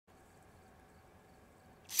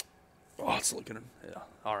it's looking. Yeah.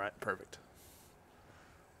 All right. Perfect.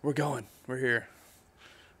 We're going. We're here.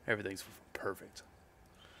 Everything's perfect.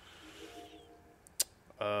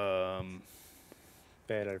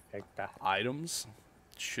 Perfecta. Items.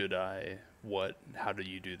 Should I? What? How do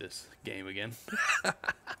you do this game again?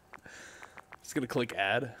 Just gonna click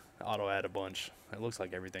add. Auto add a bunch. It looks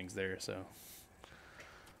like everything's there. So.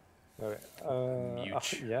 Okay.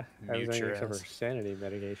 Mute. Yeah. Mute Everything your except ass. for sanity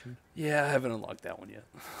medication. Yeah, I haven't unlocked that one yet.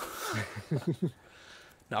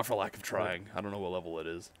 Not for lack of trying. I don't know what level it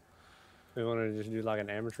is. We want to just do like an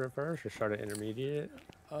amateur first, or start at intermediate.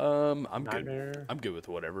 I'm Nightmare. good. I'm good with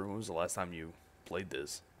whatever. When was the last time you played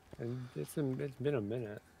this? And it's been a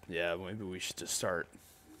minute. Yeah, maybe we should just start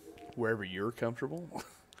wherever you're comfortable.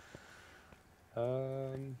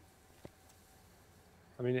 I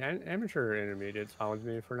mean, amateur or intermediate's fine with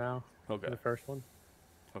me for now. Okay. The first one.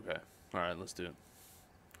 Okay. All right, let's do it.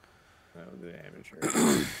 I'll do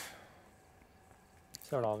amateur.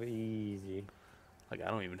 Start off easy. Like, I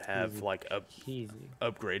don't even have, Easy. like, Easy.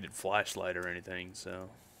 upgraded flashlight or anything, so...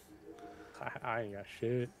 I ain't got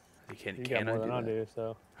shit. You can't, You can got more I than do I that? do,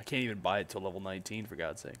 so. I can't even buy it till level 19, for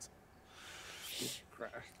God's sakes.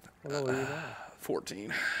 Christ. What level are you now?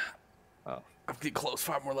 14. Oh, I'm getting close.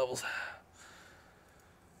 5 more levels.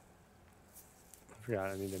 I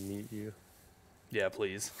forgot I need to meet you. Yeah,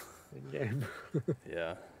 please. In game.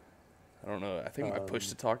 Yeah. I don't know. I think my push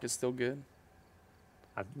to talk is still good.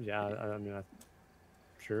 I mean,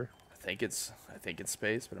 sure. I think it's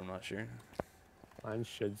space, but I'm not sure. Mine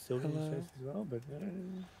should still be Hello. space as well, but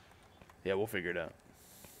Yeah, we'll figure it out.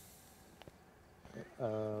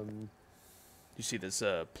 um, You see this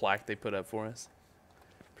plaque they put up for us?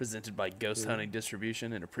 Presented by Ghost Yeah. Hunting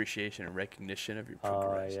Distribution in appreciation and recognition of your Oh,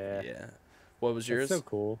 progression. yeah. What was yours? that's so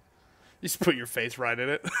cool. You just put your face right in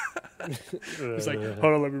it. It's like,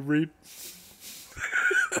 hold on, let me read.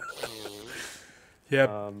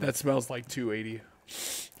 Yep, that smells like 280.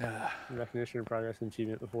 Recognition of progress and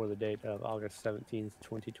achievement before the date of August 17th,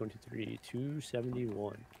 2023,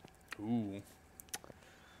 271. Ooh.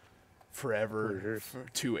 Forever. What is yours?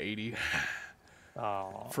 280.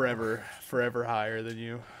 Oh, Forever higher than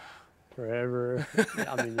you. forever.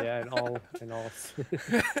 I mean, yeah, in all.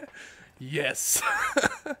 Yes.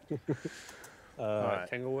 Alright.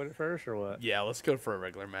 Tanglewood at first, or what? Yeah, let's go for a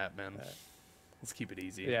regular map, man. Let's keep it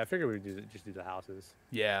easy. Yeah, I figured we'd just do the houses.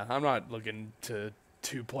 Yeah, I'm not looking to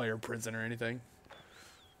 2-player prison or anything.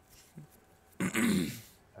 All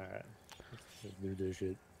right, let's do this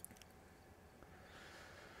shit.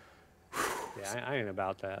 Yeah, I ain't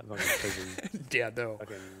about that fucking prison, Yeah, no.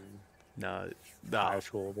 fucking No, high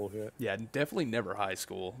school bullshit. yeah, definitely never high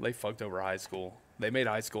school. They fucked over high school. They made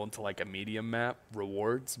high school into like a medium map,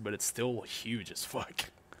 rewards, but it's still huge as fuck.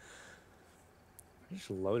 I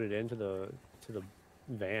just loaded into the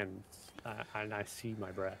van, and I see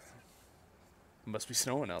my breath. It must be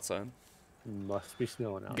snowing outside. Must be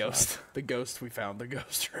snowing outside. Ghost. The ghost. We found the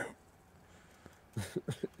ghost room.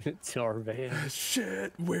 It's our van.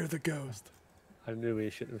 Shit, we're the ghost. I knew we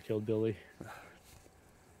shouldn't have killed Billy.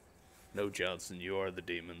 No, Johnson, you are the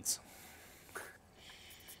demons.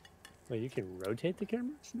 Wait, you can rotate the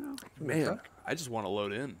cameras now? From the Man, truck? I just want to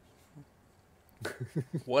load in.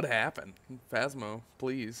 What happened? Phasmo,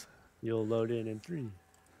 please. You'll load in 3,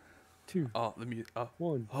 2, Oh, the mute.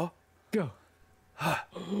 1, Huh? go.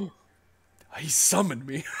 He summoned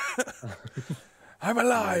me. I'm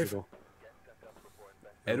alive. Magical.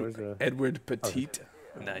 Where's the- Edward Petite.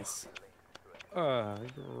 Nice.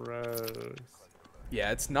 Gross.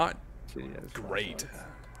 Yeah, it's not See, yeah, it's great. flashlights.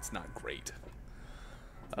 It's not great.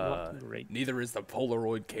 Not great. Neither is the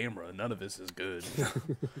Polaroid camera. None of this is good.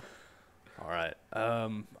 All right.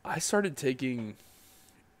 I started taking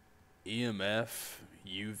EMF,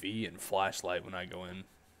 UV, and flashlight when I go in.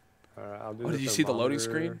 I'll do Oh, the did you see the loading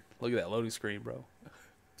thermometer. screen? Look at that loading screen, bro.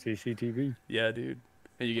 CCTV. Yeah, dude.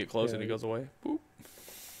 And you get close and it Yeah. goes away. Boop.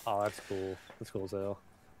 Oh, that's cool. That's cool as hell.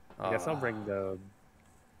 I guess I'll bring the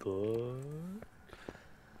book.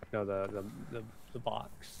 No, the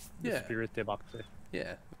box. The Yeah. Spirit de box.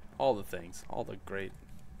 Yeah. All the things. All the great,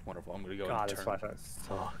 wonderful. I'm going to go God, and this turn. flashlight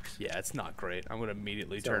sucks. Yeah, it's not great. I'm going to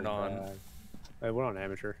immediately So turn on. bad. Hey, we're on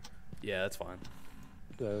amateur. Yeah, that's fine.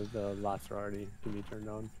 The lights are already can be turned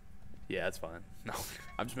on. Yeah, that's fine. No,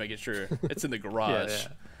 I'm just making sure. It's in the garage. Yeah.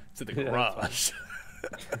 It's in the Yeah, that's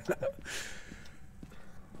garage.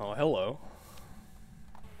 Oh, hello.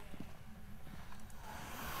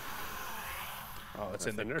 Oh, it's That's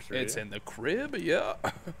in the nursery. It's in the crib. Yeah.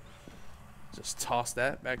 Just toss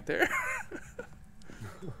that back there.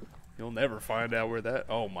 You'll never find out where that.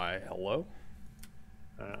 Oh my, hello.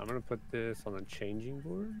 I'm gonna put this on the changing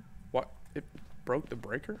board. What? It broke the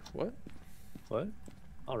breaker? What? What?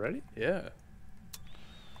 Already? Yeah.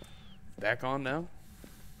 Back on now?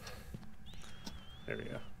 There we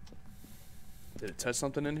go. Did it touch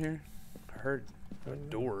something in here? I heard a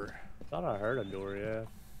door. Thought I heard a door, yeah.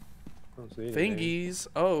 I don't see anything. Fingies.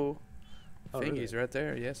 Oh. Oh, Fingies really? right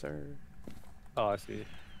there. Yes, sir. Oh, I see.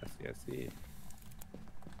 I see.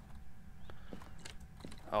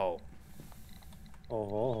 Oh.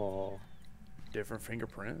 Oh. Different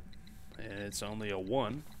fingerprint. And it's only a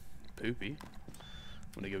 1. Poopy.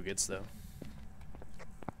 I'm gonna go get stuff.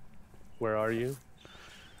 Where are you?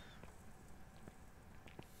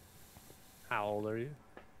 How old are you?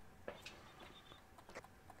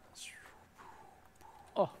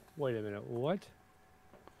 Oh, wait a minute. What?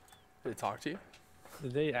 Did it talk to you?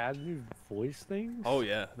 Did they add new voice things? Oh,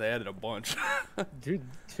 yeah. They added a bunch. Dude,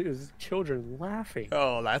 there's children laughing.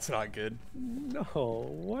 Oh, that's not good. No,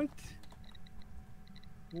 what?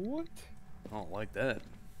 What? I don't like that.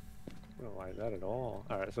 I don't like that at all.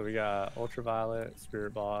 Alright, so we got ultraviolet,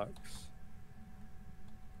 spirit box.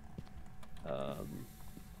 What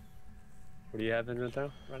do you have in it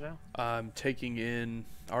though, right now? I'm taking in,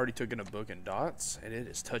 I already took in a book and dots, and it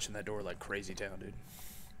is touching that door like crazy town, dude.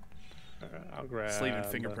 Alright, I'll grab... It's leaving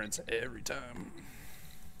fingerprints every time.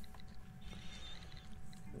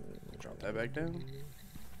 Drop that back down.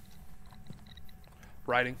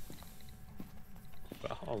 Writing.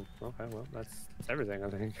 Oh, okay, well, that's everything, I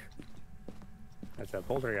think. That's a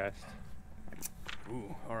poltergeist.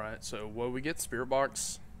 Ooh, alright, so what we get? Spirit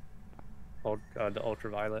box. The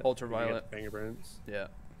ultraviolet. Ultraviolet. Fingerprints. Yeah.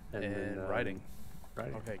 And then, writing.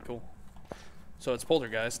 Writing. Okay, cool. So it's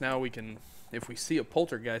poltergeist. Now we can, if we see a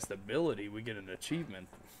poltergeist ability, we get an achievement.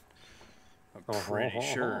 I'm pretty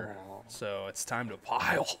sure. So it's time to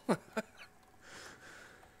pile.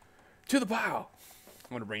 To the pile. I'm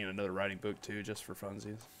going to bring in another writing book too, just for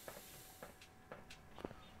funsies.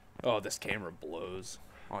 Oh, this camera blows.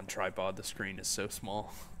 On tripod, the screen is so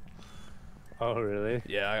small. Oh, really?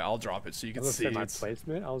 Yeah, I'll drop it so you can see my it's-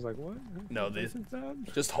 placement. I was like, what? No,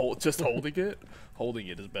 just holding it. Holding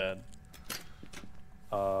it is bad.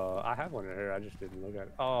 I have one in here. I just didn't look at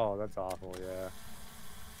it. Oh, that's awful. Yeah.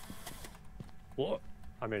 What?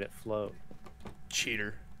 I made it float.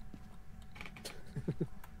 Cheater.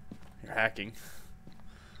 You're hacking.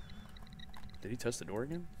 Did he touch the door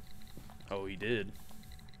again? Oh, he did.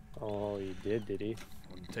 Oh, he did he?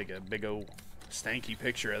 I'm gonna take a big old stanky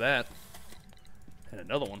picture of that. And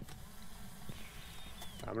another one.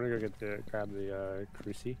 I'm gonna go grab the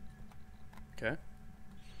cruci. Okay.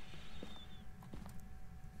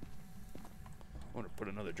 I'm gonna put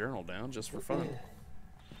another journal down just for fun.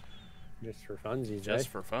 Just for funsies, Just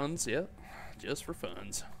for funs, yep. Just for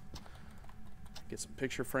funs. Get some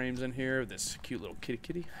picture frames in here of this cute little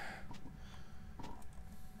kitty.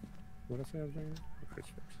 What else I was doing?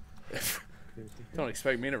 Crucifix. Don't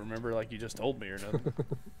expect me to remember like you just told me or nothing.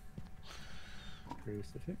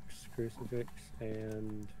 Crucifix,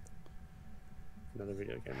 and another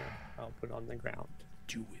video camera. I'll put on the ground.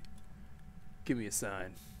 Do it. Give me a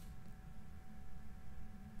sign.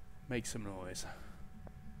 Make some noise.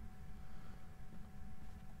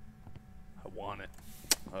 I want it.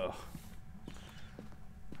 Ugh.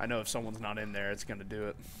 I know if someone's not in there, it's gonna do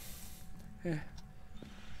it. Eh.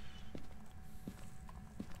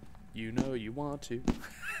 You know you want to.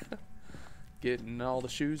 Getting all the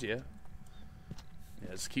shoes, yeah.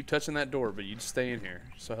 Yeah, just keep touching that door, but you just stay in here.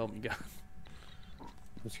 So help me God.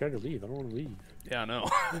 I'm scared to leave. I don't want to leave. Yeah, I know.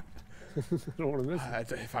 I don't want to miss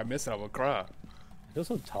it. If I miss it, I will cry. I feel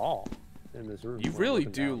so tall in this room. You when I'm really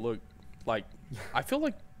looking do down. look like. I feel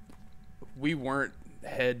like we weren't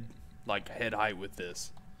head height with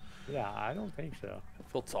this. Yeah, I don't think so. I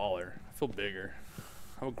feel taller. I feel bigger.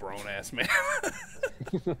 I'm a grown ass man.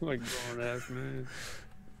 Like grown ass man.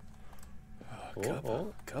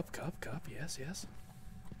 Cup. Yes.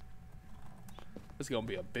 It's gonna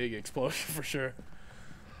be a big explosion for sure.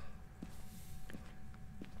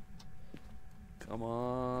 Come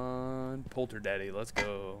on, Polter Daddy, let's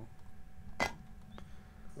go.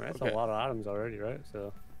 That's Okay. a lot of items already, right?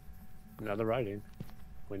 So, another writing.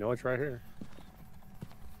 We know it's right here.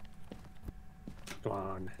 Come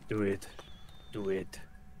on, do it. Do it.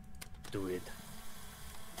 Do it.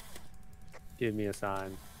 Give me a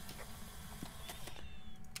sign.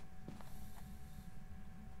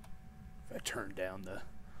 If I turn down the...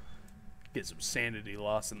 Get some sanity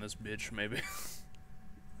loss in this bitch, maybe.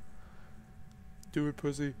 Do it,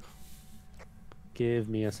 pussy. Give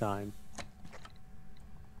me a sign.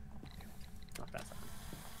 Not that sign.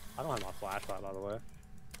 I don't have my flashlight, by the way.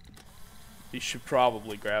 You should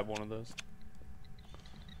probably grab one of those.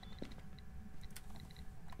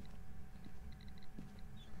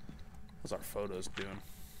 I How's our photos doing?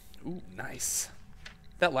 Ooh, nice.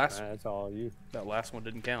 That last That's all you. that last one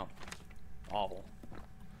didn't count. Awful.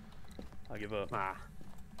 I give up. Ah.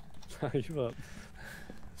 I give up.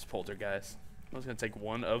 It's poltergeist. I was gonna take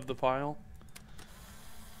one of the pile,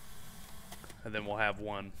 and then we'll have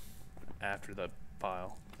one after the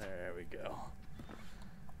pile. There we go.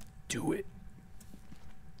 Do it.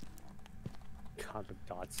 God, the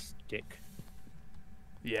dots stick.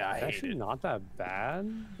 Yeah, I It's hate actually it. not that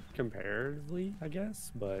bad comparatively, I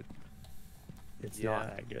guess, but it's not Yeah.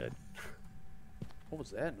 that good. What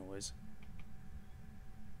was that noise?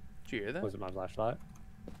 Did you hear that? Was it my flashlight?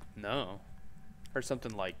 No. Heard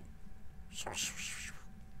something like. Did you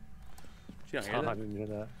not hear I that? didn't hear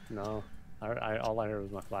that. No. All I heard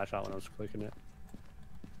was my flashlight when I was clicking it.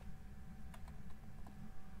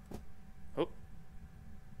 Oh.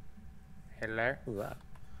 Hello. What was that?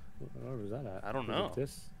 Where was that at? I don't Was know. it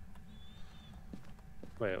this?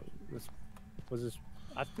 Wait, was this?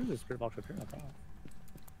 I threw this spirit box up here. I thought.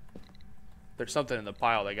 There's something in the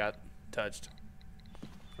pile that got touched.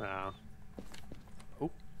 No.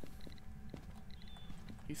 Oh.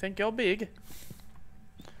 You think you're big?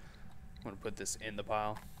 I'm gonna put this in the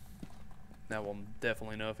pile. Now we'll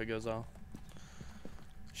definitely know if it goes off.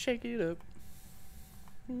 Shake it up.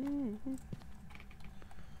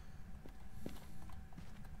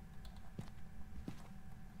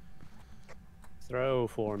 Throw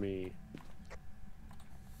for me.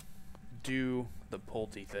 Do the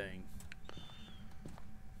pulty thing.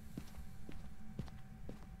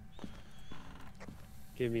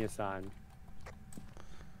 Give me a sign.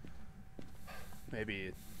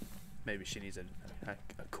 Maybe she needs a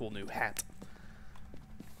cool new hat.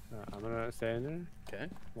 I'm gonna stay in there. Okay.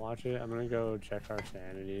 Watch it. I'm gonna go check our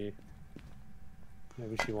sanity.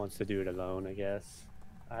 Maybe she wants to do it alone, I guess.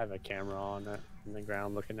 I have a camera on the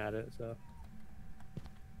ground looking at it, so.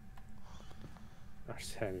 Our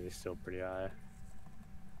sanity's still pretty high.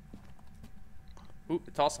 Ooh,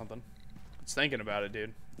 it tossed something. It's thinking about it,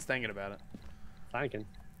 dude. It's thinking about it. Stinking.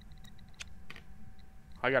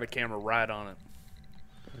 I got a camera right on it.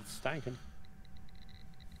 It's stinking.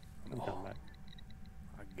 I'm coming back.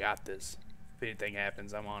 I got this. If anything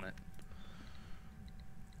happens, I'm on it.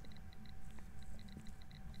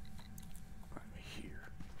 I'm here.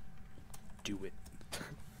 Do it.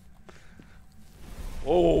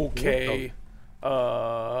 Okay.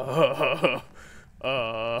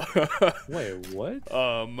 Wait, what?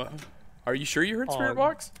 Are you sure you heard Spirit On-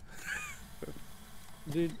 Box?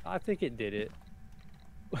 Dude, I think it did it.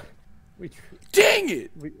 Dang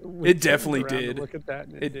it! we It definitely turned around to did. Look at that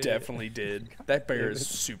and It did definitely did. That bear damn is it.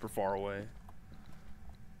 super far away.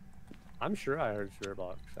 I'm sure I heard Spirit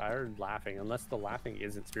Box. I heard laughing, unless the laughing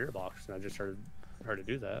isn't Spirit Box, and I just heard it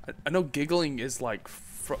do that. I know giggling is like.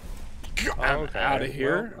 I'm okay. out of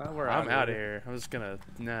here. Well, we're I'm outta out of here. here. I was gonna.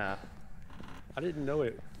 Nah. I didn't know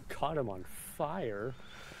it caught him on fire.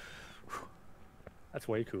 That's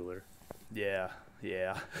way cooler. Yeah.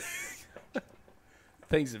 Yeah.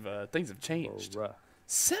 things have changed. Oh,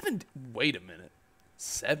 70. Wait a minute.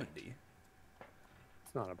 70.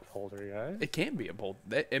 it's not a poltergeist. It can be a bolt.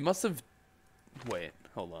 It must have. Wait.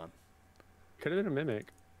 Hold on. Could have been a mimic.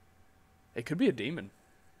 It could be a demon.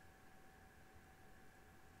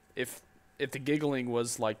 If the giggling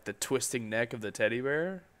was like the twisting neck of the teddy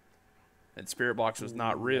bear, and Spirit Box was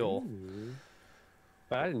not real, Ooh.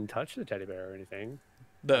 But I didn't touch the teddy bear or anything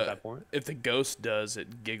at the that point. if the ghost does,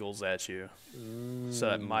 it giggles at you. So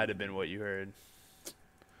that might have been what you heard.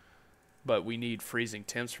 But we need freezing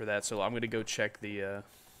temps for that, so I'm gonna go check the.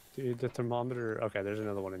 Dude, the thermometer. Okay, there's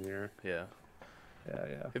another one in here. Yeah.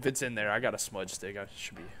 Yeah. If it's in there, I got a smudge stick. I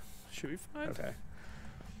should be fine. Okay.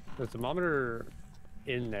 The thermometer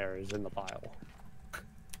in there is in the pile.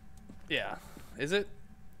 Yeah. Is it?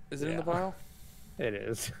 Is it in the Yeah. pile? It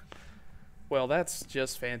is. Well, that's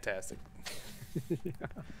just fantastic.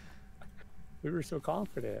 We were so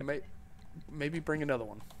confident. Maybe bring another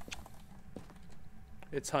one.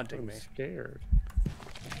 It's hunting I'm me. scared.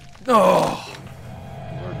 Oh!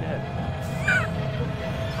 We're dead.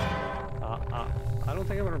 I don't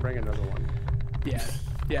think I'm gonna bring another one.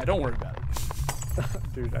 Yeah, don't worry about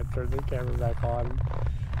it. Dude, I turned the camera back on,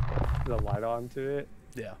 the light onto it,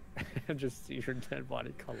 Yeah. and just see your dead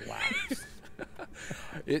body collapse.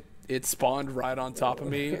 It spawned right on top of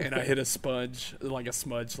me, and I hit a smudge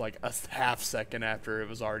like a half second after it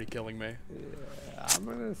was already killing me. Yeah, I'm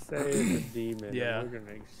gonna say it's a demon. Yeah. And we're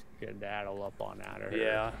gonna skedaddle up on out of here.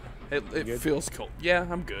 Yeah. It good? feels cold. Yeah,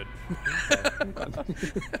 I'm good.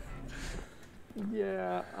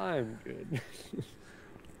 Yeah, I'm good.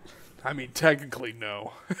 I mean, technically,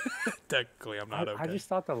 no. Technically, I'm not okay. I just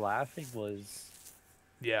thought the laughing was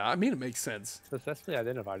Yeah, I mean, it makes sense. Successfully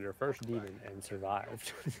identified your first demon and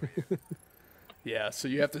survived. Yeah, so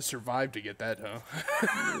you have to survive to get that,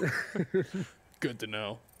 huh? Good to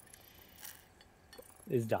know.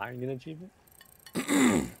 Is dying an achievement?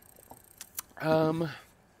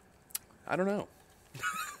 I don't know.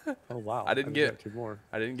 Oh wow! I didn't get 2 more.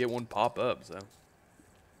 I didn't get one pop up, so.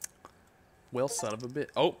 Well, son of a bit.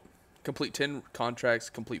 Oh, complete 10 contracts,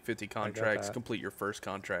 complete 50 contracts, complete your first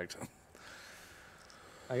contract.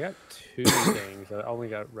 I got 2 things. I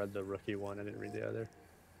only read the rookie one. I didn't read the other.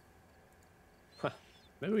 Huh.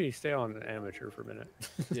 Maybe we stay on amateur for a minute.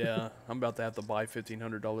 Yeah, I'm about to have to buy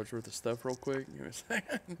 $1,500 worth of stuff real quick. Give me a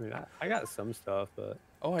second. I mean, I got some stuff, but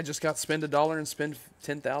oh, I just got spend $1 and spend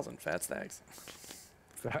 10,000 fat stacks.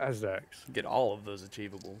 fast stacks. Get all of those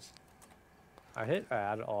achievables. I hit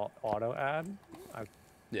add auto add. I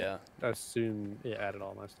assume it added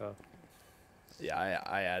all my stuff. Yeah,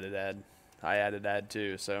 I added add. I added add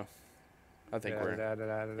too, so I think we're added.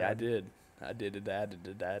 Yeah, I did it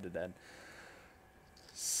added.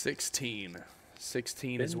 16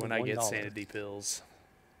 is when I get sanity pills.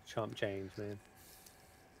 Chump change, man.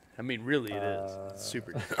 I mean, really, it is. It's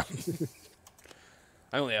super dumb.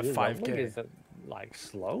 I only have 5K. Is it like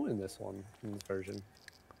slow in this one, in this version?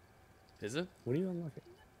 Is it? What are you unlocking?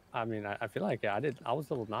 I mean, I feel like I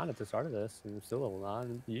was level 9 at the start of this, and I'm still level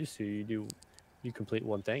 9. You complete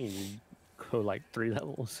one thing and you go like 3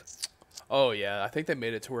 levels. Oh yeah, I think they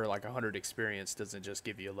made it to where like 100 experience doesn't just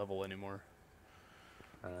give you a level anymore.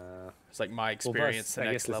 It's like my experience. Well, plus,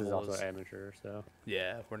 I guess this is also amateur, so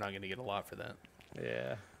yeah, we're not gonna get a lot for that.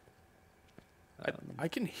 Yeah. I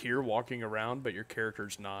can hear walking around, but your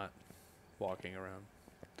character's not walking around.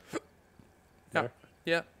 No.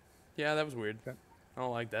 Yeah, that was weird. Okay. I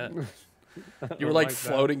don't like that. You were like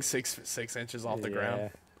floating 6 inches off the ground.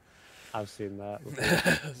 I've seen that.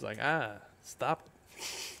 It's like stop.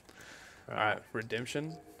 All right,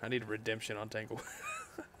 redemption. I need a redemption on Tangle.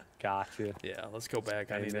 Gotcha. Yeah, let's go back.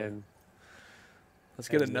 Let's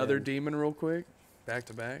get another demon real quick. Back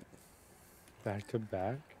to back. Back to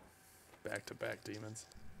back. Back to back demons.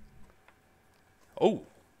 Oh,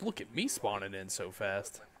 look at me spawning in so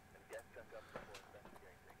fast.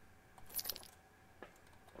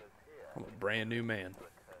 I'm a brand new man.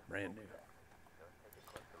 Brand new.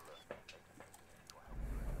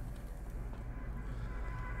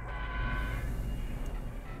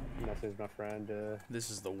 Message my friend.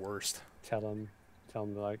 This is the worst. Tell him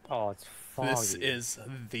like, oh, it's foggy. This is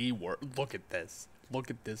the worst. Look at this.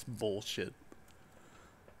 Look at this bullshit.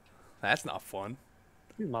 That's not fun.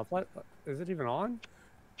 Dude, my flight, is it even on?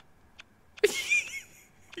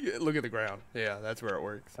 Look at the ground. Yeah, that's where it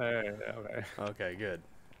works. Okay. Okay, good.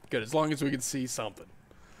 Good, as long as we can see something.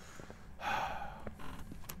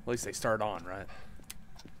 At least they start on, right?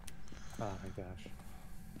 Oh my gosh.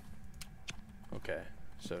 Okay,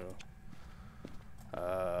 so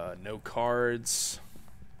no cards,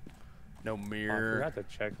 no mirror. I forgot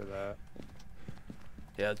to check for that.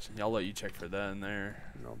 Yeah, I'll let you check for that in there.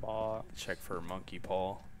 No box. Check for monkey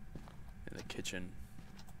paw in the kitchen.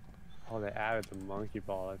 Oh, they added the monkey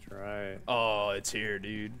paw. That's right. Oh, it's here,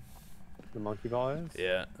 dude. The monkey paw is?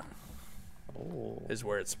 Yeah. Oh. This is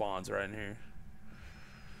where it spawns, right in here.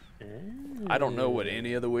 I don't know what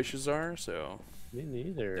any of the wishes are, so. Me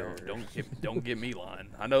neither. Don't get me lying.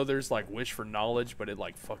 I know there's like wish for knowledge, but it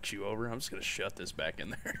like fucks you over. I'm just gonna shut this back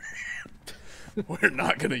in there. We're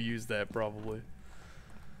not gonna use that probably.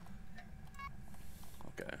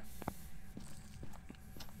 Okay.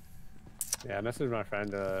 Yeah, I messaged my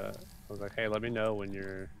friend. I was like, hey, let me know when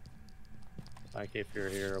you're, like, if you're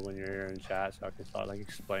here or when you're here in chat, so I can start like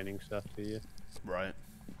explaining stuff to you. Right.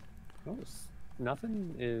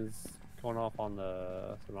 Nothing is going off on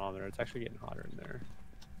the thermometer. It's actually getting hotter in there.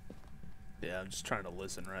 Yeah, I'm just trying to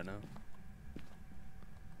listen right now.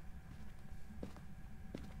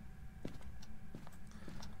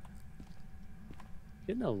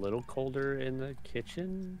 Getting a little colder in the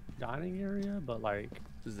kitchen dining area, but like,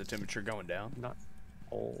 is the temperature going down? Not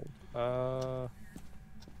cold.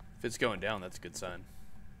 If it's going down, that's a good sign.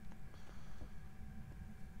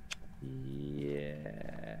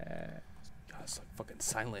 Yeah. God, it's like fucking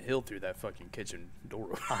Silent Hill through that fucking kitchen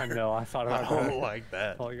door. I know. I thought about that. I don't like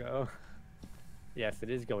that. Yes, it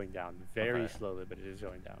is going down very slowly, but it is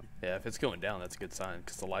going down. Yeah, if it's going down, that's a good sign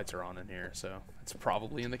because the lights are on in here, so it's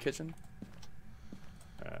probably in the kitchen.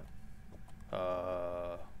 Did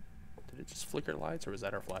it just flicker lights, or was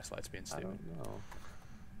that our flashlights being stupid? I don't know.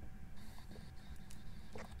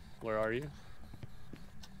 Where are you?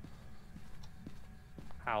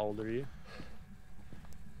 How old are you?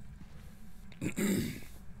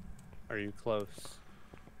 Are you close?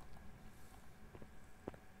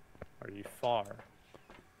 Are you far?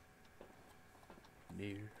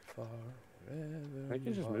 Near, far, wherever I think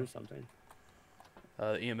you just are. move something.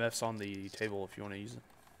 The EMF's on the table if you want to use it.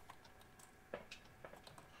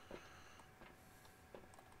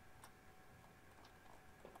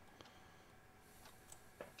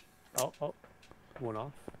 Oh, went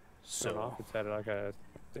off. So, Went off. It's at like a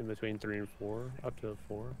in between 3 and 4, up to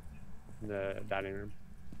 4, in the dining room.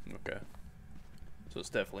 okay. So it's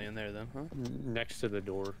definitely in there then, huh? Next to the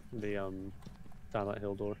door, the Silent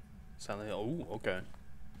Hill door. Silent Hill. Oh, okay.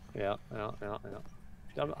 Yeah.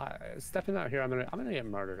 Stepping out here, I'm gonna get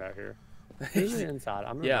murdered out here. Usually inside,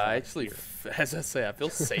 I'm gonna Yeah, die I actually, here. as I say, I feel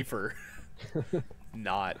safer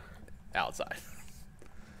not outside.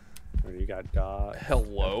 Or you got dot.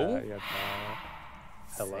 Hello? You got that.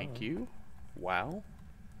 Hello. Thank you. Wow.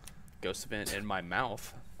 Ghost event in my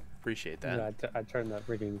mouth. Appreciate that. Yeah, I turned that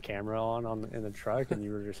freaking camera on in the truck, and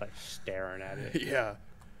you were just like staring at it. Yeah.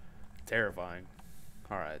 Terrifying.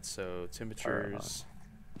 All right, so temperatures.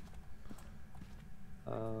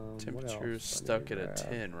 Temperatures stuck at a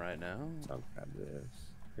 10 right now. So I'll grab this.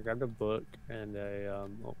 I grabbed a book and a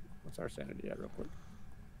oh, what's our sanity at real quick?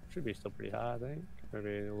 Should be still pretty high, I think.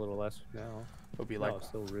 Maybe a little less now. Hope you like. It's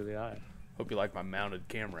still really high. Hope you like my mounted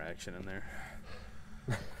camera action in there.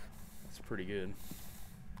 It's pretty good.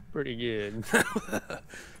 Pretty good.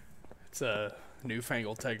 It's a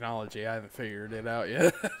newfangled technology. I haven't figured it out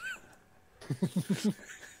yet.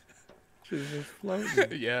 She's just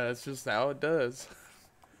floating. Yeah, it's just how it does.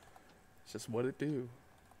 It's just what it do.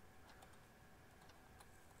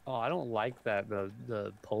 Oh, I don't like that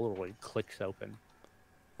the Polaroid clicks open.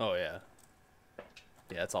 Oh yeah.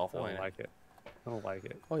 Yeah, it's awful. I Ain't don't like it. I don't like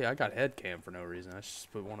it. Oh yeah, I got head cam for no reason. I should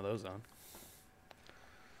just put one of those on.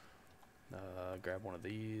 Grab one of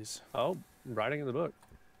these. Oh, writing in the book.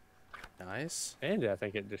 Nice. And I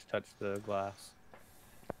think it just touched the glass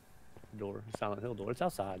door, Silent Hill door. It's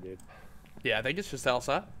outside, dude. Yeah, I think it's just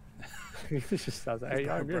outside. It's just outside. Hey,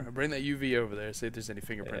 y'all good. Bring that UV over there. See if there's any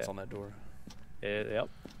fingerprints on that door. Yep.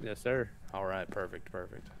 Yes, sir. All right. Perfect.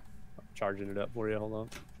 Perfect. Charging it up for you. Hold on.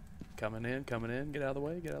 Coming in. Coming in. Get out of the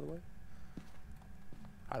way. Get out of the way.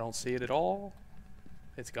 I don't see it at all.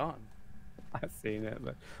 It's gone. I've seen it,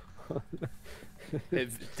 but it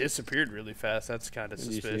disappeared really fast. That's kind of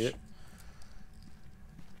suspicious.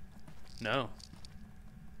 No.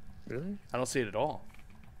 Really? I don't see it at all.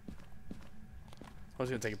 I was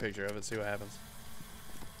gonna take a picture of it, see what happens.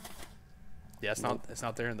 Yeah, it's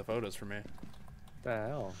not there in the photos for me. What the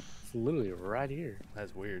hell? It's literally right here.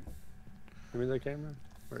 That's weird. Give me the camera.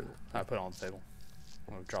 Where is it? I put it on the table.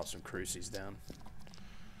 I'm gonna drop some crucies down.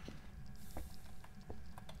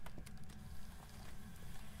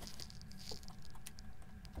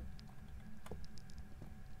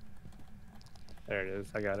 There it is.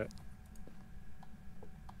 I got it.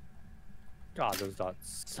 God, those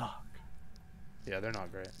dots suck. Yeah, they're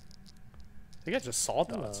not great. I think I just saw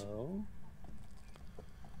dots. Hello.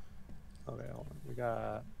 Okay, hold on. We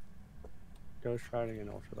got Ghost Riding and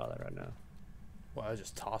Ultraviolet right now. Well, I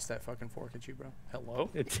just tossed that fucking fork at you, bro. Hello?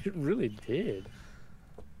 It really did.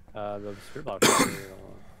 The spirit box. Is here.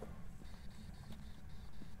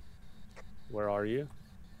 Where are you?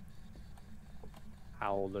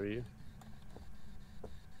 How old are you?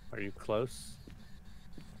 Are you close?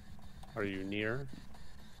 Are you near?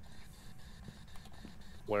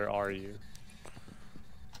 Where are you?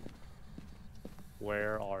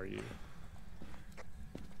 Where are you?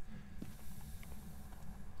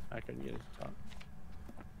 I couldn't get it to talk.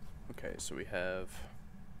 Okay, so we have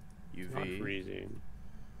It's not UV. freezing.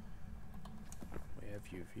 We have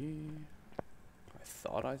UV. I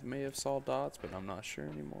thought I may have saw dots, but I'm not sure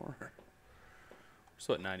anymore.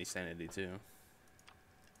 Still at 90 sanity too.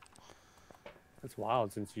 That's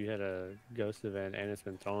wild since you had a ghost event and it's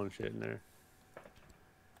been throwing shit in there.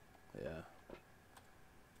 Yeah.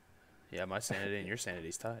 Yeah, my sanity and your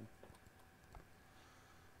sanity's tied.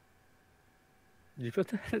 Did you put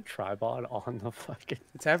that tripod on the fucking...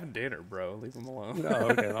 It's having dinner, bro. Leave them alone. No,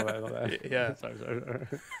 okay, my bad. Yeah. sorry.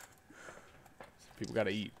 People gotta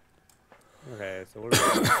eat. Okay, so what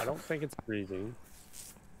are we I don't think it's freezing.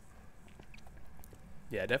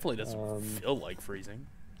 Yeah, it definitely doesn't feel like freezing.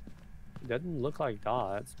 It doesn't look like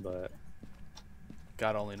dots, but...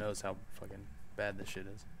 God only knows how fucking bad this shit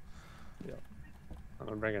is. Yeah. I'm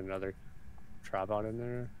gonna bring another tripod in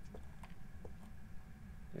there.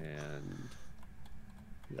 And...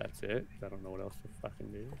 that's it. I don't know what else to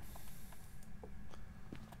fucking do.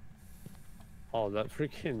 Oh, that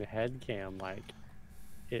freaking head cam, like,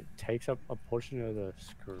 it takes up a portion of the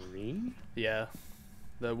screen? Yeah.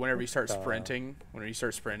 Whenever you start sprinting,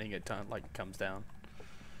 it like comes down.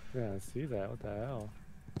 Yeah, I see that. What the hell?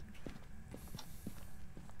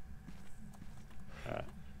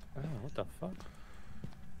 Oh, what the fuck?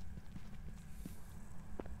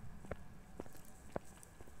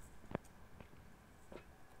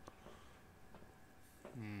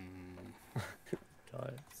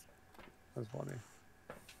 Does. That's funny.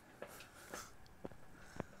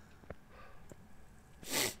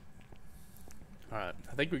 Alright,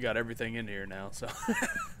 I think we got everything in here now, so.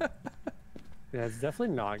 Yeah, it's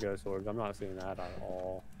definitely not ghost orbs. I'm not seeing that at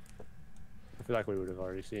all. I feel like we would have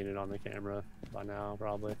already seen it on the camera by now,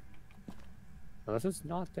 probably. Unless it's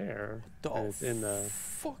not there. The it's in the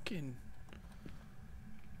fucking.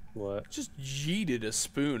 What? Just yeeted a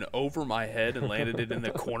spoon over my head and landed it in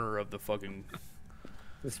the corner of the fucking.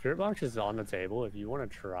 The spirit box is on the table. If you want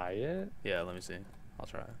to try it. Yeah, let me see. I'll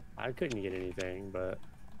try it. I couldn't get anything, but.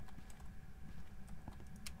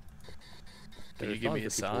 Can you give me a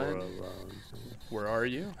sign? Where are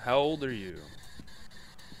you? How old are you?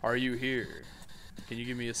 Are you here? Can you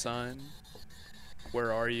give me a sign?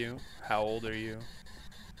 Where are you? How old are you?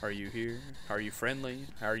 Are you here? Are you friendly?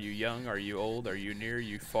 Are you young? Are you old? Are you near? Are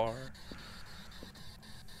you far?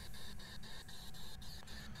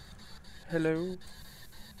 Hello?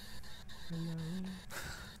 Hello?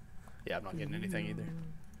 Yeah, I'm not getting anything either.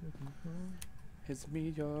 It's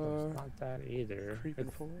me, your... It's not that either.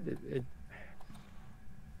 Creeping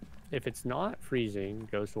If it's not freezing,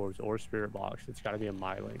 ghost orbs, or spirit box, it's got to be a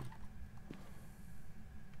myling.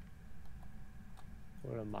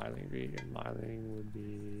 What would a myling be? A myling would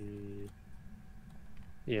be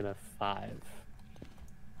EMF 5.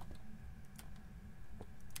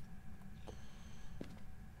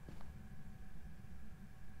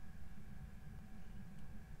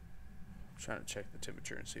 I'm trying to check the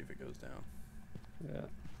temperature and see if it goes down. Yeah.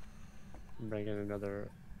 I'm bringing another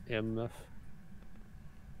EMF.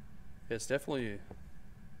 Yeah, it's definitely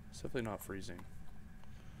not freezing.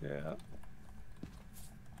 Yeah.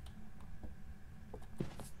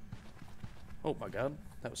 Oh my god,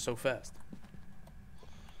 that was so fast.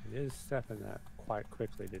 It is stepping that quite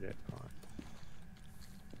quickly, did it not?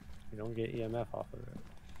 You don't get EMF off of it.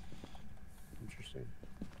 Interesting.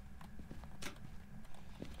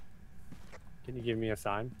 Can you give me a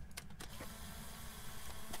sign?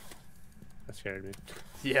 That scared me.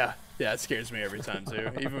 Yeah, it scares me every time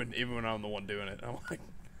too. even when I'm the one doing it, I'm like,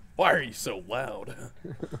 why are you so loud?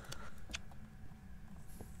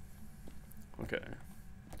 Okay.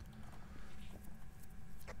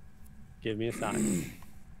 Give me a sign.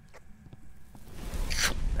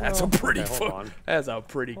 That's a pretty That's a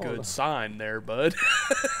pretty good sign there, bud.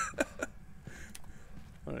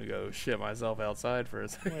 I'm gonna go shit myself outside for a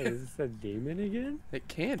second. Wait, is this a demon again? It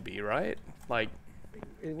can be, right? Like,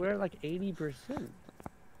 we're at like 80%.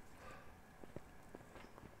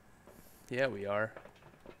 Yeah, we are.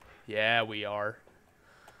 Yeah, we are.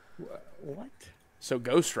 What? So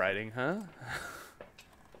ghost riding, huh?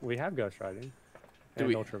 We have ghost riding.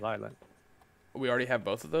 And ultraviolet. We already have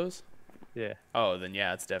both of those? Yeah. Oh, then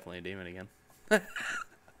yeah, it's definitely a demon again.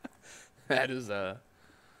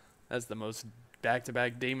 That's the most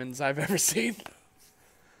back-to-back demons I've ever seen.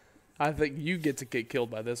 I think you get to get killed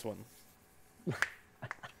by this one.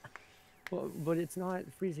 Well, but it's not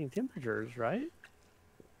freezing temperatures, right?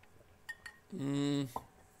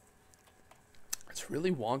 It's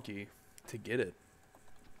really wonky to get it.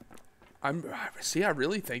 I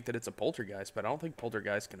really think that it's a poltergeist, but I don't think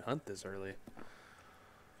poltergeist can hunt this early.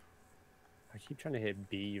 I keep trying to hit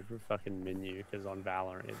B for fucking menu, because on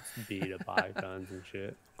Valorant it's B to buy guns and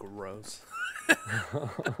shit. Gross.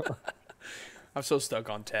 I'm so stuck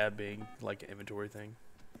on tab being like an inventory thing.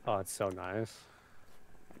 Oh, it's so nice.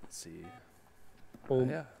 Let's see.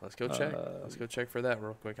 Yeah, let's go check. Let's go check for that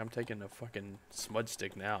real quick. I'm taking a fucking smudge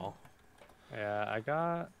stick now. Yeah, I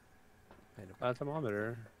got a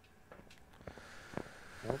thermometer.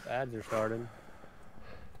 Nope, ads are starting.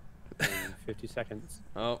 In 50 seconds.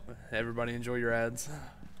 Oh, everybody enjoy your ads.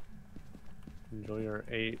 Enjoy your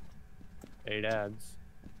eight ads.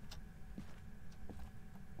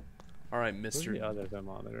 All right, Mr. Where's the other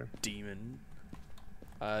thermometer? Demon.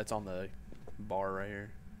 It's on the bar right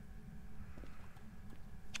here.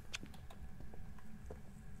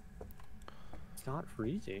 It's not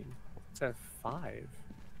freezing. It's at 5.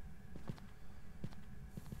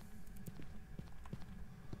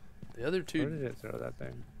 The other two. Where did it throw that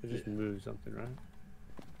thing? It just moved something, right?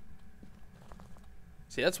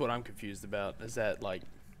 See, that's what I'm confused about. Is that like,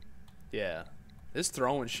 yeah, it's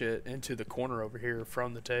throwing shit into the corner over here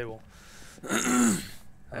from the table.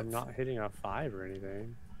 I'm not hitting a 5 or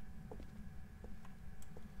anything.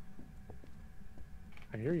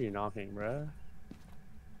 I hear you knocking, bruh.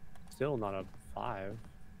 Still not a 5.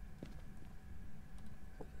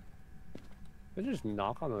 Did it just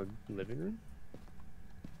knock on the living room?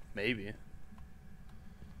 Maybe.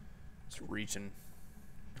 It's reaching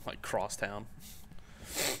like crosstown.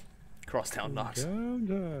 Crosstown knocks.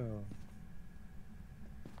 Down.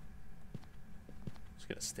 Just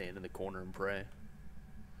gonna stand in the corner and pray.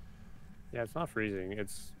 Yeah, it's not freezing.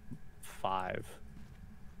 It's 5.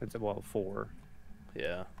 It's, well, 4.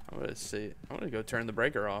 Yeah, I'm gonna see. I'm gonna go turn the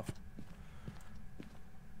breaker off.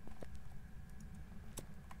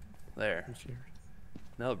 There.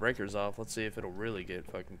 Now the breaker's off. Let's see if it'll really get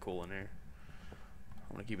fucking cool in here.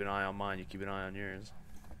 I'm gonna keep an eye on mine. You keep an eye on yours.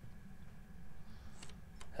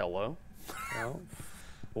 Hello? Well,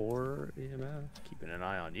 4 EMF. Keeping an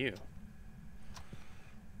eye on you.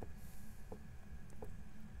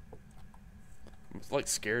 I'm like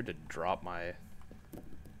scared to drop my...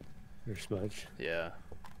 Your smudge. Yeah.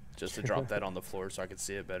 Just to drop that on the floor so I can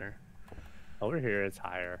see it better. Over here, it's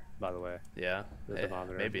higher, by the way. Yeah. The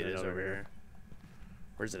thermometer. Maybe it is over here.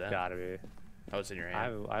 Where's it at? Gotta be. Oh, it's in your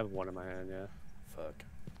hand. I have one in my hand, yeah. Fuck.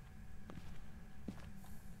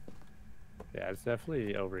 Yeah, it's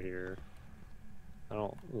definitely over here. I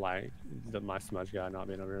don't like my smudge guy not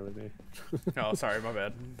being over here with me. Oh, sorry, my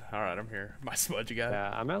bad. Alright, I'm here. My smudge guy.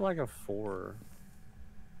 Yeah, I'm at like a 4.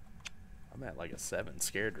 I'm at like a 7,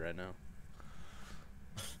 scared right now.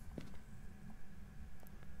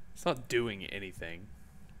 It's not doing anything.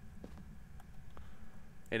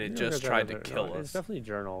 And it just tried to kill us. It's definitely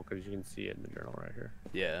journal, because you can see it in the journal right here.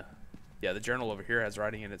 Yeah. Yeah, the journal over here has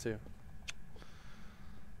writing in it too.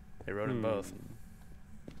 They wrote in both.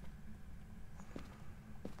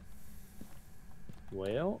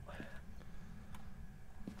 Well,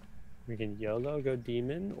 we can YOLO, go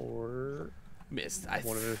demon, or Missed.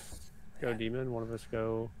 one of us go demon, one of us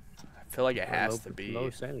go... I feel like it has to be...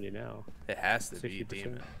 Low sanity now. It has to be 60%.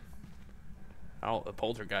 demon. The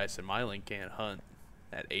poltergeist in my link can't hunt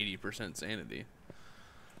at 80% sanity.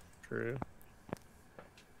 True.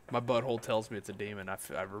 My butthole tells me it's a demon.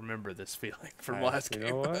 I remember this feeling from last game. You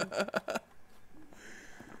know what?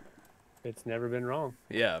 It's never been wrong.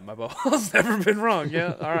 Yeah, my butthole's never been wrong.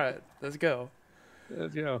 Yeah, all right, let's go.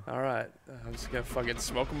 Let's go. All right, I'm just gonna fucking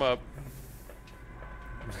smoke them up.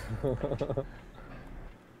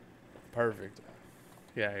 Perfect.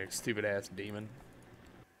 Yeah, you stupid ass demon.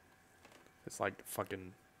 It's like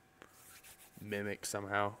fucking mimic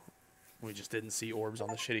somehow. We just didn't see orbs on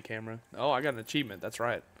the shitty camera. Oh, I got an achievement. That's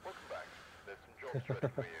right.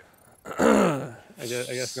 I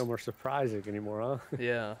guess no more surprising anymore, huh?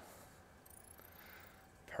 Yeah.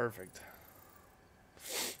 Perfect.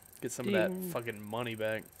 Get some of that fucking money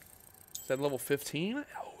back. Is that level 15?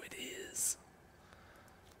 Oh, it is.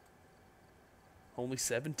 Only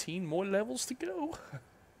 17 more levels to go.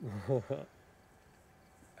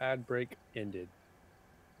 Ad break ended.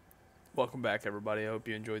 Welcome back, everybody. I hope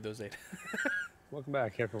you enjoyed those 8. Welcome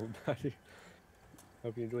back, everybody.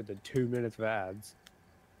 Hope you enjoyed the 2 minutes of ads.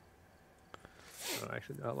 I don't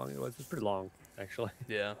actually know how long it was. It's pretty long, actually.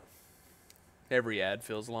 Yeah. Every ad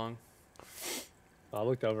feels long. I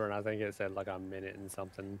looked over and I think it said like a minute and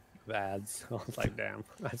something of ads. I was like, damn,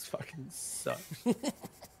 that's fucking sucks.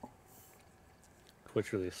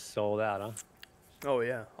 Twitch really sold out, huh? Oh,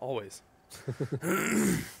 yeah. Always.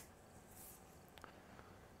 I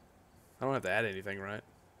don't have to add anything, right?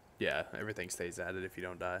 Yeah, everything stays added if you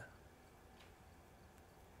don't die.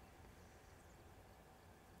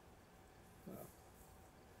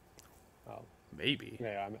 Oh. Maybe.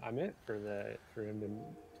 Yeah, I meant for him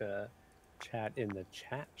to chat in the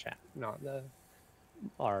chat, not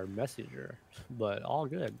our messenger, but all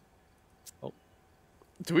good. Oh.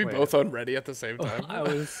 Do we both unready at the same time? I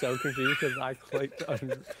was so confused because I clicked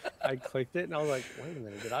it and I was like, wait a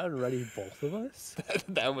minute, did I unready both of us?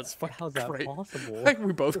 That was fucking How's that great. possible? Like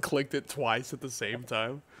we both clicked it twice at the same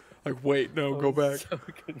time. Like, wait, no, go back. So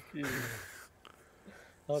confused.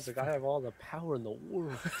 I was like, I have all the power in the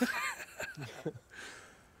world.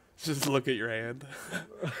 Just look at your hand.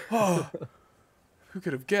 Oh, who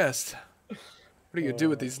could have guessed? What are you gonna do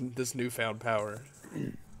with this newfound power?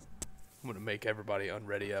 I'm gonna make everybody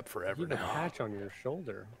unready up forever You have now. a patch on your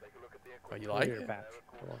shoulder. Oh, you like it? Patch.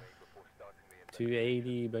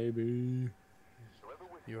 280, baby.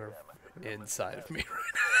 You are inside of me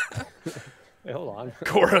right now. Hey, hold on.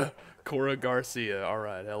 Cora Garcia. All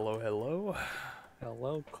right, hello, hello.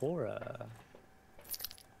 Hello, Cora.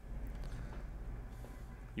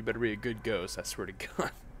 You better be a good ghost. I swear to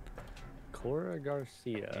God. Cora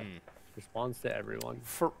Garcia responds to everyone.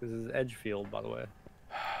 This is Edgefield, by the way.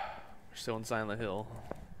 We're still in Silent Hill.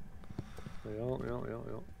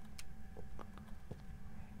 Yep.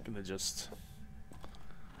 Gonna just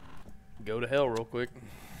go to hell real quick.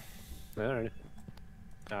 Alright.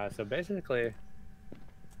 So basically,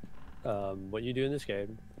 what you do in this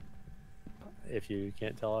game if you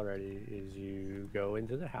can't tell already, is you go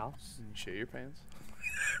into the house. You shit your pants.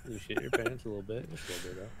 You shit your pants a little bit. Just a little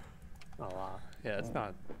bit, though. Not a lot. Yeah, it's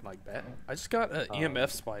not like bad. I just got an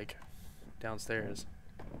EMF spike downstairs.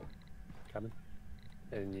 Coming.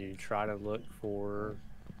 And you try to look for...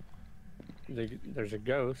 There's a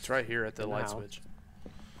ghost. It's right here at the light switch.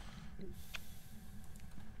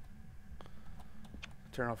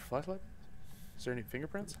 Turn off your flashlight. Is there any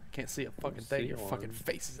fingerprints? I can't see a fucking thing. Your fucking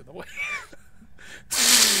face is in the way.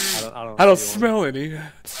 I don't smell any.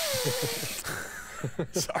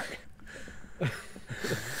 Sorry. I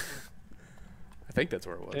think that's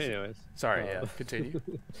where it was. Anyways. Sorry, yeah. Continue.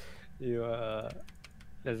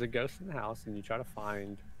 There's a ghost in the house, and you try to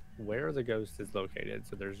find where the ghost is located.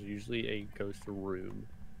 So there's usually a ghost room.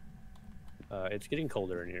 It's getting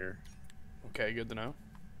colder in here. Okay, good to know.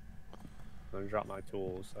 I'm gonna drop my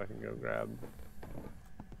tools so I can go grab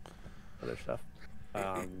other stuff.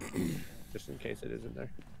 Just in case it isn't there.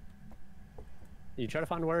 You try to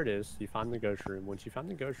find where it is. You find the ghost room. Once you find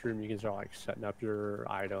the ghost room, you can start like setting up your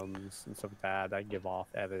items and stuff like that give off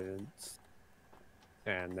evidence.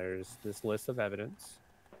 And there's this list of evidence: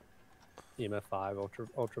 EMF 5,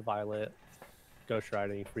 ultraviolet, ghost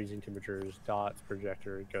writing, freezing temperatures, dots,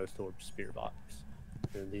 projector, ghost orb, spear box.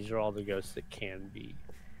 And these are all the ghosts that can be.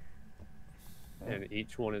 And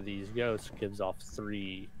each one of these ghosts gives off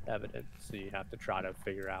 3 evidence. So you have to try to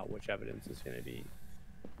figure out which evidence is going to be.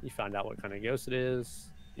 You find out what kind of ghost it is.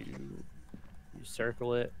 You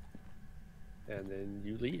circle it, and then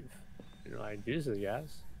you leave. You're like, "Do this,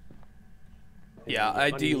 guys." And yeah,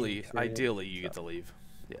 ideally you get to leave.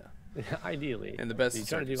 Yeah. Ideally. And the best. You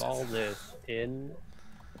try to do all this in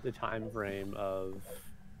the time frame of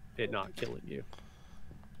it not killing you.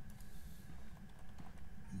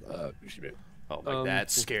 Oh, like that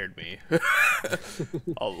scared me.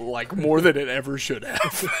 Like more than it ever should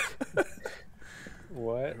have.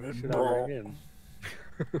 What should I bring in?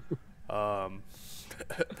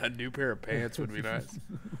 A new pair of pants would be nice.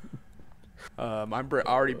 I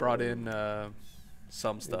already brought in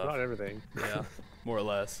some stuff. You brought everything. Yeah, more or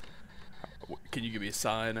less. Can you give me a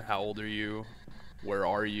sign? How old are you? Where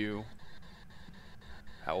are you?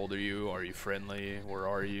 How old are you? Are you friendly? Where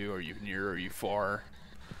are you? Are you near? Are you far?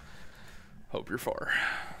 Hope you're far.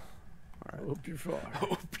 All right. Hope you're far.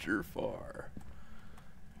 Hope you're far.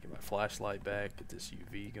 Get my flashlight back. Get this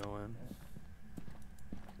UV going.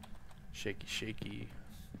 Shaky, shaky.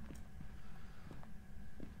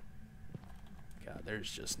 God,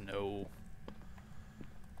 there's just no...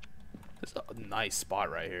 This is a nice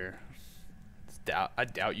spot right here. I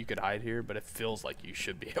doubt you could hide here, but it feels like you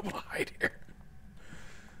should be able to hide here.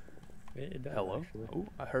 It does, hello? Actually. Oh,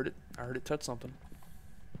 I heard it. I heard it touch something.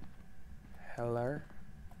 Hello?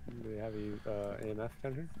 Do we have you EMF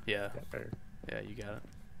down here? Yeah. There. Yeah, you got it.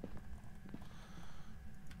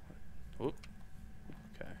 Whoop.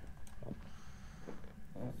 Okay.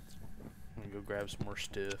 I'm gonna go grab some more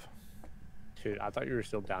stiff. Dude, I thought you were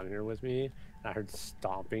still down here with me. And I heard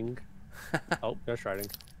stomping. Oh, ghost riding.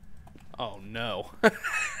 Oh no.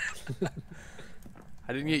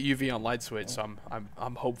 I didn't get UV on light switch, so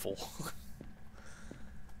I'm hopeful.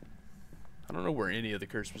 I don't know where any of the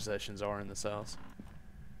cursed possessions are in this house.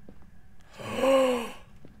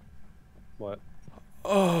 What?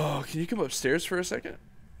 Oh, can you come upstairs for a second?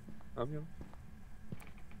 Okay.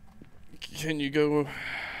 Can you go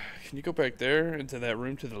back there into that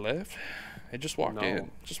room to the left? And just walk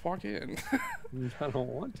in. Just walk in. I don't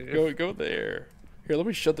want to. Go there. Here, let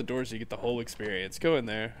me shut the door so you get the whole experience. Go in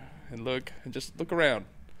there and look and just look around.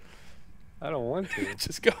 I don't want to.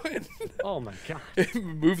 Just go in. Oh my god.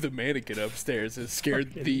 Move the mannequin upstairs. It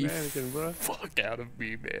scared the bro. fuck out of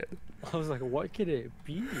me, man. I was like, what could it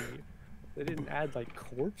be? They didn't add like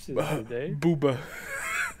corpses, did they? Booba.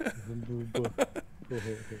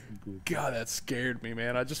 God, that scared me,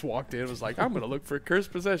 man. I just walked in and was like, I'm going to look for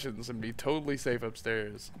cursed possessions and be totally safe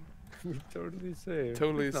upstairs. Totally safe.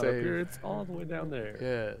 Totally it's safe. Not up here, it's all the way down there.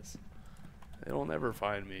 Yes. They'll never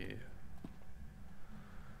find me.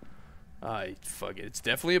 Fuck it. It's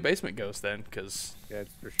definitely a basement ghost then, because yeah,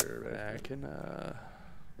 it's for sure. That can,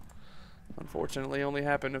 unfortunately only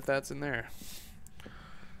happen if that's in there.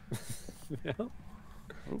 Yeah. Oh,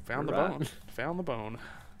 found the bone. Found the bone.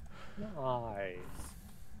 Nice.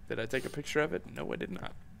 Did I take a picture of it? No, I did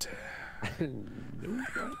not. Nope,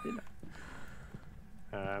 I did not.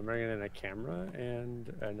 I'm bringing in a camera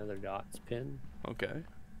and another dots pin. Okay.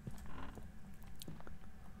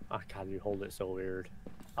 Oh god, you hold it so weird.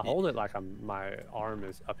 I hold it like my arm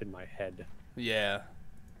is up in my head. Yeah.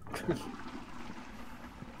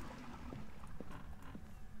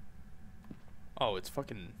 Oh, it's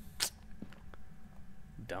fucking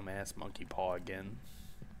dumbass monkey paw again.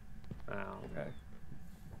 Oh, okay.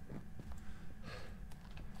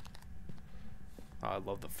 Oh, I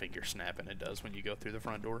love the finger snapping it does when you go through the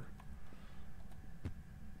front door.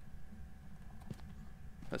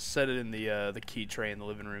 Let's set it in the key tray in the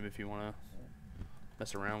living room if you want to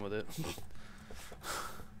mess around with it.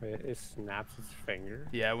 It snaps its finger.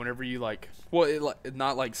 Yeah, whenever you like, well, it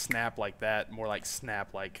not like snap like that, more like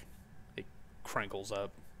snap like it crinkles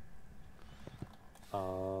up.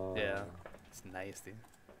 Yeah, it's nasty.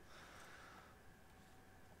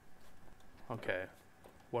 Okay,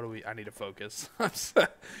 what do we? I need to focus. Let's go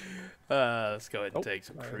ahead and take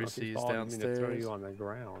some cruces downstairs. I'm gonna throw you on the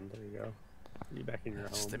ground. There you go. You back in your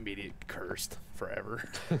home. Just immediate cursed forever.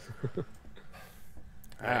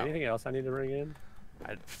 Anything else I need to bring in?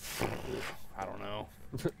 I don't know.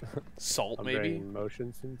 Salt, I'm maybe?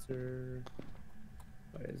 Motion sensor.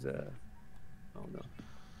 What is I don't know.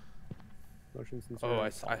 Motion sensor. Oh, I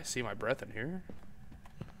see my breath in here.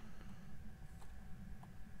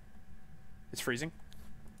 It's freezing.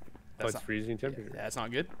 It's freezing temperature. Yeah, that's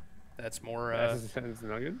not good. That's more. That's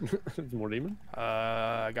not good. It's more demon.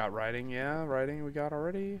 I got writing. Yeah, writing we got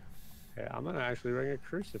already. Yeah, I'm gonna actually bring a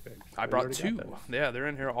crucifix. I brought 2. Yeah, they're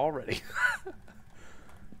in here already.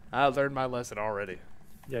 I learned my lesson already.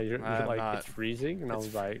 Yeah, you're like, it's freezing, and I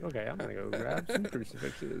was like, okay, I'm gonna go grab some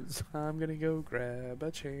crucifixes. I'm gonna go grab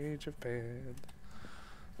a change of band.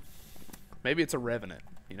 Maybe it's a revenant,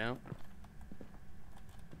 you know?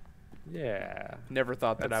 Yeah. Never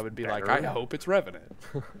thought that I would be like, I hope it's revenant.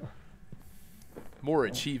 More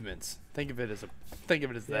achievements. Think of it as that.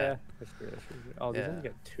 That's true. Oh, does it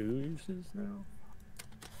get 2 uses now?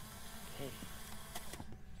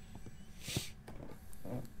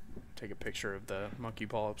 Take a picture of the monkey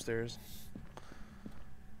paw upstairs.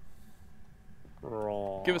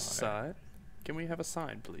 Right. Give us a sign. Can we have a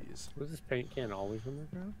sign, please? Was this paint can always on the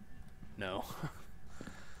ground? No.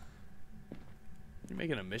 You're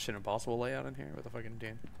making a Mission Impossible layout in here with a fucking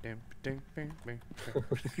damn.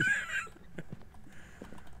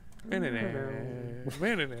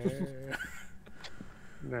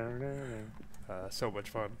 So much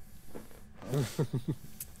fun.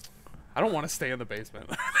 I don't want to stay in the basement.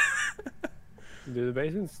 Dude, the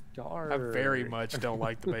basement's dark. I very much don't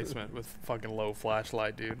like the basement with fucking low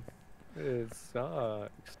flashlight, dude. It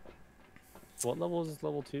sucks. What level is this?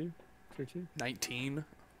 Level 2? Tier 2? 19.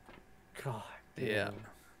 God. Yeah. Damn.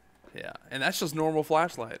 Yeah. And that's just normal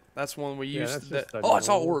flashlight. That's one we used. Oh, I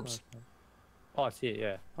saw orbs. Oh, I see it,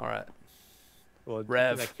 yeah. Alright. Well,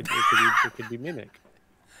 Rev. It could be Mimic.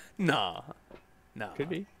 Nah. Could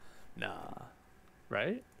be. Nah.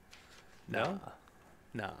 Right? Nah.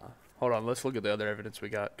 Hold on, let's look at the other evidence we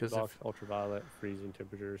got. Cause ultraviolet, freezing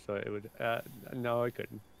temperature, so it would... no, it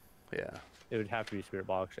couldn't. Yeah. It would have to be spirit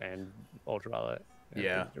box and ultraviolet. And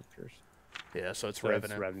yeah. temperatures. Yeah, so it's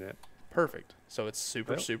Revenant. It's Revenant. Perfect. So it's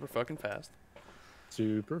super fucking fast.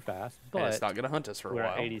 Super fast, but... And it's not going to hunt us for a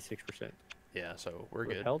while. We're at 86%. Yeah, so we're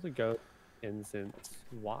good. Held to go incense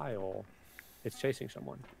while it's chasing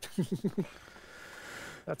someone.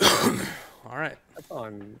 That's all right. That's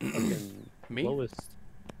on fucking me. Lowest.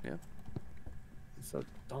 Yeah. It's so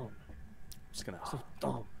dumb. It's gonna. So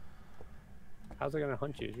dumb. How's it gonna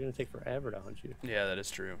hunt you? It's gonna take forever to hunt you. Yeah, that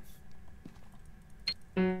is true.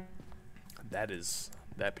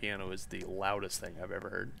 That piano is the loudest thing I've ever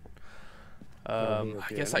heard. I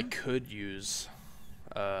guess I could use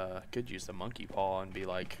the monkey paw and be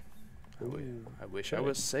like, I wish I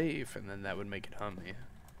was safe, and then that would make it hunt me.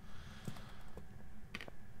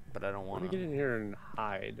 But I don't want to. Let me get in here and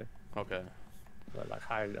hide. Okay. Like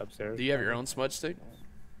hide upstairs. Do you have your own smudge stick?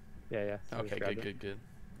 Yeah. Okay, good.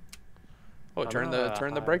 Oh, turn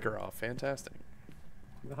the breaker off. Fantastic.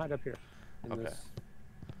 I'm gonna hide up here. Okay.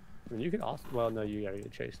 I mean, you could also. Well, no, you gotta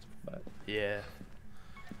get chased. But yeah.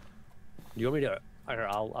 You want me to?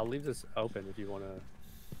 I'll leave this open if you want to.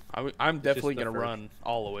 I'm definitely gonna run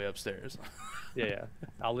all the way upstairs. Yeah.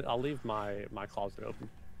 I'll leave my closet open.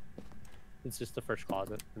 It's just the first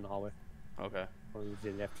closet in the hallway. Okay.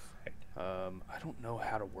 I don't know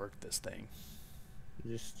how to work this thing.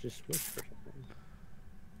 Just wish for something.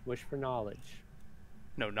 Wish for knowledge.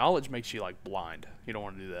 No, knowledge makes you like blind. You don't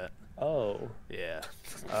want to do that. Oh. Yeah.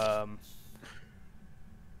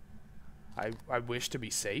 I wish to be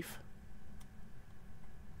safe.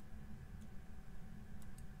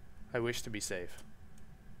 I wish to be safe.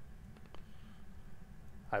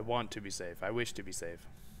 I want to be safe. I wish to be safe.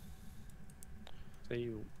 So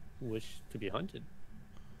you wish to be hunted?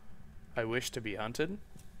 I wish to be hunted?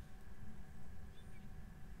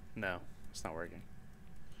 No, it's not working.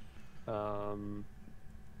 Uh-oh.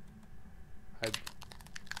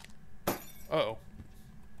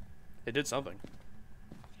 It did something.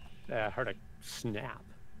 Yeah, I heard a snap.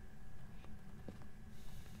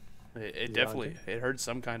 It definitely, it heard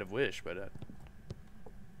some kind of wish, but...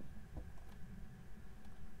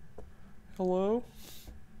 Hello?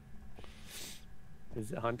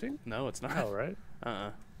 Is it hunting? No, it's not. Oh, right.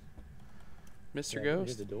 Mr. Yeah,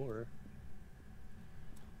 Ghost? hit the door.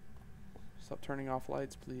 Stop turning off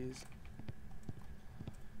lights, please.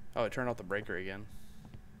 Oh, it turned off the breaker again.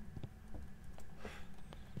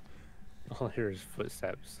 All I hear is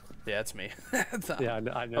footsteps. Yeah, it's me. Yeah, I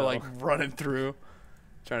know. I'm like running through,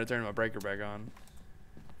 trying to turn my breaker back on.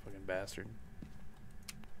 Fucking bastard.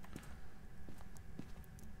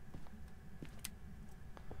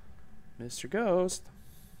 Mr. Ghost.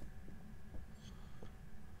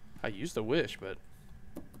 I used a wish, but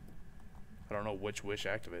I don't know which wish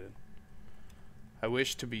activated. I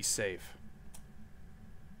wish to be safe.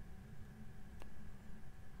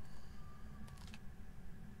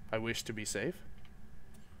 I wish to be safe.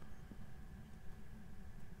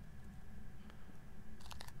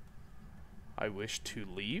 I wish to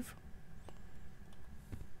leave.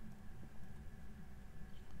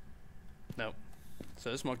 Nope.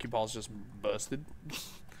 So this monkey ball's just busted.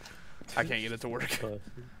 I can't get it to work.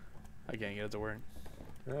 I can't get it to work.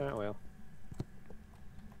 Well.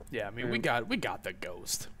 Yeah, I mean we got the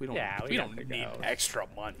ghost. We don't we don't need extra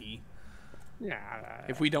money. Yeah.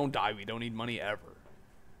 If we don't die, we don't need money ever.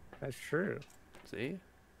 That's true. See?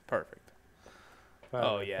 Perfect.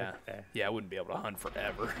 Oh yeah. Okay. Yeah, I wouldn't be able to hunt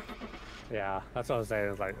forever. Yeah, that's what I was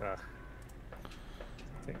saying. It's like, ugh.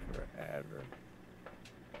 Take forever.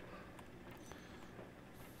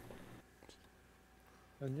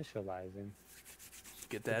 Initializing.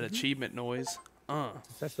 Get that achievement noise.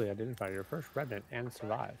 Successfully identify your first remnant and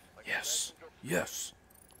survive. Yes. Yes.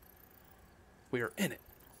 We are in it.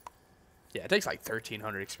 Yeah, it takes like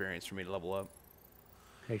 1,300 experience for me to level up.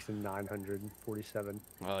 Takes a 947.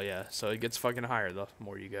 Oh yeah, so it gets fucking higher the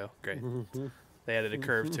more you go. Great. They added a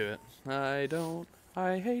curve to it.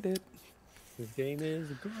 I hate it. This game is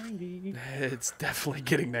grindy. It's definitely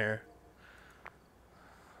getting there.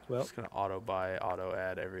 Well, it's gonna auto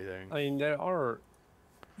add everything. I mean, there are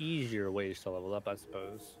easier ways to level up, I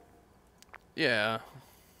suppose. Yeah.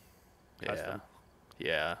 Custom.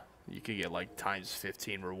 Yeah. You could get like times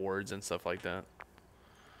 15 rewards and stuff like that.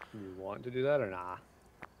 You want to do that or nah?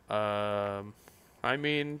 I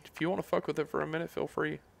mean, if you want to fuck with it for a minute, feel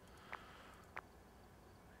free.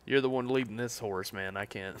 You're the one leading this horse, man. I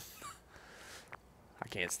can't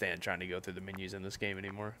stand trying to go through the menus in this game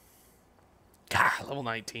anymore. God, level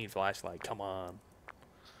 19 flashlight. Come on.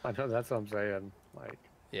 I know, that's what I'm saying. Like,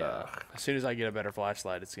 yeah. As soon as I get a better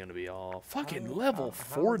flashlight, it's gonna be all fucking level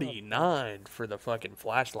 49 for the fucking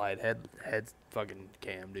flashlight head fucking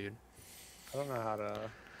cam, dude. I don't know how to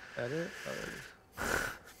edit.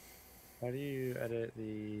 How do you edit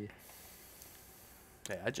the?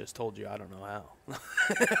 Hey, I just told you I don't know how.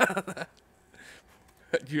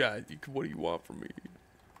 Yeah, what do you want from me?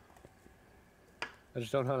 I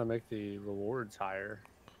just don't know how to make the rewards higher.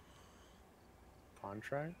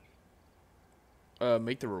 Contract?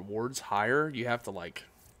 Make the rewards higher. You have to like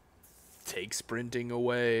take sprinting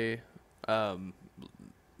away.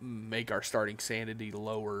 Make our starting sanity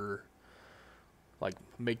lower. Like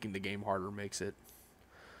making the game harder makes it.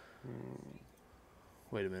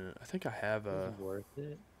 Wait a minute. I think I have a. Worth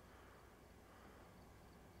it.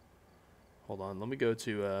 Hold on. Let me go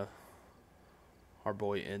to our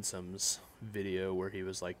boy Ensom's video where he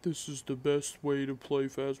was like, "This is the best way to play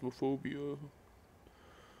Phasmophobia.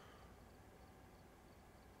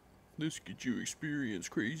 This gets you experience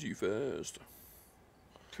crazy fast."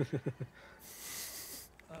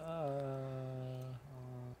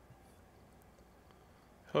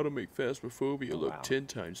 How to make Phasmophobia look 10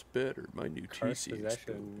 times better. My new TC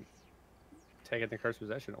possession. Taking the cursed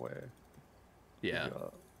possession away. Yeah.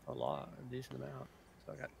 A lot, a decent amount.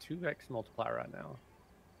 So I got 2x multiplier right now.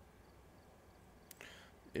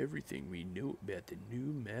 Everything we know about the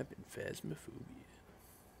new map in Phasmophobia.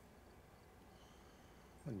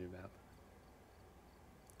 A new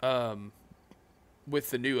map.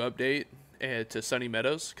 With the new update to Sunny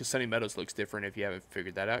Meadows, because Sunny Meadows looks different if you haven't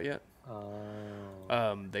figured that out yet.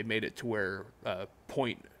 They made it to where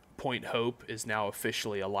Point Hope is now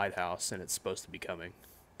officially a lighthouse, and it's supposed to be coming.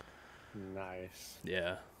 Nice.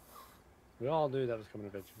 Yeah. We all knew that was coming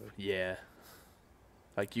eventually. Yeah.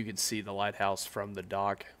 Like, you could see the lighthouse from the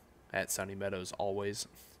dock at Sunny Meadows always.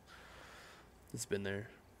 It's been there.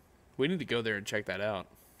 We need to go there and check that out.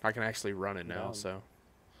 I can actually run it now, so.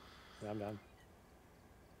 Yeah, I'm down.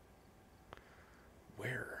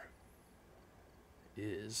 Where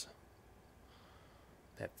is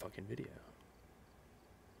that fucking video?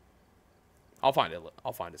 I'll find it.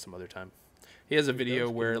 I'll find it some other time. He has a video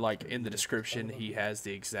where, like, in the description, he has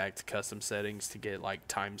the exact custom settings to get, like,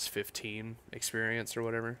 times 15 experience or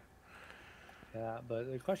whatever. Yeah, but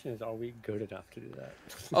the question is, are we good enough to do that?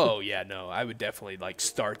 Oh, yeah, no. I would definitely, like,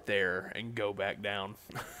 start there and go back down.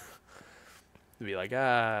 To be like,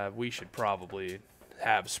 we should probably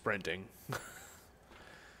have sprinting.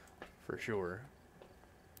 For sure.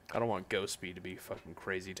 I don't want ghost speed to be fucking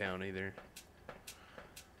crazy town either.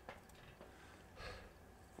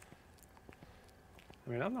 I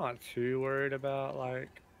mean, I'm not too worried about, like,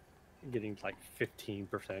 getting, like, 15%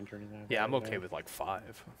 or anything. Yeah, I'm okay with, like,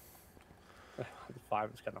 5. 5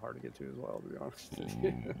 is kind of hard to get to as well, to be honest.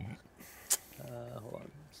 Hold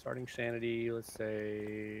on. Starting sanity, let's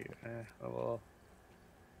say, well,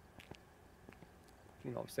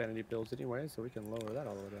 you know, sanity builds anyway, so we can lower that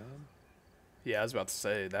all the way down. Yeah, I was about to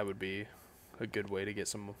say, that would be a good way to get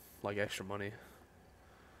some, like, extra money.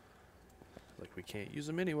 Like, we can't use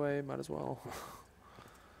them anyway, might as well.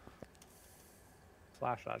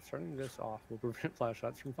 Flashlights. Turning this off will prevent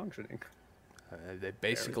flashlights from functioning. They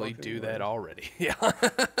basically do that already. Yeah.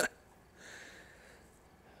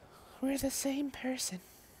 We're the same person.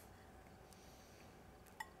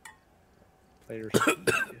 Players.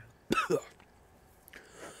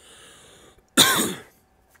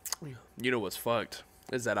 You know what's fucked?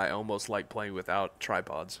 Is that I almost like playing without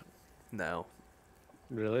tripods now.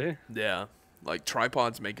 Really? Yeah. Like,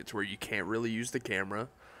 tripods make it to where you can't really use the camera.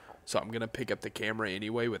 So I'm going to pick up the camera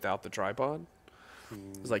anyway without the tripod.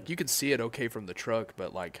 It's like, you can see it okay from the truck,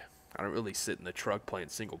 but, like, I don't really sit in the truck playing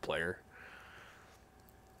single player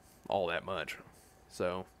all that much.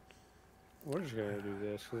 So we're just going to do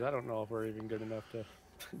this, because I don't know if we're even good enough to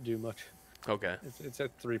do much. Okay. It's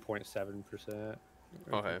at 3.7%.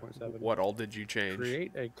 Okay. What all did you change?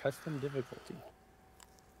 Create a custom difficulty.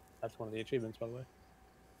 That's one of the achievements, by the way.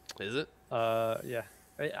 Is it? Yeah.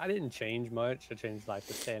 I didn't change much. I changed, like,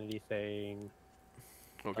 the sanity thing.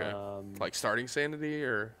 Okay. Like starting sanity,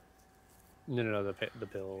 or? No, the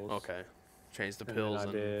pills. Okay. Change the pills.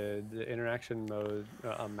 I did the interaction mode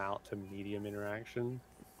amount to medium interaction.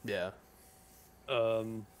 Yeah.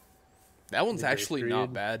 That one's actually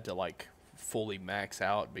not bad to, like, fully max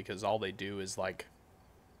out, because all they do is, like,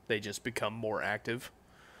 they just become more active,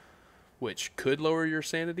 which could lower your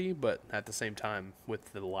sanity, but at the same time,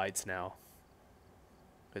 with the lights now,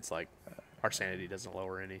 it's like our sanity doesn't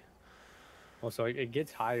lower any. Well, so it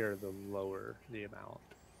gets higher the lower the amount.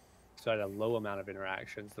 So at a low amount of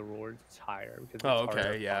interactions, the reward is higher. Because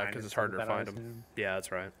because it's harder to find them. Yeah,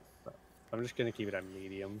 that's right. So I'm just gonna keep it at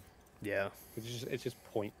medium. Yeah. It's just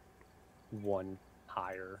 0.1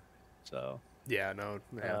 higher. So. Yeah, no.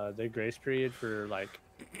 Yeah. The grace period for, like,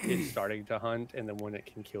 it starting to hunt and then when it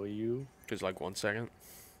can kill you is like 1 second.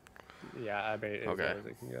 Yeah, I bet as low as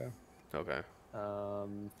it can go. Okay.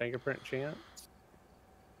 Fingerprint chance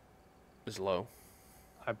is low.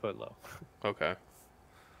 I put low. Okay.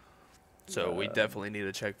 So we definitely need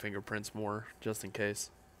to check fingerprints more, just in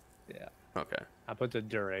case. Yeah. Okay. I put the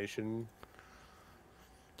duration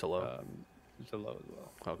to low. To low as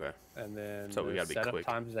well. Okay. And then so we gotta be quick. Setup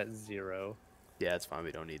time is at 0. Yeah, it's fine.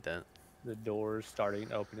 We don't need that. The doors starting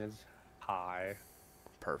to open is high.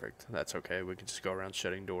 Perfect. That's okay. We can just go around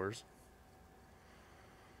shutting doors.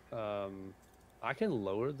 I can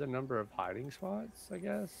lower the number of hiding spots, I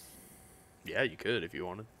guess. Yeah, you could if you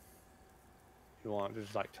wanted. If you want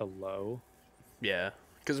just, like, to low. Yeah,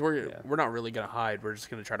 because we're not really gonna hide. We're just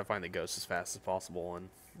gonna try to find the ghost as fast as possible and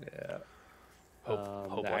hope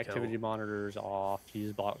the like activity monitor's off.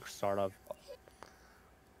 Fuse box startup.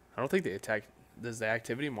 I don't think the attack. Does the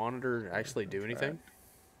activity monitor actually do anything?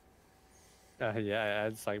 Yeah, it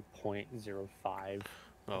adds like 0.05.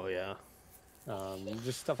 Oh yeah.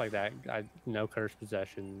 Just stuff like that. No cursed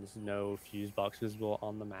possessions, no fuse box visible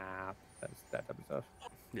on the map. That's that type of stuff.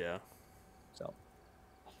 Yeah. So.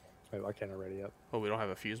 Wait, why can't I ready up? Oh, we don't have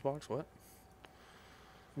a fuse box? What?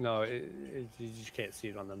 No, you just can't see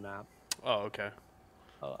it on the map. Oh, okay.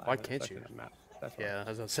 Why can't you? Map. That's yeah, I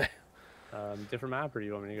was gonna say. Different map, or do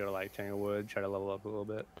you want me to go to, like, Tanglewood, try to level up a little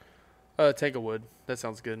bit? Tanglewood. That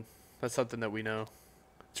sounds good. That's something that we know.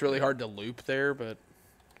 It's really hard to loop there, but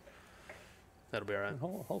that'll be alright.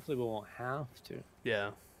 Hopefully we won't have to.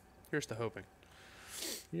 Yeah. Here's to hoping.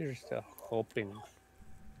 Here's to hoping.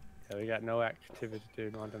 Yeah, we got no activity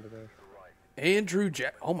to do on today. Andrew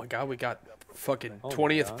Jack. Oh my God, we got fucking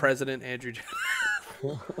 20th president Andrew Jack.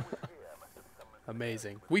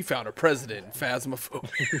 Amazing. We found a president in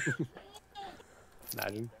Phasmophobia.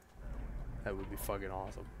 Imagine. That would be fucking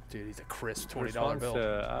awesome. Dude, he's a crisp $20 bill.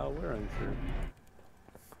 We're unsure.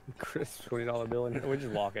 Crisp $20 bill, and we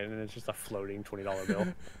just walk in and it's just a floating $20 bill.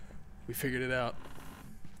 We figured it out.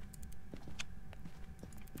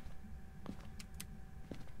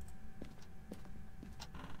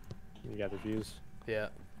 You got the fuse? Yeah,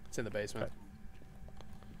 it's in the basement.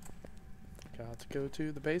 Okay. Got to go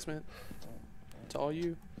to the basement. It's all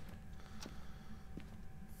you.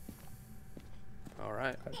 All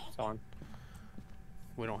right. Okay, it's on.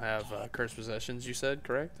 We don't have cursed possessions, you said,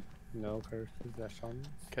 correct? No cursed possessions.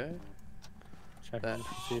 Okay. Check That- to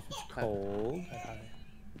see if it's cold. Hi.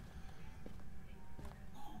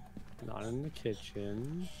 Not in the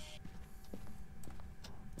kitchen.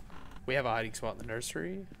 We have a hiding spot in the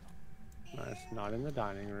nursery. Nice. Not in the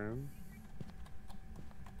dining room.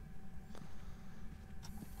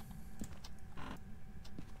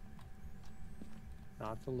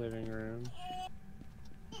 Not the living room.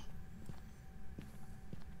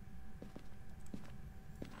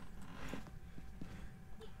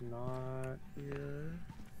 Not here.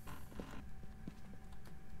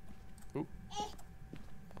 Oop.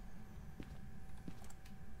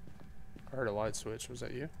 I heard a light switch. Was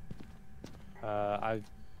that you? I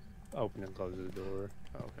open and close the door.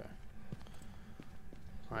 Okay.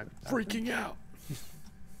 I'm freaking out. I'm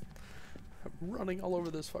running all over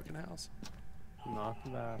this fucking house. Not the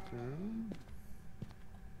bathroom.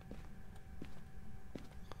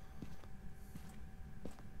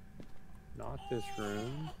 Not this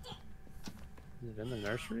room. Is it in the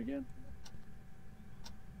nursery again?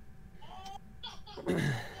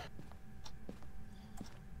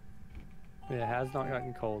 It has not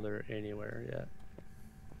gotten colder anywhere yet.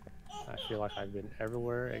 I feel like I've been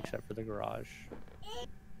everywhere except for the garage.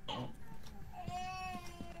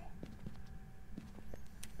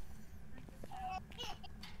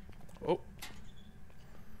 Oh.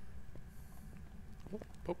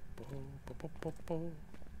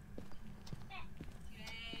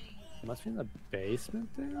 Must be in the basement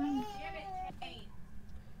then?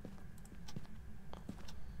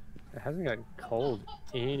 It hasn't gotten cold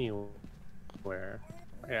anywhere.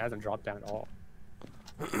 It hasn't dropped down at all.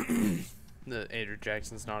 The Andrew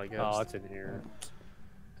Jackson's not a ghost. Oh, it's in here.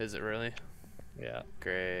 Is it really? Yeah.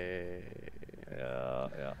 Great.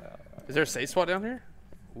 Yeah. Is there a safe spot down here?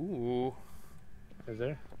 Ooh. Is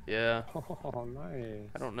there? Yeah. Oh, nice.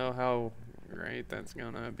 I don't know how great that's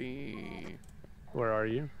gonna be. Where are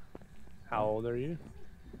you? How old are you?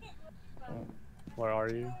 Where are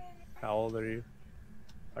you? How old are you?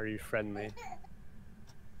 Are you friendly?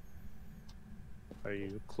 Are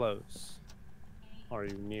you close? Are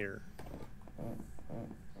you near?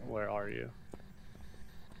 Where are you?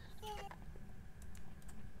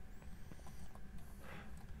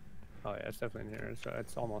 Oh yeah, it's definitely in here. So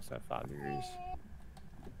it's almost at 5 degrees.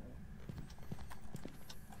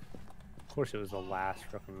 Of course, it was the last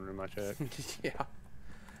fucking room I checked. Yeah.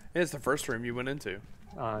 And it's the first room you went into.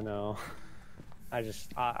 I know. I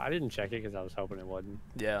didn't check it because I was hoping it wouldn't.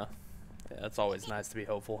 Yeah. Yeah, it's always nice to be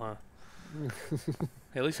hopeful, huh?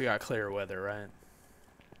 At least we got clear weather, right?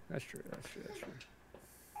 That's true. Okay,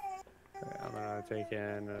 I'm gonna take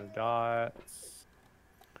in the dots.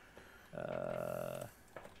 I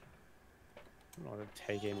don't want to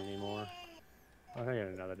take in anymore. I'll take in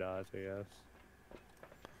another dot, I guess.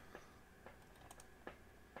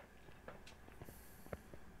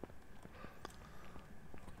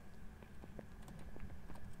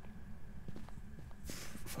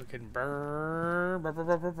 Fucking burr.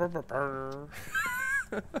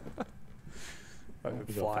 Fucking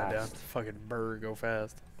fly down. Fucking burr, go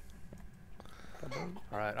fast.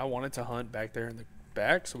 Alright, I wanted to hunt back there in the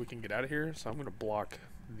back so we can get out of here, so I'm gonna block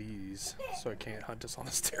these so it can't hunt us on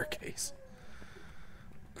the staircase.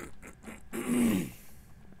 And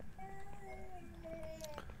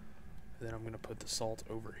then I'm gonna put the salt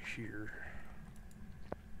over here.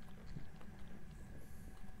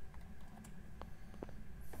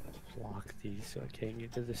 Block these so I can't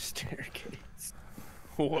get to the staircase.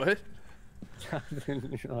 What? You're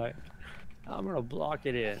like, I'm gonna block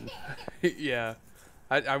it in. Yeah.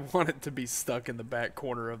 I want it to be stuck in the back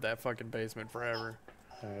corner of that fucking basement forever.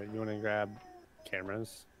 You wanna grab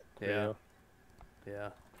cameras? Yeah. Video? Yeah.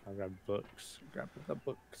 I'll grab books. Grab the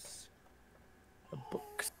books. The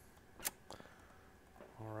books.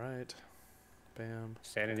 Alright. Bam.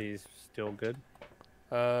 Sanity's still good.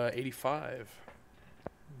 85.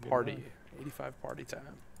 Good Party. enough. 85 party time.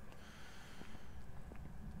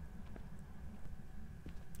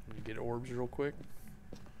 Let me get orbs real quick.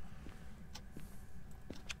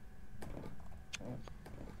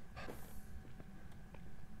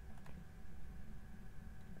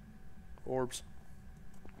 Orbs.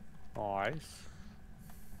 Nice.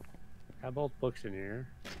 Have both books in here.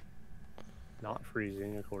 Not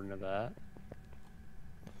freezing according to that.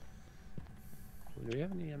 Do we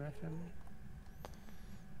have an EMF in?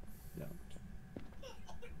 No.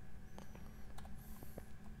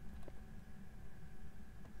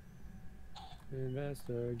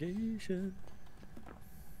 Investigation.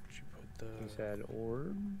 Should put the. He said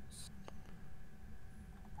orbs,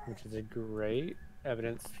 which is a great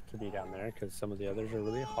evidence to be down there because some of the others are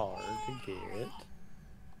really hard to get.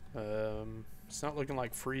 It's not looking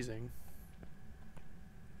like freezing.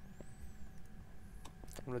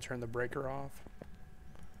 I'm gonna turn the breaker off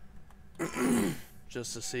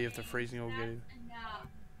just to see if the freezing will get you.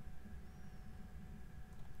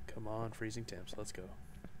 Come on, freezing temps, let's go.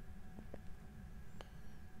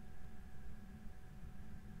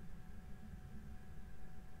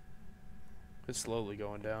 It's slowly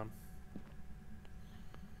going down.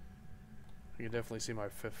 You can definitely see my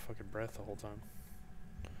fucking breath the whole time.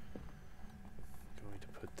 I'm going to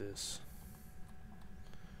put this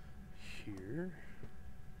here.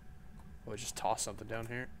 Oh, I just tossed something down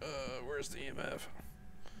here. Where's the EMF?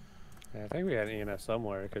 Yeah, I think we had an EMF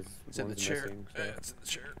somewhere because it's in the chair. Missing, so. Yeah, it's in the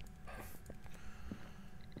chair.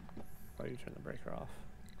 Oh, you turn the breaker off.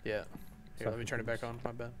 Yeah. Here, let me turn it back on.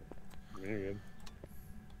 My bad. You're good.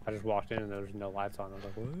 I just walked in and there was no lights on. I was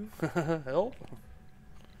like, what? Help.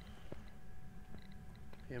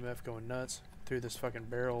 EMF going nuts through this fucking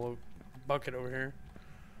barrel bucket over here.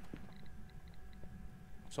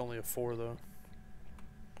 It's only a 4 though.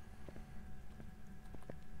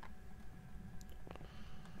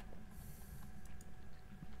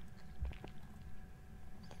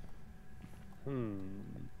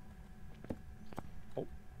 Oh.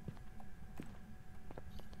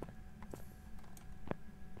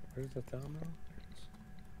 Where's the thumb?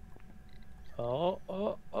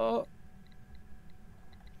 Oh.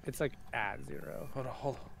 It's like at 0. Hold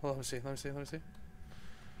on. Let me see.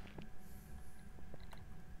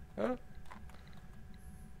 Huh?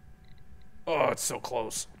 Oh, it's so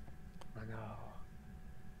close. I know.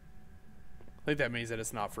 I think that means that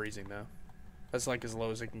it's not freezing though. That's like as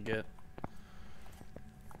low as it can get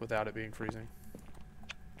without it being freezing.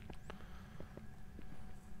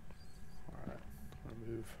 Alright, I'm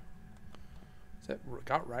gonna move. Is that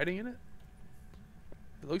got writing in it?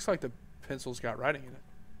 It looks like the pencil's got writing in it.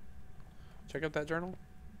 Check out that journal.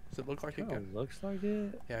 Does it look like it? It looks like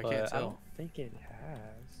it. Yeah, I can't tell. I don't think it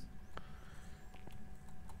has.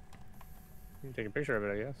 You can take a picture of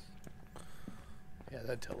it, I guess. Yeah,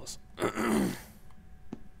 that'd tell us. Oh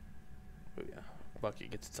yeah, Bucky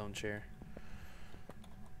gets its own chair.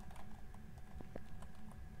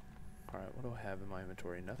 All right, what do I have in my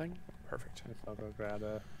inventory? Nothing. Perfect. I'll go grab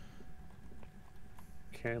a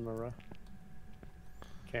camera.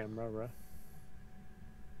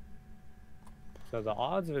 So the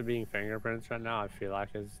odds of it being fingerprints right now, I feel like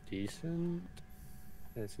is decent.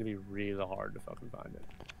 And it's gonna be really hard to fucking find it.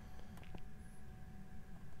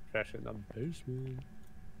 Especially in the basement.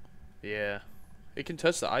 Yeah. It can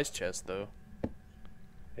touch the ice chest though.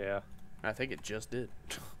 Yeah. I think it just did.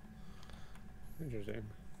 Interesting.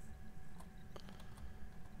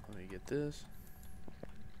 Let me get this.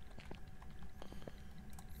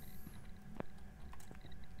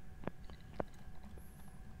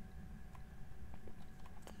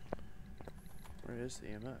 Where is the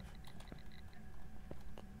EMF?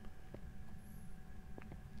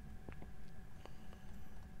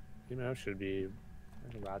 EMF should be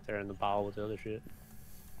right there in the pile with the other shit.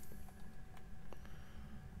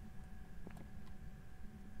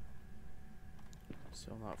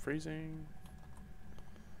 Still not freezing.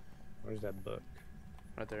 Where's that book?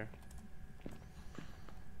 Right there.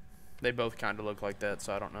 They both kind of look like that,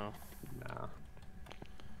 so I don't know. Nah.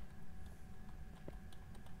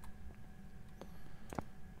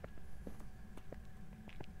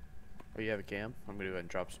 Oh, you have a cam? I'm gonna go ahead and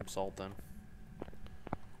drop some salt then.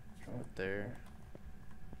 Drop it there.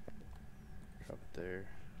 Drop it there.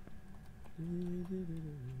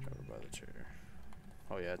 Drop it by the chair.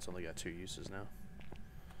 Oh yeah, it's only got 2 uses now.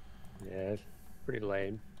 Yeah, it's pretty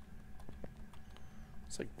lame.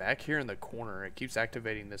 It's like back here in the corner. It keeps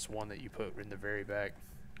activating this one that you put in the very back.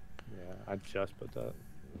 Yeah, I just put that.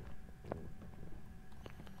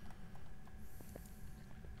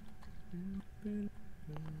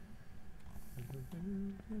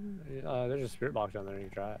 There's a spirit box down there. You can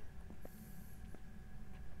try it.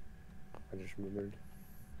 I just remembered.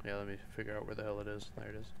 Yeah, let me figure out where the hell it is. There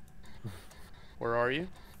it is. Where are you?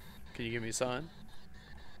 Can you give me a sign?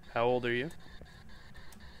 How old are you?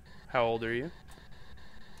 How old are you?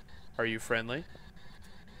 Are you friendly?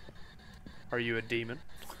 Are you a demon?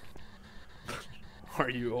 Are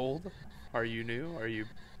you old? Are you new? Are you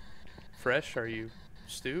fresh? Are you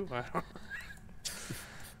stew? I don't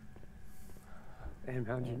Damn,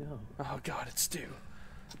 how'd you know? Oh God, it's Stu.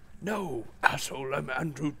 No, asshole, I'm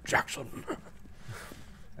Andrew Jackson.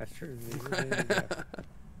 That's true. Yeah.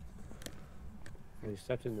 He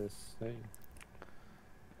stepped in this thing.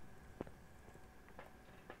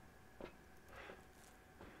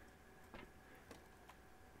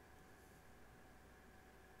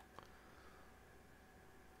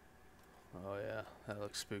 Oh yeah, that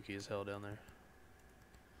looks spooky as hell down there.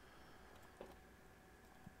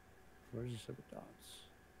 Where's the silver dots?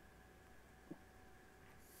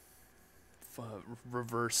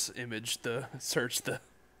 Reverse image the search the.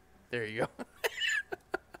 There you go.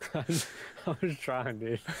 I was trying,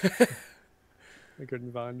 dude. I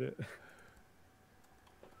couldn't find it.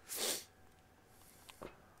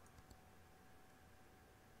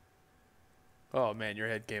 Oh man, your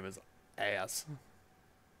head game is ass.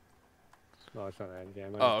 No, it's not an ad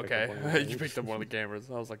game. Oh, okay. You picked up one of the cameras.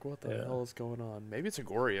 I was like, what the hell is going on? Maybe it's a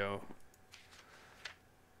Goryo.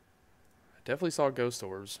 I definitely saw ghost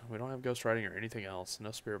orbs. We don't have ghost writing or anything else.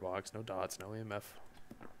 No spirit box, no dots, no EMF.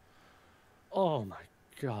 Oh my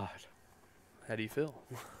god. How do you feel?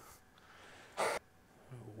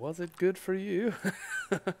 Was it good for you?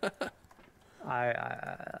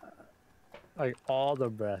 I like all the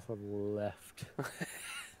breath left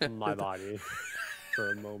my body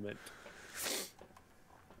for a moment.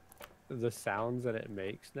 The sounds that it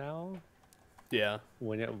makes now, Yeah.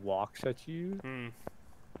 when it walks at you,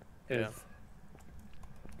 is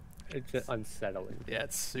it's just unsettling. Yeah,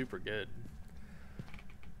 it's super good.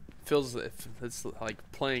 Feels if it's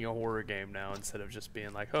like playing a horror game now instead of just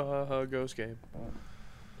being like, oh, ghost game.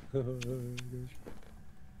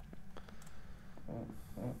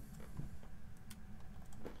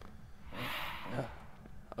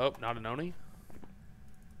 Oh, not an Oni?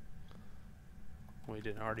 We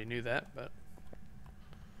didn't already knew that, but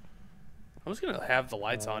I'm just gonna have the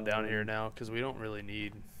lights on down here now because we don't really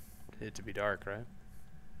need it to be dark, right?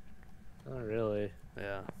 Not really.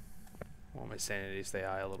 Yeah. I want my sanity to stay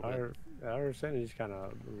high a little bit. Our sanity's kind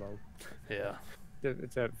of low. Yeah.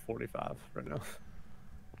 It's at 45 right now.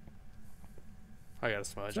 I got a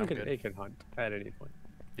smudge. So I'm good. it can hunt at any point.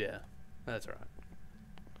 Yeah, that's all right.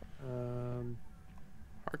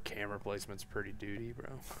 Our camera placement's pretty duty, bro.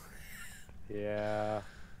 Yeah.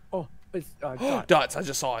 Oh, it's dots. Dots. I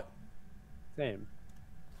just saw it. Same.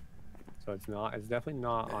 So it's not. It's definitely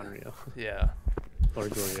not Unreal. Yeah. Or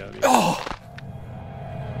Goryo. I mean. Oh.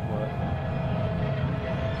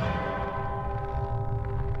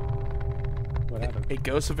 What happened? A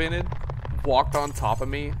ghost evented, walked on top of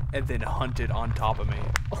me, and then hunted on top of me.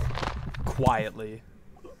 Quietly.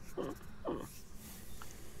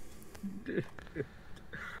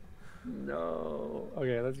 No.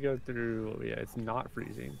 Okay, let's go through. Yeah, it's not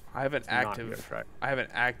freezing. I have an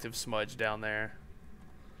active smudge down there.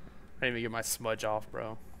 I didn't even get my smudge off,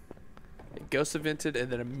 bro. It ghost evented and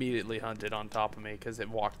then immediately hunted on top of me because it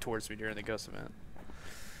walked towards me during the ghost event.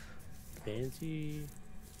 Fancy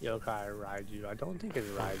Yokai Raiju. I don't think it's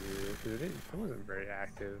Raiju because it wasn't very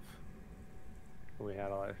active when we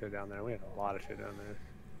had all that shit down there. We had a lot of shit down there.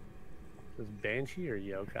 Was Banshee or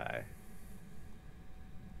Yokai?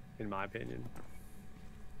 In my opinion.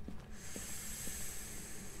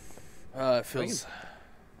 It feels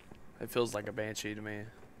like a Banshee to me.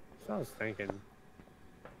 That's what I was thinking.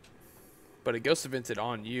 But it ghost evented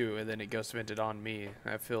on you and then it ghost evented on me.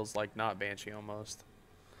 That feels like not Banshee almost.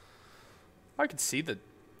 I can see the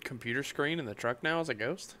computer screen in the truck now as a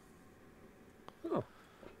ghost. Oh.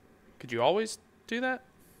 Could you always do that?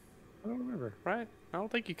 I don't remember. Right? I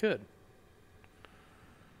don't think you could.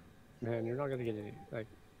 Man, you're not gonna get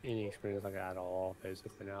any experience like that at all,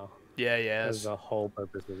 basically now. Yeah, yeah. That's the whole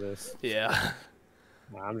purpose of this. Yeah.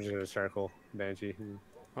 I'm just gonna circle Banshee and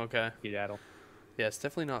Okay. skedaddle. Yeah, it's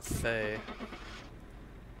definitely not Fae.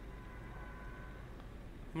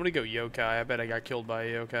 I'm gonna go yokai. I bet I got killed by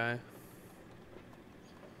a yokai.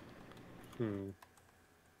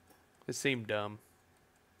 It seemed dumb.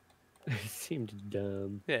 It seemed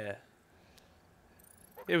dumb. Yeah.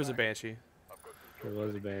 It was a Banshee. It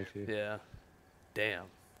was a Banshee. Yeah. Damn.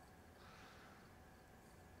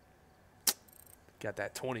 Got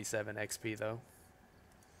that 27 XP though.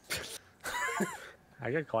 I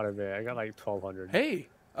got quite a bit. I got like 1,200. Hey,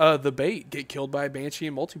 the bait get killed by a Banshee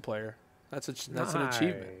in multiplayer. That's an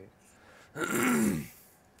achievement.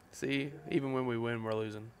 See, even when we win, we're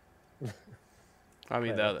losing. I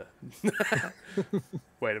mean the other.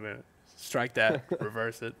 Wait a minute. Strike that.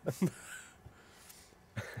 Reverse it.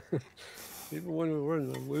 Even when we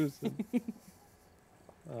win, I'm losing.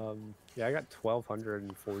 Yeah, I got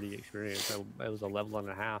 1,240 experience. So it was a level and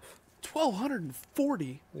a half.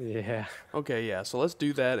 1,240. Yeah. Okay, yeah. So let's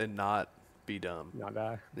do that and not be dumb. Not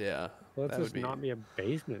die. Yeah. Let's just not be a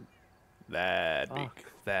basement. That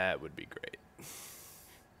would be great.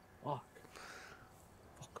 Fuck.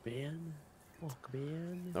 Fuck, man. Fuck,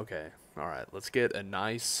 man. Okay. All right. Let's get a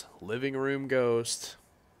nice living room ghost.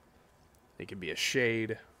 It can be a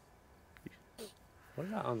shade. What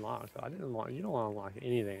did I unlock? I didn't unlock. You don't unlock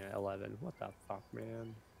anything at 11. What the fuck,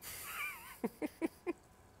 man?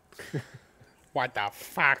 What the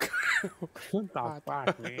fuck? What the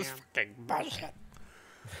fuck, man? Fucking bullshit.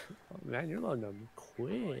 Oh, man, you're loading them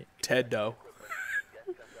quick. Ted Doe.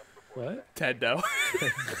 What? Ted Doe.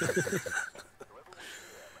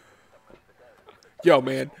 Yo,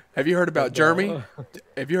 man, have you heard about Jeremy?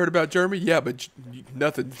 Have you heard about Jeremy? Yeah, but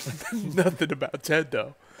nothing, nothing about Ted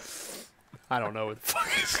Doe. I don't know what the fuck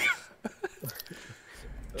is.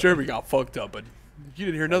 Jeremy got fucked up, but you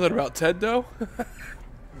didn't hear nothing about Ted Doe?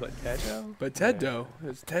 But Ted Doe? But Ted Doe.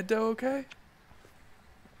 Is Ted Doe okay?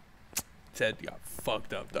 Ted got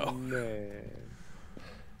fucked up, though. Man.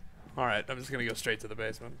 Alright, I'm just gonna go straight to the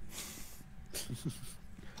basement.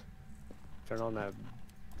 Turn on that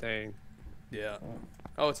thing. Yeah.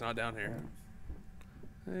 Oh, it's not down here.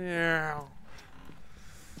 Yeah.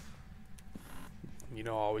 You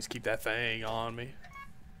know, I always keep that thing on me.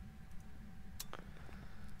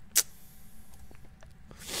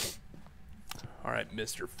 Alright,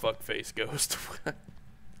 Mr. Fuckface Ghost.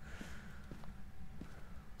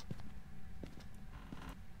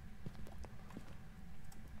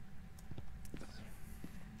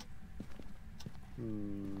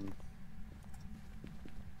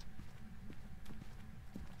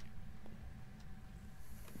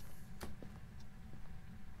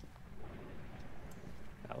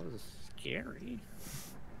 That was scary.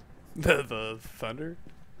 The thunder?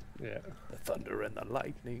 Yeah. The thunder and the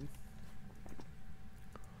lightning.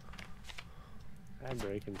 Ad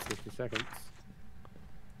break in 60 seconds.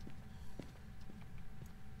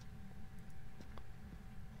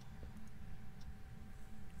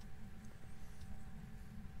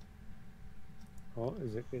 Oh,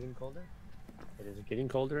 is it getting colder? It is getting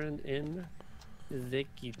colder in the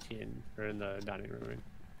kitchen, or in the dining room. Right?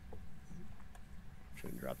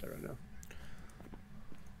 Shouldn't drop that right now.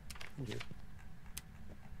 Thank you.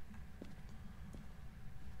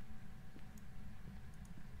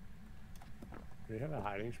 Do you have a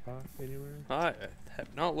hiding spot anywhere? I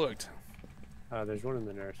have not looked. There's one in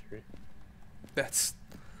the nursery. That's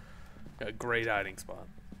a great hiding spot.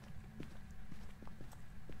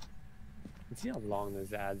 Let's see how long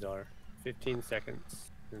those ads are. 15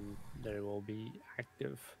 seconds, and they will be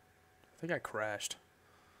active. I think I crashed.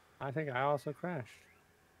 I think I also crashed.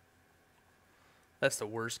 That's the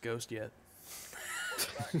worst ghost yet.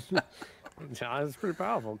 That's pretty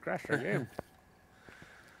powerful. Crashed our game.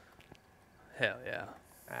 Hell yeah.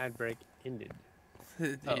 Ad break ended.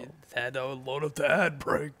 You had to load up the ad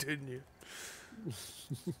break, didn't you?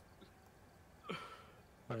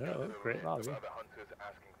 I know, great lobby.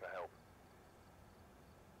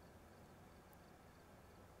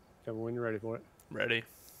 Kevin, when you're ready for it. Ready.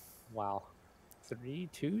 Wow.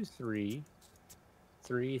 323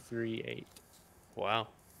 338. Wow.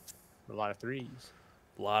 A lot of threes.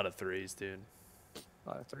 A lot of threes, dude. A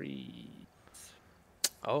lot of threes.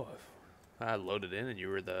 Oh, I loaded in and you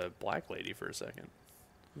were the black lady for a second.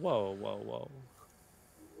 Whoa, whoa, whoa.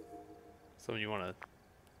 So you want to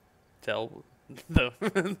tell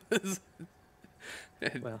the...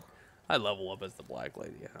 Well, I level up as the black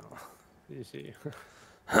lady. I don't know. you see.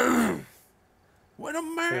 When a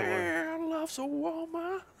man loves a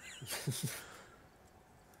woman.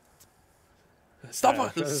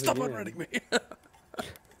 Stop unreading me.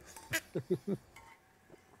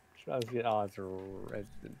 Try to get odds.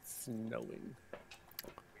 It's snowing.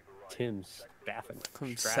 Tim's baffing.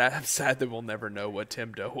 I'm sad that we'll never know what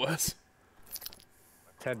Tim Doe was.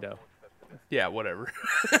 Ted Doe. Yeah, whatever.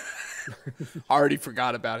 I already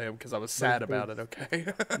forgot about him because I was sad about it, okay?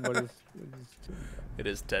 What is It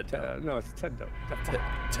is Ted Doe. no, it's Ted Doe.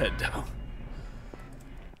 Ted Doe.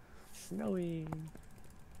 Snowing.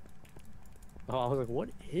 Oh, I was like, what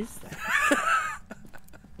is that?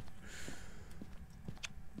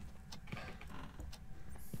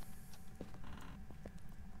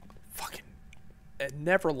 Fucking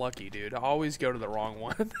never lucky, dude. I always go to the wrong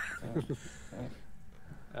one.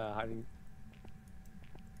 Hiding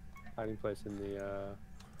place in the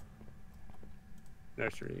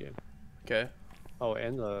nursery again. Okay. Oh,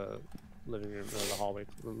 and the living room, or the hallway,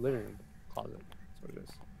 the living room closet. That's what it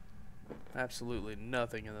is. Absolutely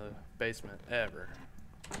nothing in the basement ever.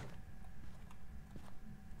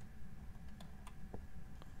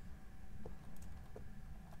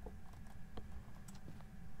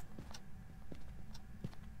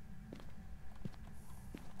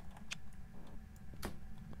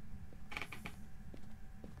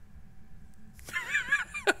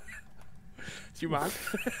 you mind?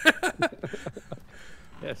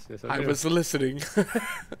 Yes, I do. was listening.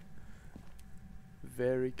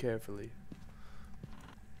 Very carefully.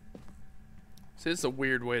 See, it's a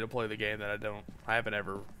weird way to play the game that I haven't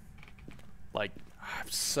ever, like, I'm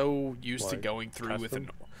so used to going through with an,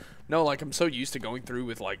 no, like, I'm so used to going through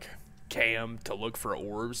with, like, cam to look for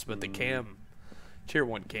orbs, but the cam, tier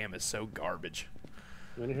 1 cam is so garbage.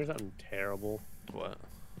 You want to hear something terrible? What?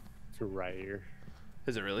 It's right here.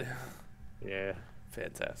 Is it really? Yeah.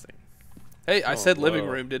 Fantastic. Hey, I said living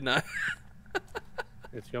room, didn't I?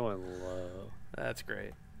 It's going low. That's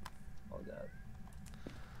great. Oh, God.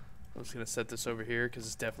 I'm just going to set this over here because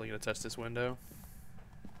it's definitely going to touch this window.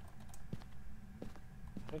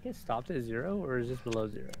 I get stopped at 0 or is this below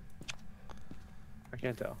 0? I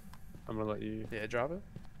can't tell. I'm going to let you. Yeah, drop it.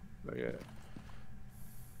 Okay.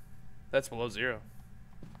 That's below 0.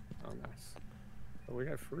 Oh, nice. Oh, we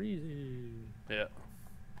got freezing. Yeah.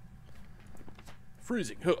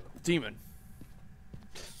 Freezing. Huh, demon.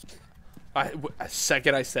 A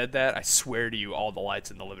second I said that, I swear to you, all the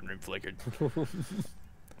lights in the living room flickered.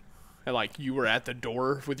 And, like, you were at the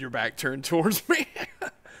door with your back turned towards me.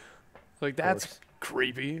 Like, that's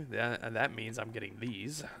creepy. Yeah, and that means I'm getting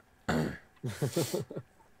these. You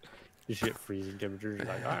should get freezing temperatures. You're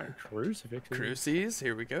like, all right, crucifix. Crucies,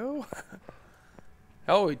 here we go.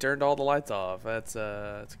 Oh, he turned all the lights off. That's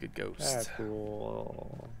a good ghost. That's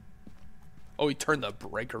cool. Oh, he turned the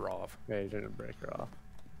breaker off. Yeah, he turned the breaker off.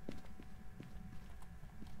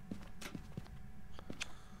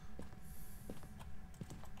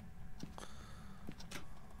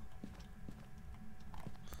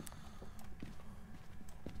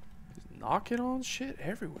 Knocking on shit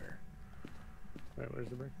everywhere. Wait, where's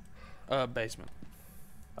the break? Basement.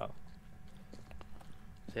 Oh.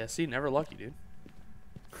 Yeah, see, never lucky, dude.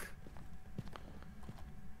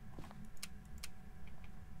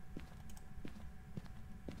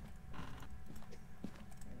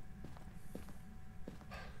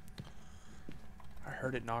 I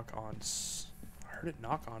heard it knock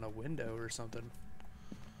on a window or something.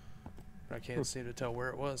 But I can't seem to tell where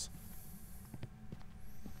it was.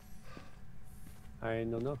 I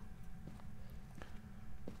don't know.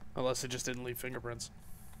 Unless it just didn't leave fingerprints.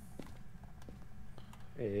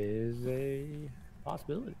 Is a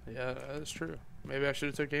possibility. Yeah, that's true. Maybe I should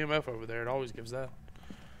have took EMF over there. It always gives that.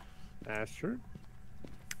 That's true.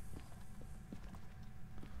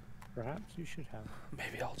 Perhaps you should have.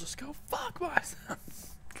 Maybe I'll just go fuck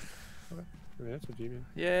myself. Okay. I mean, that's what you mean.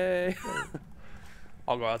 Yay.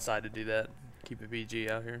 I'll go outside to do that. Keep it PG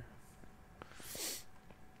out here.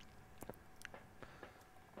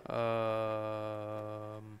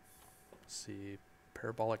 Let's see.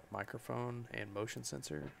 Parabolic microphone and motion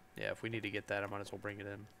sensor. Yeah, if we need to get that, I might as well bring it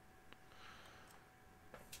in.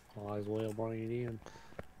 Might as well bring it in.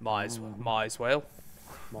 Might as well. Might as well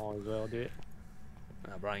do it.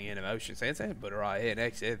 I'll bring in a motion sensor, put it right here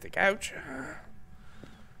next to the couch.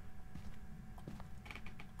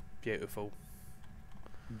 Beautiful.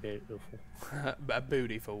 Beautiful.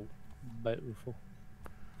 Beautiful. Beautiful.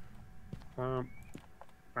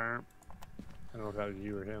 I don't know if that was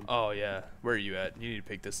you or him. Oh, yeah. Where are you at? You need to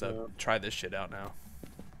pick this up. Try this shit out now.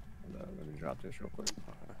 Let me drop this real quick.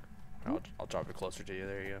 I'll drop it closer to you.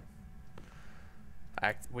 There you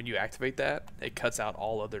go. When you activate that, it cuts out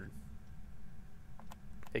all other...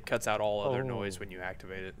 It cuts out all other noise when you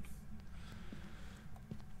activate it.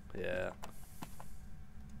 Yeah.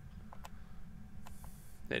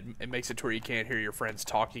 It makes it to where you can't hear your friends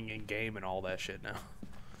talking in game and all that shit now.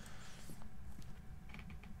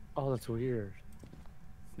 Oh, that's weird.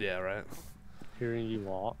 Yeah, right? Hearing you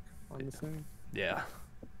walk on the thing? Yeah.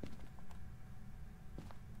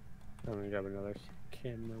 I'm gonna grab another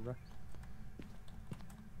camera, bro.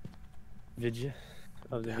 Vidya?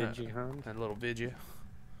 Of the Vidya kind? And a little Vidya.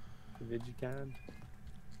 The Vidya kind?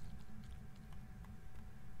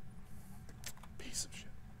 Piece of shit.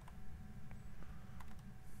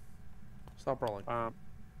 Stop rolling. Well,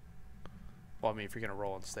 I mean, if you're gonna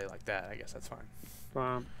roll and stay like that, I guess that's fine.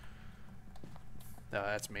 No,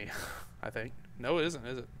 that's me, I think. No, it isn't,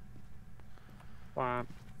 is it? I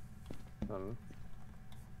don't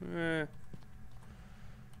know.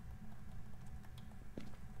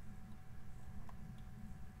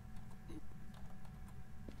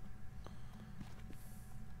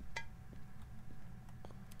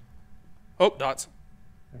 Oh, dots.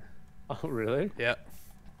 Oh, really? Yeah.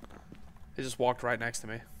 He just walked right next to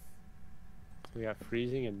me. We got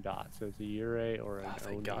freezing and dots, so it's a Ure or an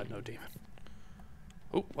Thank God, no demon.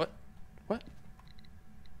 Oh, what? What?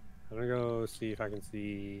 I'm gonna go see if I can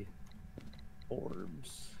see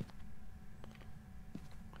orbs.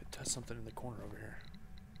 It does something in the corner over here.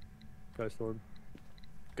 Ghost orb.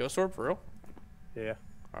 Ghost orb for real? Yeah.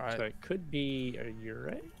 All right. So it could be a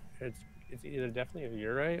Ure. It's either definitely a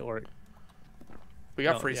Ure or. We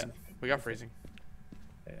got freezing. Yeah. We got freezing.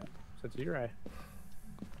 Yeah. So it's a Ure.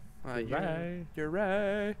 Hooray!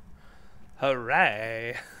 Hooray!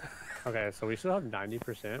 Hooray! Okay, so we still have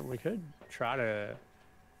 90%. We could try to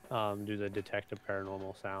do the detective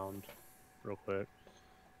paranormal sound real quick.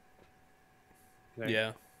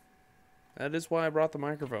 Yeah. That is why I brought the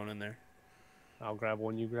microphone in there. I'll grab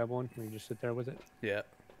one, you grab one, and you just sit there with it? Yeah.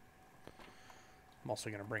 I'm also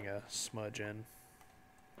going to bring a smudge in.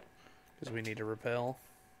 Because we need to repel.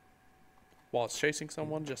 While it's chasing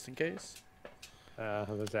someone, just in case. I was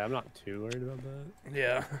going to say, I'm not too worried about that.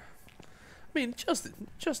 Yeah. I mean, just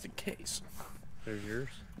in case. There's yours.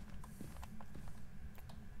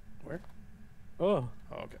 Where? Oh.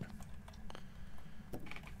 Oh, okay.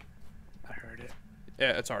 I heard it.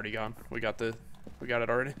 Yeah, it's already gone. We got it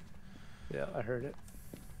already. Yeah, I heard it.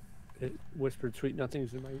 It whispered sweet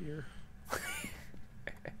nothings in my ear.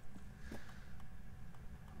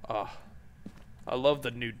 Oh, I love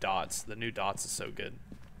the new dots. The new dots is so good.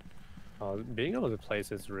 Being able to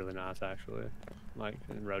place it's really nice, actually. Like,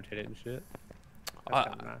 and rotate it and shit. That's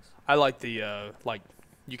kind of nice. I like the, like,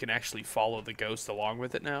 you can actually follow the ghost along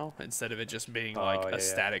with it now, instead of it just being, like, a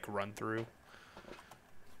static run-through.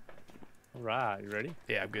 All right, you ready?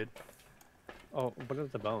 Yeah, I'm good. Oh, what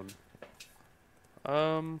is the bone?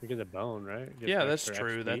 You get the bone, right? Yeah, that's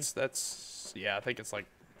true. XP. That's yeah, I think it's like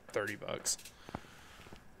 $30.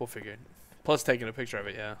 We'll figure it. Plus taking a picture of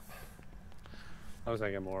it, yeah. I was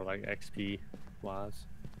thinking more like XP wise.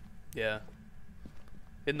 Yeah.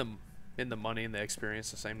 In the money and the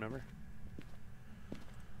experience, the same number.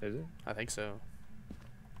 Is it? I think so.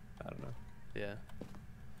 I don't know. Yeah.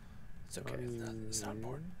 It's okay. It's not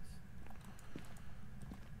important.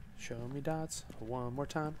 Show me dots one more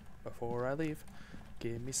time before I leave.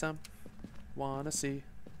 Give me some. Wanna see.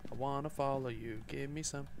 I wanna follow you. Give me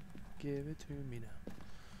some. Give it to me now.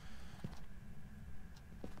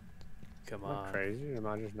 Come on. Am I crazy or am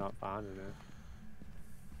I just not finding it?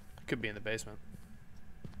 Could be in the basement.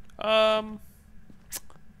 I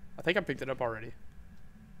think I picked it up already.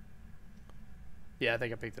 Yeah, I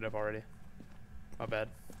think I picked it up already. My bad.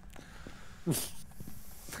 I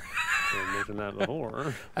mentioned that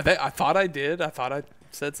before. I thought I did. I thought I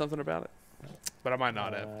said something about it, but I might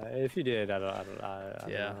not have. If you did, I don't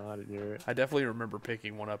know how to do it. I definitely remember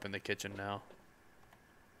picking one up in the kitchen now.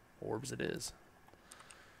 Orbs it is.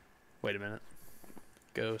 Wait a minute.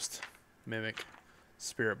 Ghost, mimic,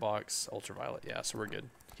 spirit box, ultraviolet. Yeah, so we're good.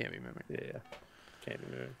 Can't be mimic. Yeah. Can't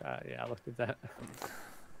be mimic. Yeah, I looked at that.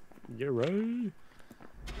 You're right.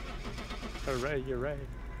 Hooray, you're right.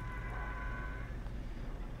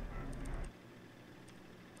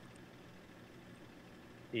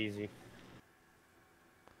 Easy.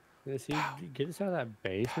 See, get us out of that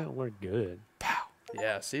basement. We're good. Pow.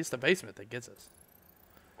 Yeah, see, it's the basement that gets us.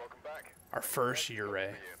 Welcome back. Our first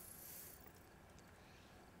Ure.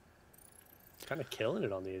 Kind of killing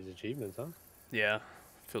it on these achievements, huh? Yeah,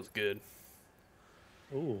 feels good.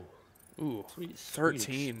 Ooh. Ooh. Sweet,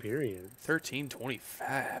 13. Experience.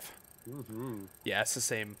 1325. Mm-hmm. Yeah, it's the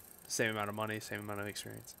same amount of money, same amount of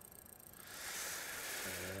experience.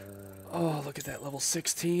 Oh, look at that, level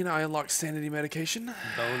 16. I unlocked sanity medication.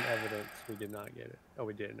 Bone evidence. We did not get it. Oh,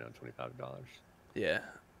 we did. No, $25. Yeah.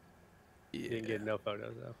 You didn't get no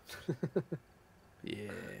photos though.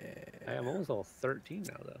 Yeah. I am almost level 13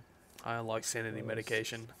 now though. I unlocked sanity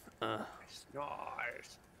medication. Nice.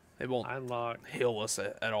 It won't heal us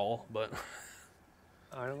at all, but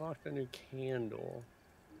I unlocked a new candle.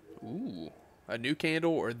 Ooh, a new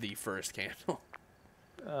candle or the first candle?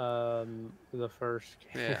 The first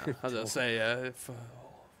candle. Yeah, I was gonna say, if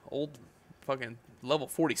old fucking level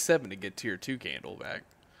 47 to get tier 2 candle back.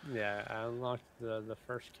 Yeah, I unlocked the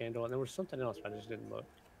first candle, and there was something else. I just didn't look.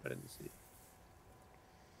 I didn't see.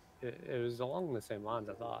 It was along the same lines,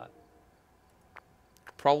 I thought.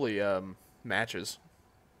 Probably matches.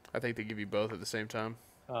 I think they give you both at the same time.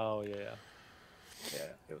 Oh yeah, yeah,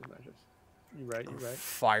 it was matches. You right, you right.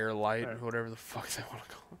 Firelight, right. Whatever the fuck they want to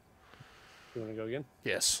call it. You want to go again?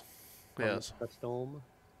 Yes. Yes. Custom.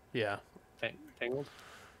 Yeah. Tangled.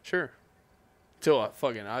 Sure. Till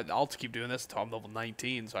I'll keep doing this until I'm level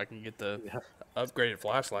 19, so I can get the upgraded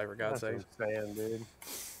flashlight. For God's sake. That's what I'm saying, dude.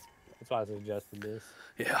 That's why I suggested this.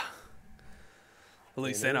 Yeah. At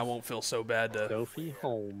least then I won't feel so bad to... Sophie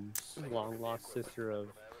Holmes, long-lost sister of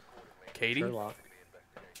Katie? Sherlock.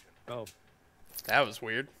 Oh. That was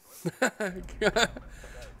weird.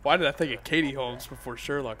 Why did I think of Katie Holmes before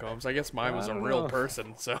Sherlock Holmes? I guess mine was a real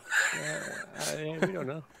person, so... we don't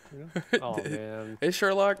know. Oh, man. Is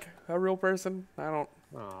Sherlock a real person? I don't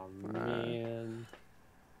Oh man.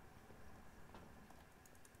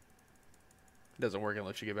 It doesn't work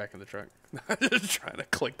unless you get back in the truck. Just trying to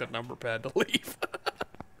click the number pad to leave.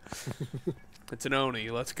 It's an Oni.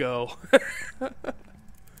 Let's go.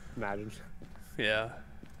 Imagine. Yeah.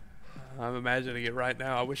 I'm imagining it right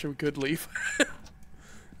now. I wish we could leave.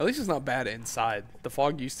 At least it's not bad inside. The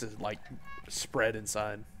fog used to, like, spread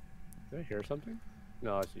inside. Did I hear something?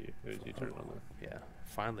 No, it's you. It was you turned on the... Yeah.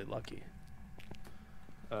 Finally lucky.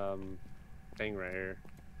 Thing right here.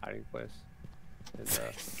 Hiding place. And,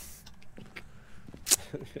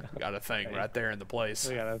 yeah. Got a thing Okay. right there in the place.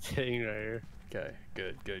 We got a thing right here. Okay.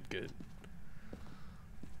 Good, good, good.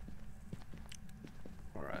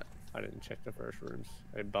 Alright. I didn't check the first rooms.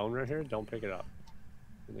 A bone right here? Don't pick it up.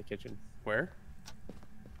 In the kitchen. Where?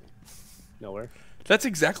 Nowhere. That's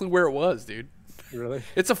exactly where it was, dude. Really?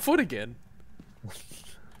 It's a foot again.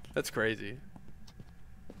 That's crazy.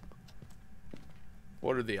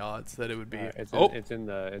 What are the odds that it would be? It's in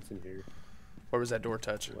here. Where was that door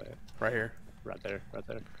touch? Wait. Right here. Right there. Right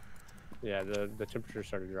there. Yeah, the temperature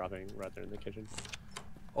started dropping right there in the kitchen.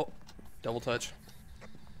 Oh, double touch.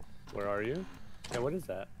 Where are you? Yeah, what is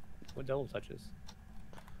that? What double touches?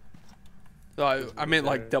 No, I meant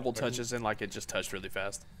like double touches and like it just touched really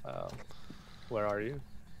fast. Where are you?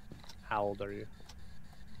 How old are you?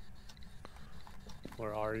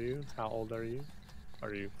 Where are you? How old are you?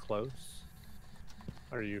 Are you close?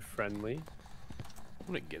 Are you friendly? I'm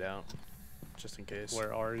gonna get out, just in case.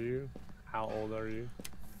 Where are you? How old are you?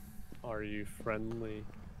 Are you friendly?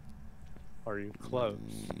 Are you close?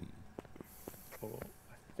 Oh,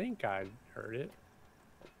 I think I heard it.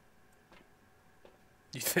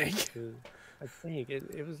 You think? I think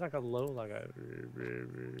it was like a low, like a...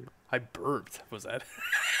 I burped. Was that?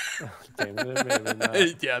 Damn it, maybe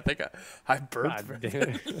not. Yeah, I think I burped. God damn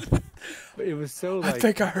it. But it was so like... I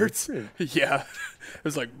think I heard... different. Yeah. It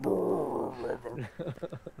was like... God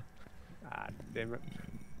damn it.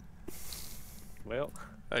 Well...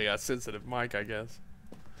 I got sensitive mic, I guess.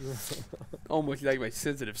 Almost like my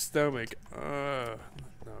sensitive stomach. No,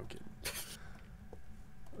 I'm kidding.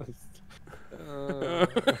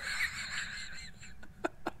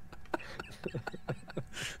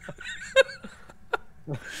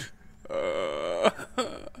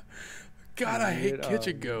 God, I hate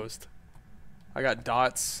Kitchen Ghost. I got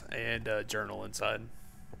dots and a journal inside.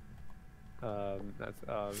 That's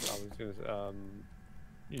I was gonna say,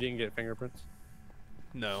 you didn't get fingerprints?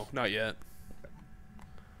 No, not yet.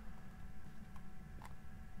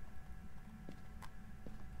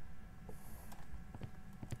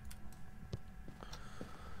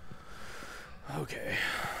 Okay.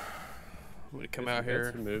 I'm gonna come out here.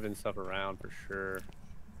 It's moving stuff around for sure.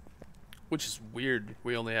 Which is weird.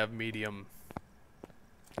 We only have medium,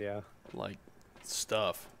 Yeah. like,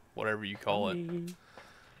 stuff. Whatever you call it.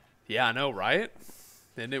 Yeah, I know, right?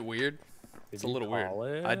 Isn't it weird? It's a little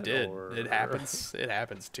weird. I did. Or... It happens. It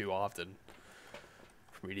happens too often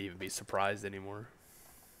for me to even be surprised anymore.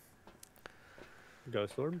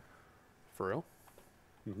 Ghost orb? For real?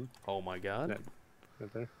 Mm-hmm. Oh my god.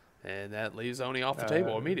 Right there. And that leaves Oni off the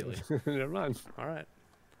table immediately. Never mind. All right.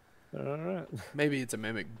 All right. Maybe it's a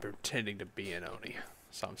mimic pretending to be an Oni,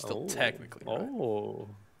 so I'm still technically right. Oh.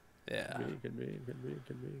 Yeah. Could be.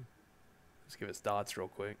 Let's give us dots real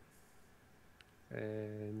quick.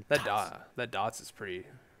 And that dots is pretty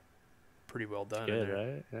well done. Good, in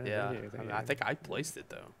there. right? Yeah. I think I placed it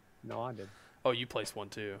though. No, I did. Oh, you placed one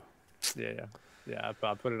too. Yeah. I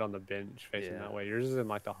put it on the bench facing that way. Yours is in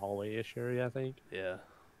like the hallway-ish area, I think. Yeah.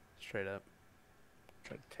 Straight up.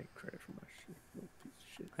 Try to take credit for my shit. Little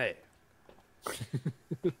piece of Hey.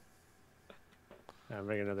 shit. I'm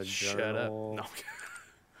making another journal. Shut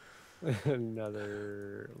up. No.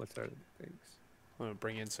 Another. What's our things? I'm gonna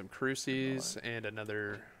bring in some crucies and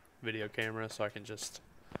another video camera so I can just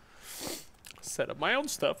set up my own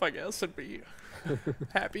stuff, I guess, and be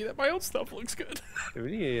happy that my own stuff looks good. Dude,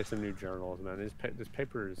 we need to get some new journals, man. This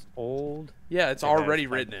paper is old. Yeah, it's already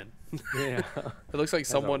written in. Yeah. It looks like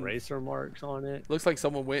someone eraser marks on it. Looks like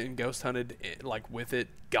someone went and ghost hunted it, like with it,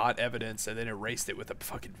 got evidence, and then erased it with a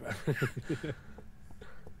fucking.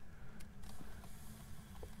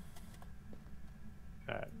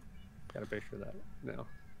 Alright, got a picture of that now.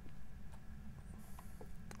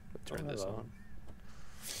 Turn this on.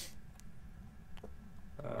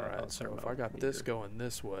 Alright, so if I got here. this going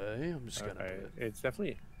this way, I'm just gonna. It's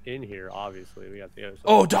definitely in here. Obviously, we got the other side.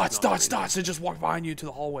 Oh, dots! It just walked behind you to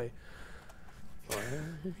the hallway.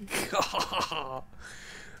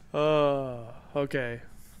 Okay.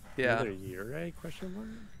 Yeah. Another year, question mark?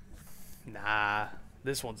 Nah,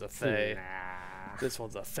 this one's a Fae. Nah. This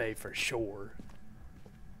one's a Fae for sure.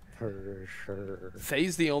 For sure.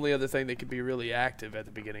 Thay's the only other thing that could be really active at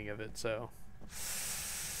the beginning of it, so.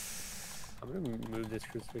 I'm gonna move this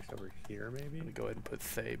crucifix over here, maybe. I'm gonna go ahead and put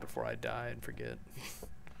Thay before I die and forget.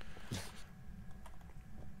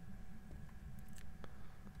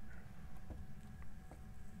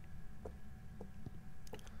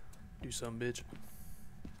 Do something, bitch.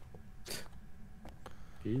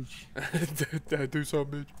 Bitch. Do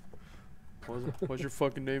something, bitch. What's your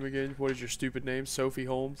fucking name again? What is your stupid name? Sophie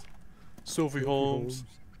Holmes? Sophie Holmes.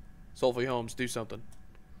 Sophie Holmes, do something.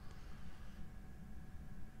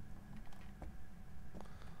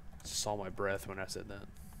 Just saw my breath when I said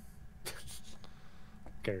that.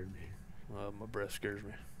 Scared me. My breath scares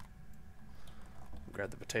me. Grab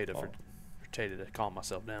the potato for potato to calm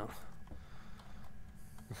myself down.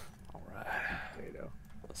 Alright. Potato.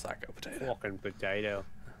 A psycho potato. Fucking potato.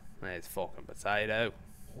 It's fucking potato.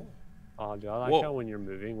 Oh, dude, I like how when you're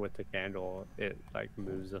moving with the candle, it like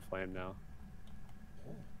moves the flame now.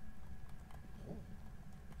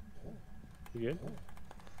 You good?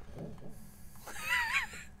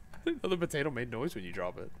 I didn't know the potato made noise when you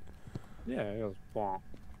drop it. Yeah, it goes bonk.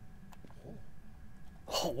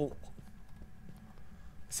 Oh.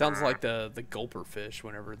 Sounds like the gulper fish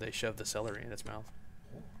whenever they shove the celery in its mouth.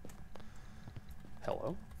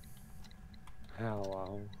 Hello?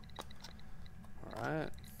 Hello. Alright.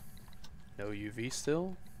 No UV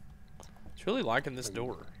still? It's really liking this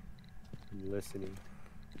door. I'm listening.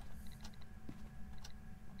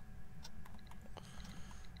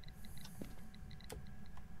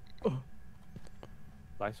 Oh.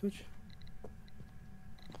 Light switch?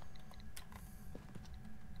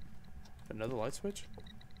 Another light switch?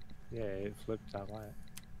 Yeah, it flipped that light.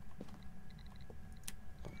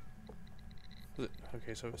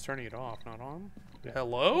 Okay, so it's turning it off, not on? Yeah.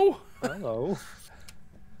 Hello? Hello.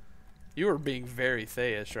 You are being very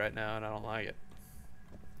Thayish right now, and I don't like it.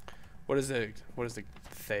 What is the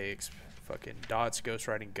Thayish fucking dots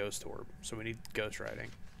ghostwriting ghost orb? So we need ghostwriting.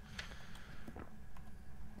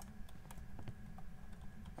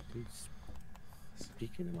 Dude,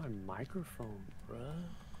 speaking to my microphone, bruh.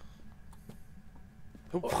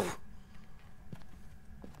 Oh.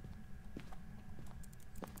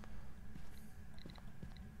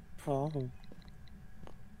 Oh.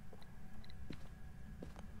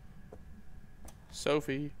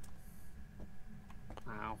 Sophie.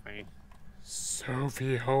 Alfie.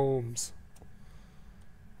 Sophie Holmes.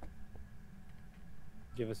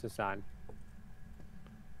 Give us a sign.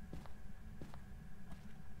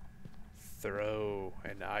 Throw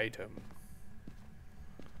an item.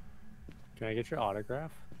 Can I get your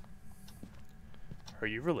autograph? Are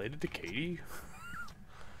you related to Katie?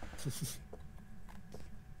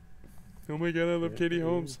 Oh my god, I love Katie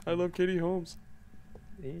Holmes. I love Katie Holmes.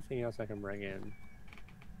 Anything else I can bring in?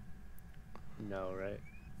 No, right?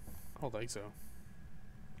 I don't think so.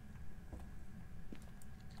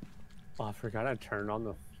 Oh, I forgot I turned on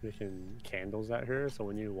the freaking candles out here, so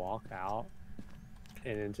when you walk out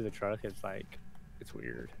and into the truck, it's like, it's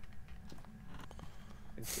weird.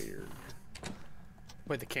 It's weird.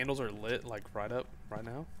 Wait, the candles are lit like right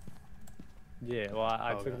now? Yeah, well,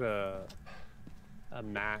 I Okay. took a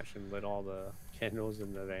match and lit all the candles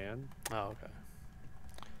in the van. Oh, okay.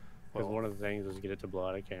 Because Well, one of the things was get it to blow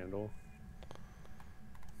out a candle.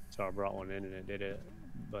 So I brought one in and it did it.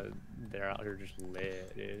 But they're out here just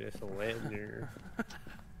lit, dude. It's lit in here.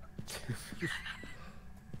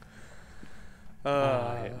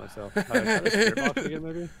 I hate myself. Try the spirit box again,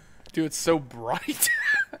 maybe? dude, it's so bright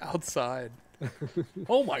outside.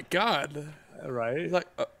 Oh my god. Right? It's like,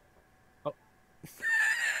 Oh.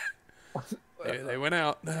 they went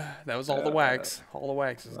out. That was all the wax. All the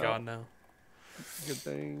wax is gone now. Good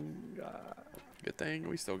thing. Good thing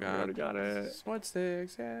we still I got already got it. smudge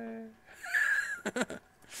sticks. Yay.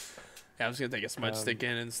 Yeah, I'm just gonna take a smudge stick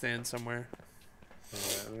in and stand somewhere.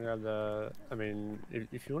 Alright, I'm gonna grab the. I mean,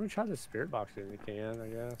 if you want to try the spirit box, then you can, I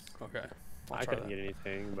guess. Okay. I couldn't get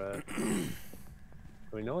anything, but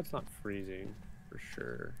we know it's not freezing for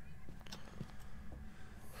sure.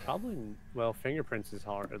 Probably, well, fingerprints is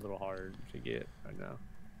hard, a little hard to get right now.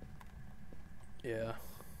 Yeah.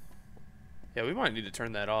 Yeah, we might need to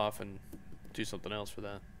turn that off and do something else for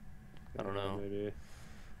that. I don't know. Maybe.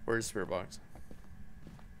 Where's the spirit box?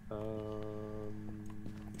 Um.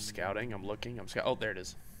 Scouting. I'm looking. Oh, there it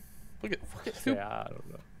is. Look at. Yeah, I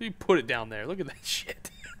don't know. You put it down there. Look at that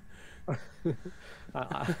shit.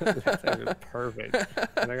 That's actually perfect.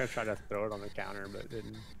 I'm gonna try to throw it on the counter, but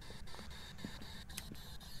didn't.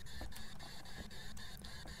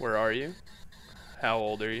 Where are you? How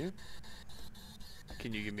old are you?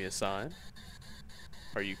 Can you give me a sign?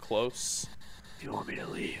 Are you close? Do you want me to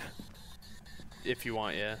leave? if you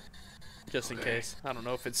want, yeah. Just in case. I don't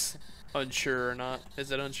know if it's unsure or not.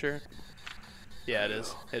 Is it unsure? Yeah, it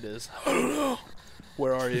is. It is. I don't know.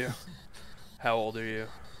 Where are you? How old are you?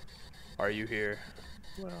 Are you here?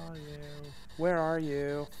 Where are you? Where are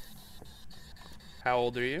you? How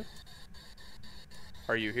old are you?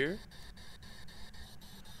 Are you here?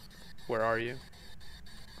 Where are you?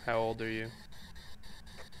 How old are you?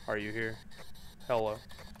 Are you here? Hello.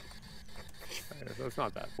 Okay, so it's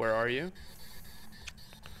not that. Where are you?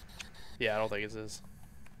 Yeah, I don't think it is.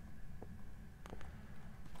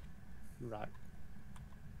 Right.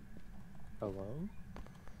 Hello?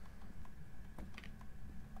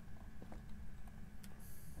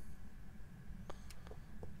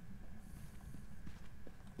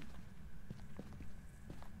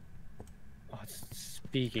 Oh, it's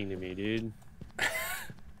speaking to me, dude. I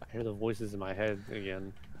hear the voices in my head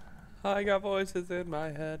again. I got voices in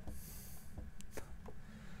my head.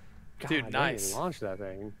 God, Dude, nice. Launch that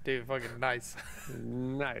thing. Dude, fucking nice.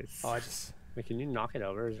 Nice. Oh, I just... Wait, can you knock it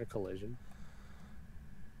over? Is there collision?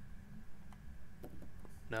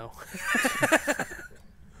 No.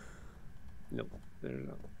 Nope. There's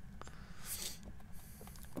no.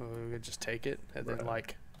 We could just take it and then,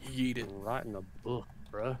 like, yeet it. Right in the book,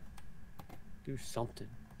 bruh. Do something.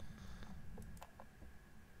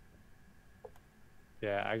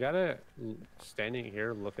 Yeah, I gotta... Standing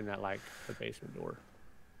here looking at, like, the basement door.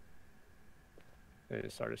 And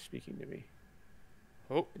it started speaking to me.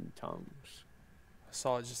 Oh. In tongues. I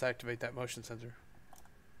saw it just activate that motion sensor.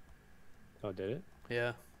 Oh, did it?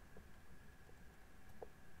 Yeah.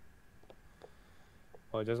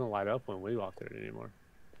 Oh, it doesn't light up when we walk through it anymore.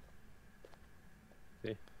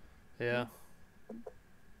 See? Yeah.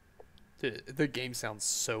 Dude, the game sounds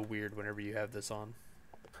so weird whenever you have this on.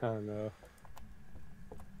 I don't know.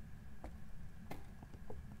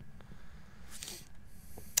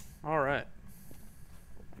 Alright.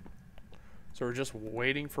 So we're just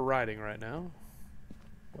waiting for writing right now.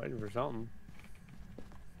 Waiting for something.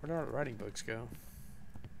 Where did our writing books go?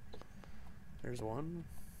 There's one.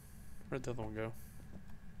 Where'd the other one go?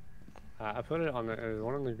 I put it on the... There's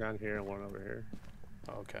one on the ground here and one over here.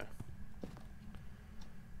 Oh, okay.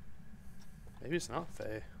 Maybe it's not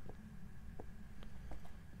Faye.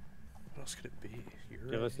 What else could it be?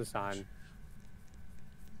 Give us a sign.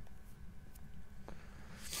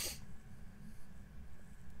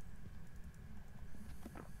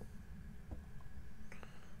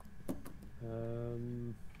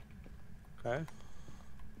 Okay.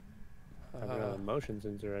 Have another motion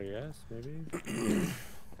sensor, I guess, maybe. I'm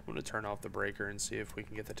gonna turn off the breaker and see if we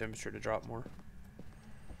can get the temperature to drop more.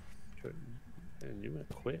 And you went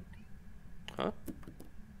quick. Huh?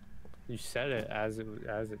 You said it as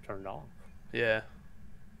it turned off. Yeah.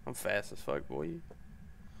 I'm fast as fuck, boy.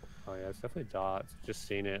 Oh yeah, it's definitely dots. Just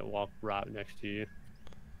seen it walk right next to you,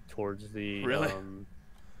 towards the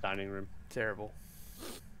dining room. Terrible.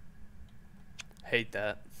 Hate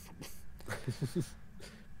that.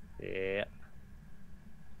 Yeah.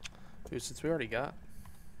 Dude, since we already got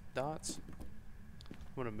dots, I'm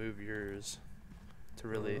gonna move yours to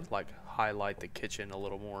really like highlight the kitchen a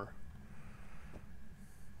little more.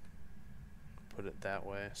 Put it that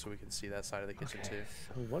way so we can see that side of the kitchen too.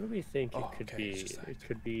 So what do we think it could be? It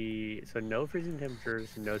could be so no freezing temperatures,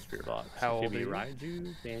 no spirit box. How old are you?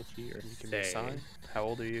 Raiju, Banshee, or give me a sign. How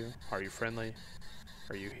old are you? Are you friendly?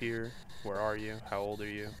 Are you here? Where are you? How old are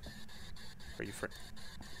you? Are you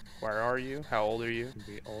Where are you? How old are you?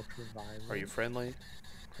 Be ultraviolet. Are you friendly?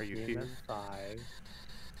 Are you here? 5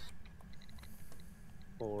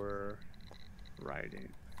 or writing.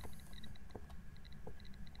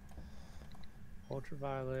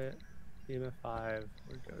 Ultraviolet, EMF 5,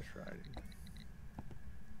 or ghost writing.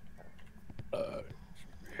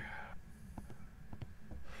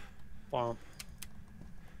 Bump.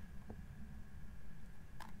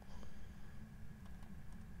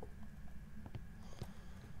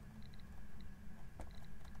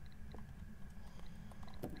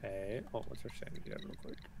 Hey, oh, what's our sanity real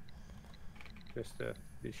quick? Just to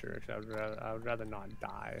be sure, because I would rather not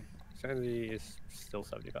die. Sanity is still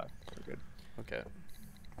 75. We're good. Okay.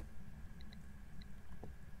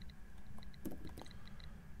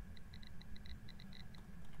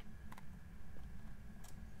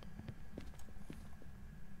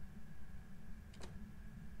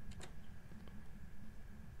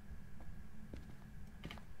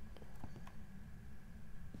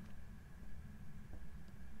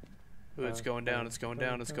 Ooh, it's going down, it's going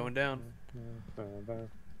down, it's going down.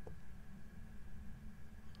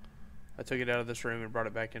 I took it out of this room and brought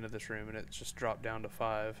it back into this room, and it just dropped down to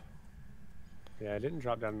 5. Yeah, it didn't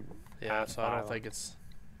drop down. Yeah, so I don't think it's...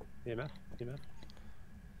 EMF?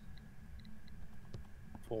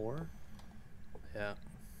 4? Yeah.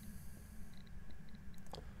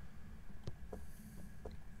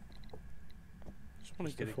 Just want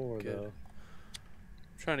to get a 4 good. though. I'm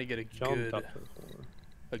trying to get a Jumped good, up to the 4.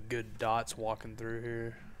 a good dots walking through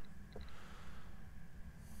here.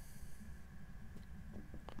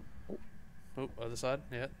 Oh, other side.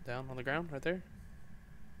 Yeah, down on the ground right there.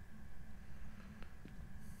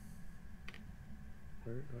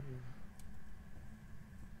 Where,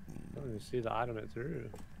 I don't even see the item it threw.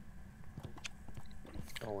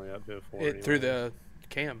 It's only up to a 4. It threw the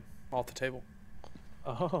cam off the table.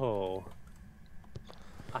 Oh.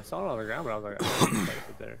 I saw it on the ground, but I was like, I don't place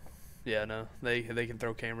it there. Yeah, no. They can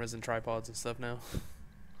throw cameras and tripods and stuff now.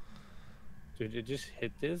 Dude, it just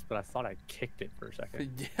hit this, but I thought I kicked it for a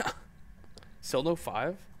second. Yeah. Still no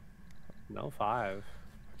 5? No 5.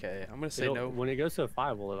 Okay, I'm gonna say no. When it goes to a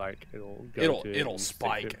 5, will it like It'll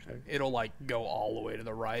spike. It'll like go all the way to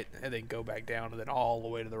the right and then go back down and then all the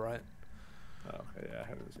way to the right. Oh, okay, yeah, I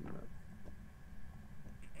haven't seen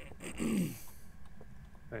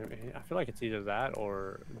that. I mean, I feel like it's either that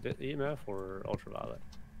or EMF or ultraviolet.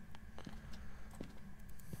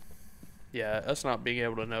 Yeah, us not being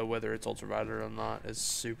able to know whether it's ultraviolet or not is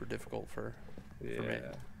super difficult for me.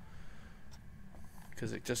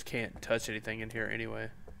 Because it just can't touch anything in here anyway.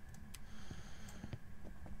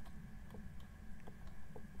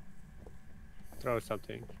 Throw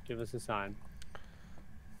something. Give us a sign.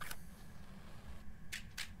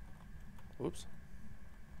 Whoops.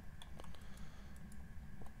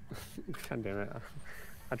 God damn it.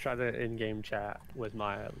 I tried to in-game chat with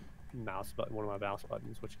my mouse button, one of my mouse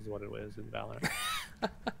buttons, which is what it is in Valorant.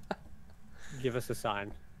 Give us a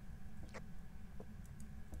sign.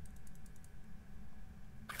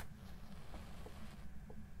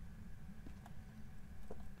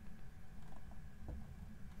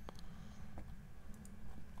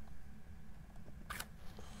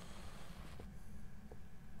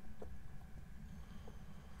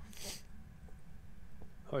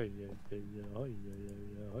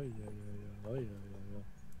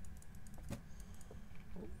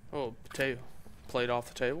 Oh, potato. Plate off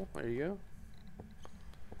the table. There you go.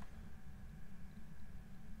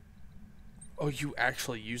 Oh, you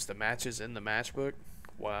actually used the matches in the matchbook?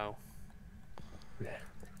 Wow. Yeah.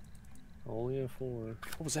 Only a 4.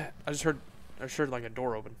 What was that? I just heard like a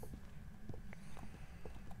door open.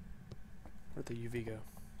 Where'd the UV go?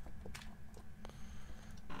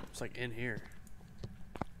 It's like in here.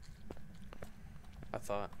 I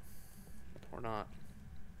thought. Or not.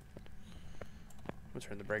 I'm gonna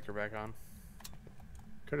turn the breaker back on.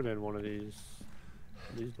 Could have been one of these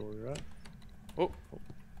doors, right? Oh.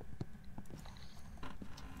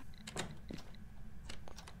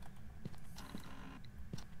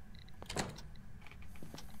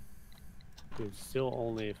 Dude, still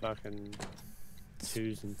only fucking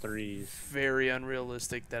 2s and 3s. Very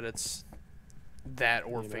unrealistic that it's that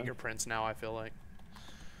or You know? fingerprints now, I feel like.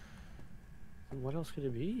 What else could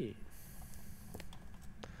it be?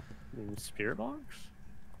 I mean, spirit box?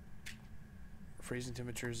 Freezing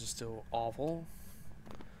temperatures is still awful.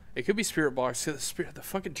 It could be spirit box. The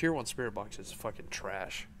fucking tier 1 spirit box is fucking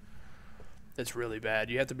trash. It's really bad.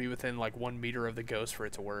 You have to be within like 1 meter of the ghost for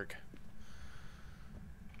it to work.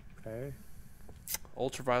 Okay.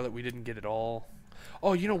 Ultraviolet, we didn't get it all.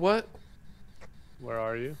 Oh, you know what? Where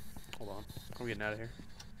are you? Hold on. I'm getting out of here.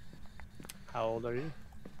 How old are you?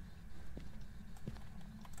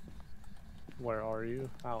 Where are you?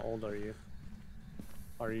 How old are you?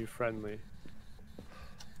 Are you friendly?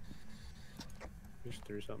 Just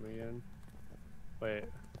threw something again. Wait.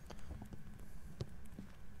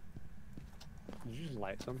 Did you just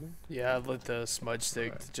light something? Yeah, I lit the smudge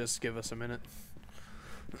stick to just give us a minute.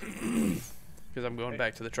 Because I'm going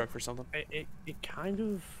back to the truck for something. It kind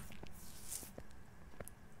of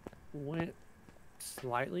went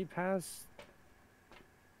slightly past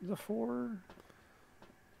the 4.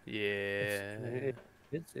 Yeah.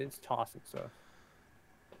 It's tossing stuff.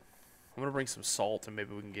 I'm gonna bring some salt and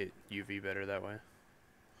maybe we can get UV better that way.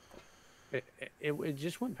 It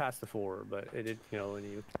just went past the 4, but it did, you know, when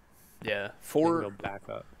you Yeah, go back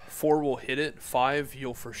up. 4 will hit it. 5,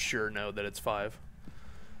 you'll for sure know that it's 5.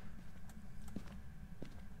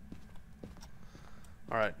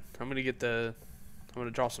 All right, I'm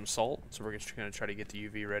gonna draw some salt, so we're just gonna try to get the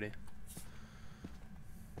UV ready.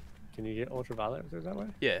 Can you get ultraviolet through that way?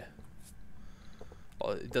 Yeah.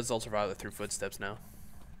 Well, it does ultraviolet through footsteps now.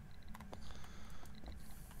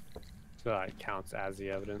 So that counts as the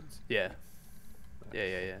evidence. Yeah.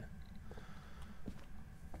 Yeah.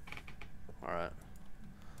 All right.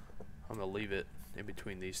 I'm gonna leave it in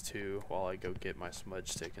between these two while I go get my smudge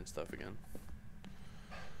stick and stuff again.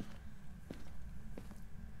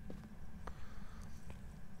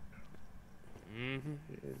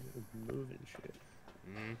 moving shit.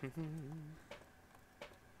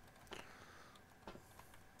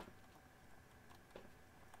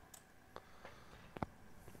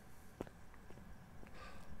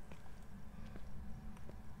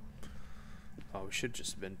 Oh, we should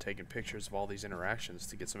just have been taking pictures of all these interactions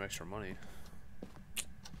to get some extra money.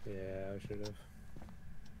 Yeah, I should have.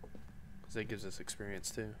 Because that gives us experience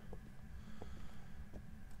too.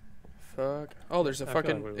 Fuck. Oh, there's a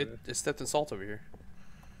fucking... Like it stepped in salt over here.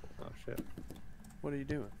 Oh, shit. What are you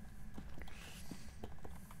doing?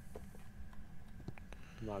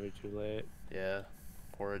 Might be too late. Yeah.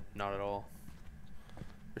 Or not at all.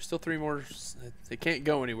 There's still 3 more... They can't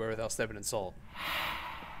go anywhere without stepping in salt.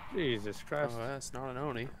 Jesus Christ. Oh, that's not an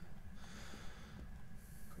Oni.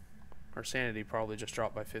 Our sanity probably just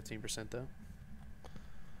dropped by 15% though.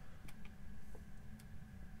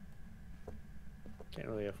 Can't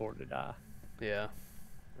really afford to die Yeah.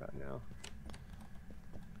 right now.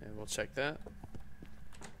 And we'll check that.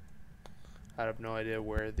 I have no idea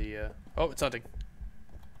where the... Oh, it's hunting.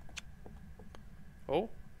 Oh,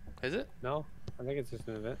 is it? No, I think it's just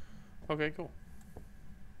an event. Okay, cool.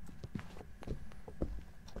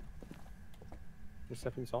 Just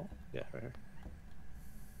stepping salt? Yeah, right here.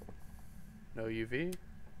 No UV?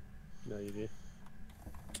 No, you do.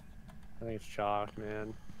 I think it's chalk,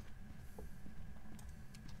 man.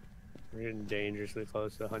 We're getting dangerously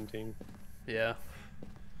close to hunting. Yeah.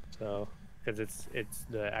 So, because it's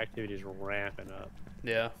the activity's ramping up.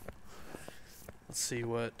 Yeah. Let's see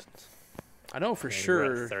what... I know for And sure...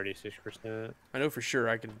 we're at 36%. I know for sure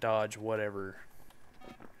I can dodge whatever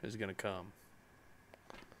is going to come.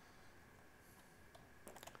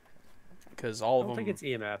 Because all I of don't them... think it's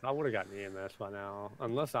EMF. I would have gotten EMF by now.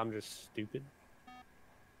 Unless I'm just stupid.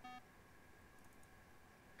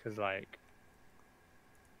 Because, like...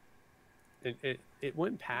 It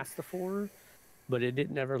went past the 4, but it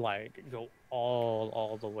didn't ever, like, go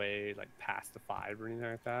all the way, like, past the 5 or anything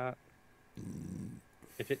like that.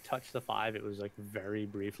 If it touched the 5, it was, like, very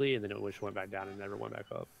briefly, and then it just went back down and never went back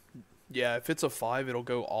up. Yeah, if it's a 5, it'll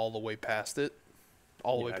go all the way past it.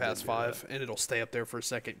 All the way I past did do 5, that. and it'll stay up there for a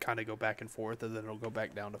second, kind of go back and forth, and then it'll go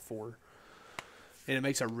back down to 4. And it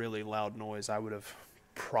makes a really loud noise. I would have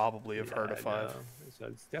probably have heard a 5. know. So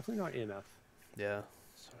it's definitely not EMF. Yeah,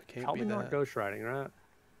 so it can't Probably be not that. ghost riding, right? At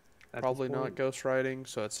this Probably not point? ghost riding,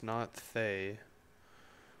 so it's not Thay.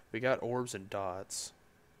 We got orbs and dots.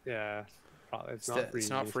 Yeah. Probably, it's It's not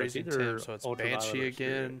freezing. not freezing so it's either Tim, so it's ultraviolet Banshee or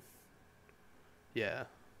spirit. again. Yeah.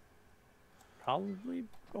 Probably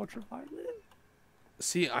ultraviolet.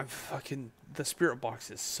 See, the spirit box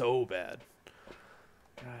is so bad.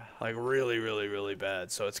 Like really, really, really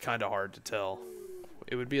bad. So it's kind of hard to tell.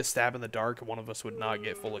 It would be a stab in the dark, and one of us would not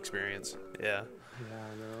get full experience. Yeah. Yeah,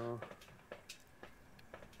 I know.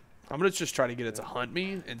 I'm gonna just try to get it to hunt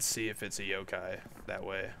me and see if it's a yokai that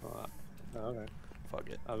way. Okay. Fuck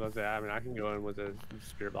it. I was about to say, I mean, I can go in with a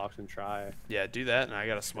spirit box and try. Yeah, do that, and I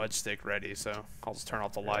got a smudge stick ready, so I'll just turn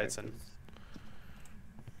off the lights and...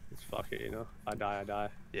 It's fuck it, you know? If I die, I die.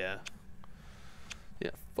 Yeah.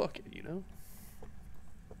 Yeah, fuck it, you know?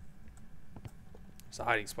 It's a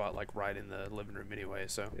hiding spot, like, right in the living room anyway,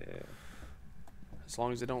 so... Yeah. As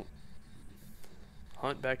long as they don't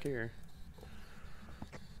hunt back here.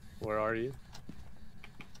 Where are you?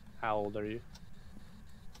 How old are you?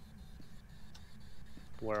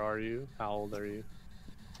 Where are you? How old are you?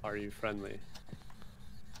 Are you friendly?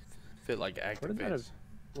 If it, like, activates.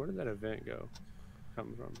 Where did that event go?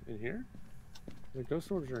 Come from? In here? The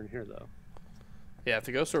ghost orbs are in here, though. Yeah, if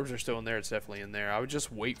the ghost orbs are still in there, it's definitely in there. I would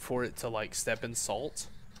just wait for it to, like, step in salt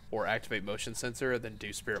or activate motion sensor and then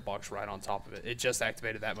do spirit box right on top of it. It just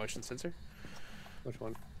activated that motion sensor. Which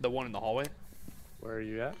one? The one in the hallway. Where are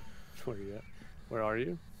you at? Where are you at? Where are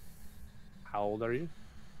you? How old are you?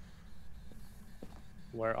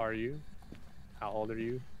 Where are you? How old are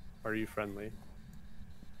you? Are you friendly?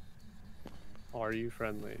 Are you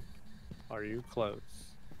friendly? Are you close?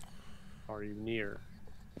 Are you near?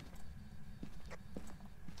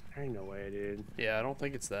 There ain't no way, dude. Yeah, I don't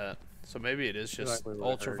think it's that. So maybe it is feel just like we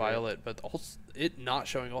would've heard ultraviolet, but it not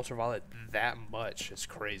showing ultraviolet that much is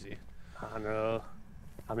crazy. I know.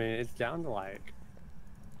 I mean, it's down to like,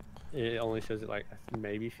 it only shows it like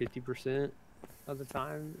maybe 50% of the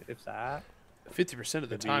time, if that. 50% of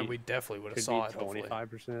the Could time, be- we definitely would have Could saw be it, hopefully.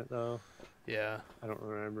 25% though. Yeah. I don't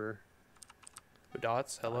remember.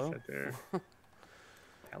 Dots, hello? Right there.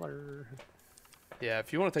 Hello. Yeah,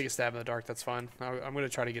 if you want to take a stab in the dark, that's fine. I'm going to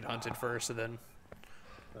try to get hunted first and then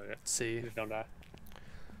Okay. see. Just don't die.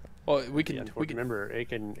 Well, we Yeah, can... remember, it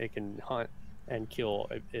can hunt and kill.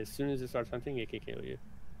 As soon as it starts hunting, it can kill you.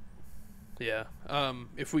 Yeah.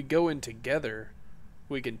 If we go in together,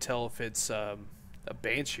 we can tell if it's a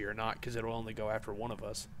banshee or not, because it'll only go after one of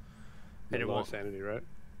us. And it won't sanity, right?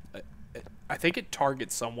 I think it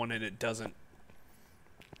targets someone, and it doesn't.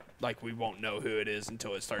 Like, we won't know who it is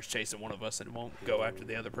until it starts chasing one of us, and it won't go after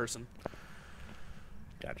the other person.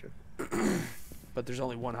 Gotcha. But there's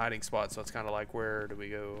only one hiding spot, so it's kind of like, where do we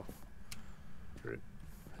go? Right.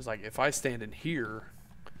 It's like, if I stand in here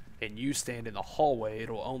and you stand in the hallway,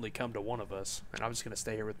 it'll only come to one of us. And I'm just going to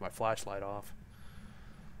stay here with my flashlight off.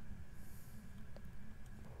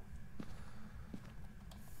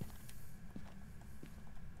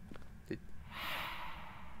 It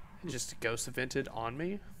just ghost evented on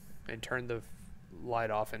me and turned the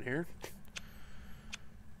light off in here.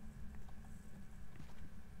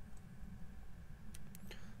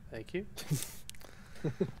 Thank you.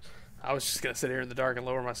 I was just going to sit here in the dark and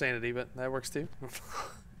lower my sanity, but that works too.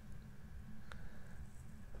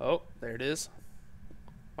 Oh, there it is.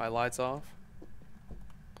 My light's off.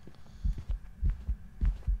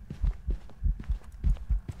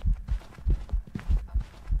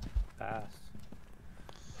 Fast.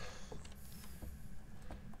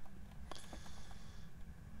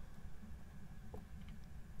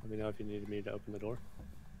 Let me know if you needed me to open the door.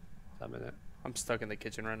 I'm in it. I'm stuck in the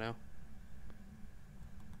kitchen right now.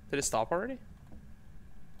 Did it stop already?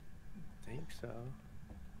 I think so.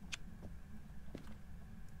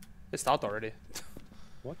 It stopped already.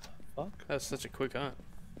 What the fuck? That was such a quick hunt.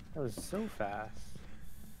 That was so fast.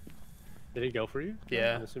 Did it go for you?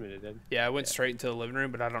 Yeah. I'm assuming it did. Yeah, I went straight into the living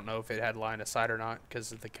room, but I don't know if it had line of sight or not because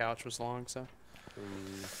the couch was long. So.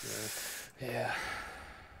 Yeah.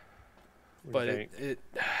 But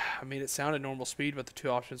I mean, it sounded normal speed, but the two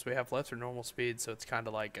options we have left are normal speed, so it's kind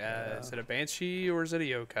of like, is it a banshee or is it a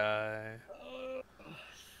yokai?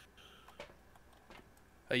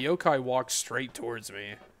 A yokai walked straight towards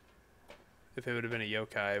me. If it would have been a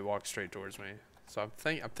yokai, it walked straight towards me. So I'm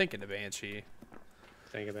thinking a banshee.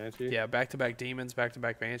 Think a banshee? Yeah, back-to-back demons,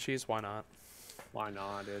 back-to-back banshees. Why not? Why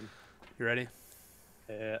not, dude? You ready?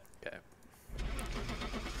 Yeah. Okay.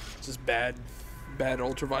 Just bad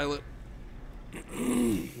ultraviolet.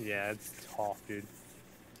 Yeah, it's tough, dude.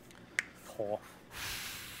 Tough.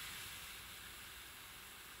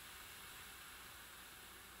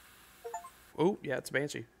 Oh, yeah, it's a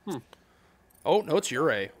banshee. Oh, no, it's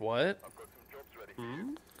Ure. What?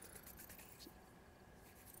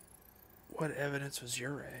 What evidence was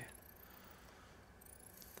Ure?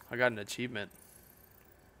 I got an achievement.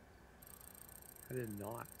 I did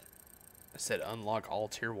not. I said unlock all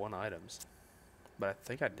tier 1 items. But I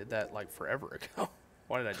think I did that like forever ago.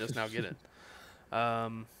 Why did I just now get it? I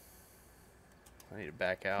need to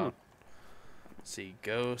back out. Let's see,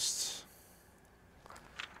 ghosts.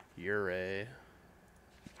 Ure.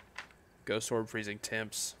 Ghost orb, freezing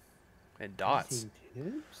temps, and dots.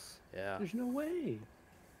 Freezing temps? Yeah. There's no way.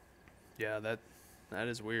 Yeah, that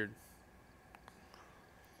is weird.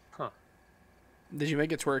 Huh. Did you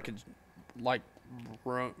make it to where it could, like,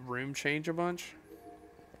 room change a bunch?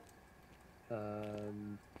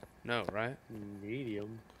 No, right?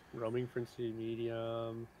 Medium. Roaming frequency,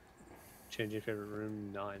 medium. Changing favorite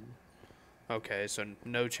room, none. Okay, so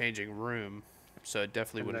no changing room. So it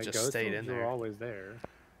definitely would have just stayed in there. Were always there.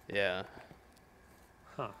 Yeah.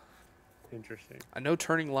 Huh. Interesting. I know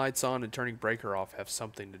turning lights on and turning breaker off have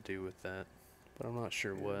something to do with that, but I'm not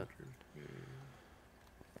sure what.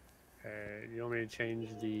 Okay, you want me to change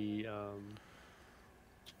the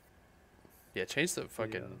Yeah, change the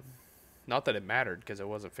fucking. Not that it mattered because it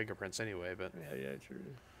wasn't fingerprints anyway, but. Yeah, true.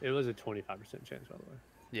 It was a 25% chance, by the way.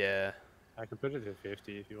 Yeah. I can put it to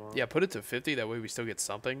 50 if you want. Yeah, put it to 50. That way we still get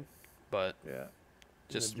something, but. Yeah.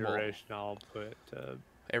 Just the duration, I'll put.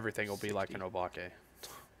 Everything will 60. be like an obake.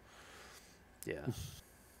 Yeah.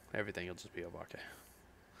 Everything will just be obake.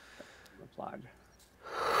 Applied.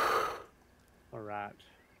 All right.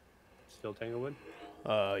 Still Tanglewood?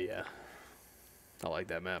 Yeah. I like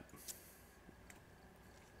that map.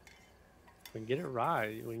 We can get it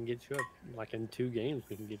right. We can get you up, like in 2 games,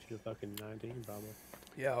 we can get you to fucking 19 probably.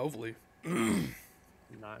 Yeah, hopefully. 19.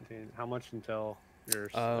 How much until you're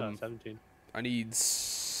 17? I need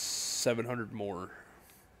 700 more.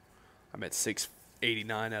 I'm at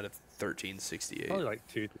 689 out of 1368. Probably like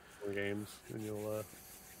 2 more games, and you'll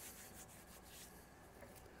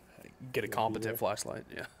get a competent flashlight.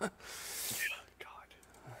 Yeah. God,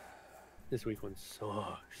 this week one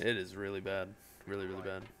sucks. It is really bad. Really, really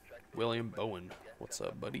bad. William Bowen, what's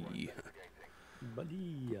up, buddy?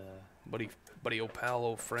 Buddy, old pal,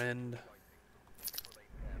 old friend.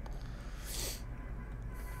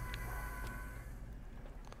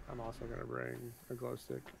 I'm also gonna bring a glow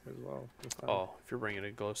stick as well. Oh, if you're bringing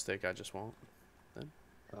a glow stick, I just won't. Then.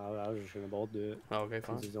 I was just gonna bolt do it. Oh, okay,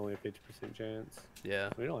 fine. Since there's only a 50% chance. Yeah.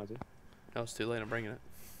 We don't have to. No, it's too late. I'm bringing it.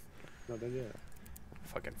 Not done yet.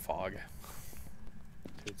 Fucking fog.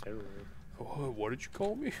 It's everywhere. Oh, what did you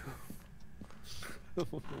call me?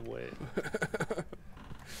 Wait.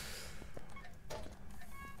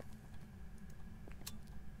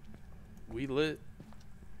 We lit.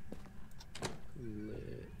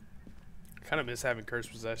 Lit. Kind of miss having cursed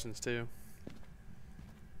possessions too.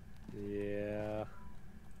 Yeah.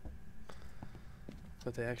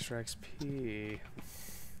 But the extra XP.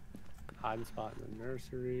 Hiding spot in the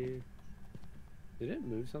nursery. Did it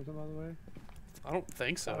move something, by the way? I don't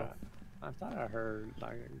think so. I thought I heard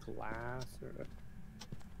like a glass or.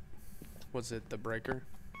 Was it the breaker?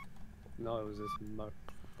 No, it was this.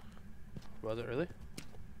 Was it really?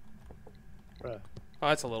 Bruh. Oh,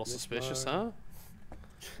 that's a little suspicious, huh?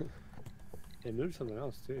 It moved something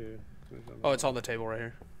else too. Oh, it's on the table right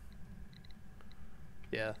here.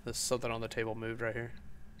 Yeah, there's something on the table moved right here.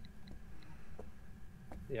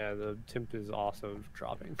 Yeah, the temp is also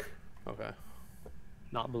dropping. Okay.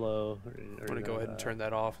 Not below. I'm gonna go ahead and turn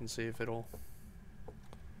that off and see if it'll.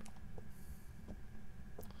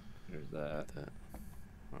 There's that.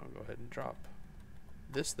 I'll go ahead and drop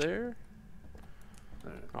this there.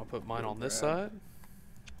 Right. I'll put mine on this side.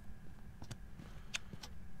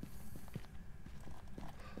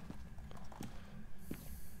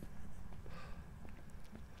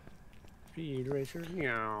 Speed racer.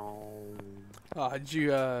 Meow. Did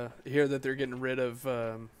you hear that they're getting rid of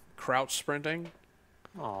crouch sprinting?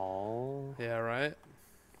 Aww. Yeah, right?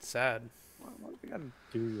 Sad. Why do we gotta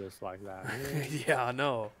do this like that? Yeah, I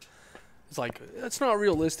know. It's like, it's not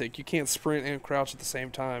realistic. You can't sprint and crouch at the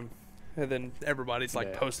same time. And then everybody's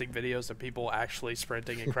like posting videos of people actually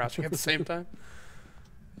sprinting and crouching at the same time.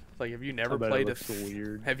 Like, have you never played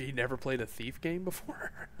weird. Have you never played a thief game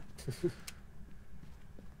before?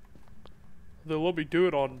 They'll let me do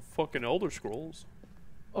it on fucking Elder Scrolls.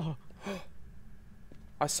 Oh.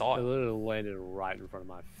 I saw It it. literally landed right in front of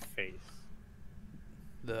my face.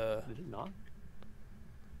 Did it not?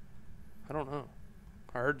 I don't know.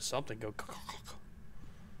 I heard something go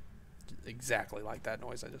exactly like that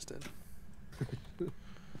noise I just did.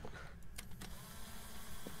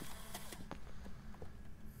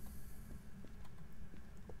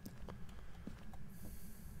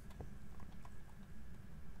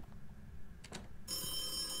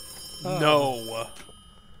 No.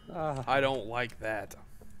 I don't like that.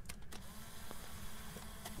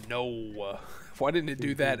 No. Why didn't it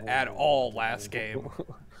do that at all last game?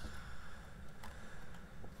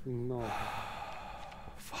 No.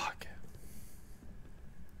 Fuck.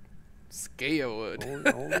 Scarewood.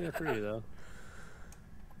 Only a 3 though.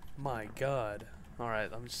 My god. Alright,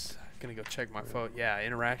 I'm just gonna go check my photo. Yeah,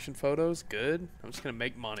 interaction photos, good. I'm just gonna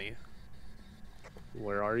make money.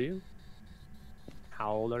 Where are you?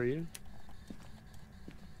 How old are you?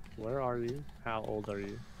 Where are you? How old are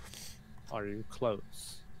you? Are you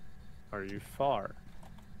close? Are you far?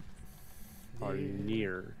 Are you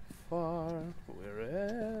near? Far,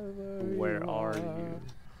 wherever Where you are you?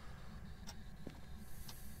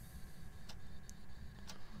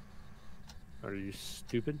 Are you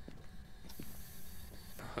stupid?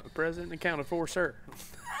 Present accounted for, sir.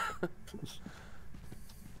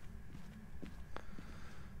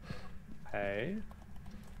 Hey?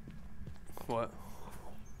 What?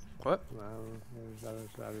 What? I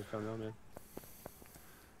just don't know, man.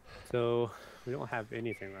 So, we don't have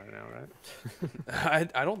anything right now,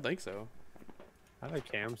 right? I don't think so. I have a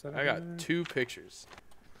cam set up. I got 2 pictures.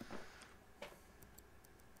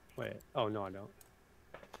 Wait. Oh, no, I don't.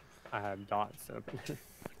 I had dots set up in there.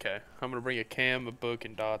 Okay, I'm gonna bring a cam, a book,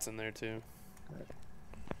 and dots in there too.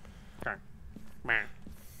 Okay. Meh.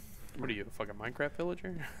 What are you, a fucking Minecraft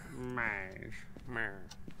villager? Mash. Meh.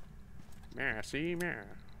 Meh, see? Meh.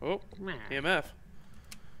 Oh, Meh. EMF.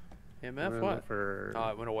 EMF what? For... Oh,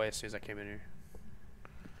 it went away as soon as I came in here.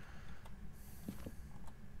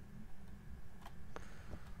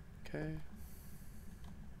 Okay.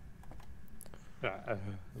 I'm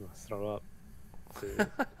gonna throw up. Dude.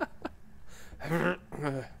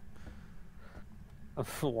 I'm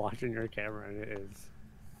watching your camera and it is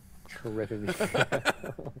tripping me.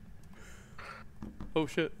 Oh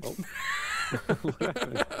shit. Oh.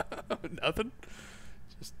 Nothing.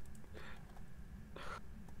 Just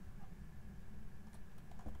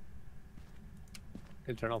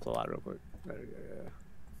Can turn off the light real quick. There you go, yeah.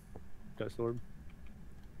 Ghost orb.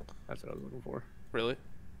 That's what I was looking for. really?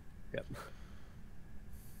 Yep.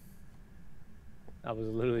 I was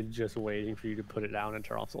literally just waiting for you to put it down and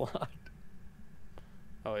turn off the light.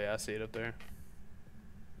 Oh yeah, I see it up there.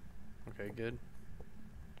 Okay, good.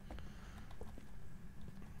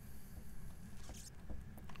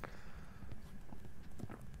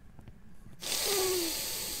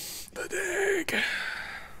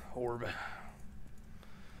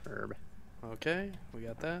 Okay, we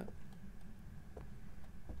got that.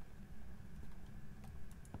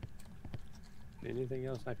 Anything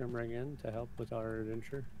else I can bring in to help with our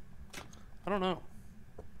adventure? I don't know.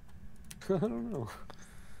 I don't know.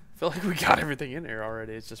 I feel like we got everything in here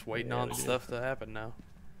already. It's just waiting Yeah, on we do. stuff to happen now.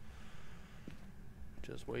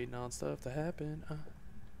 Just waiting on stuff to happen.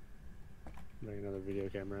 Bring another video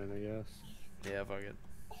camera in, I guess. Yeah, fuck it.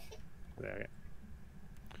 There.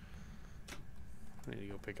 I need to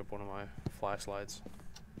go pick up one of my flashlights.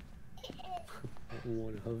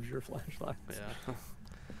 One of your flashlights. Yeah.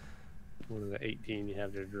 One of the 18 you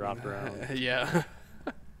have to drop around. Yeah.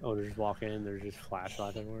 Oh, just walk in, there's just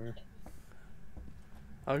flashlights everywhere.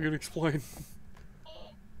 I can explain.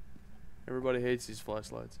 Everybody hates these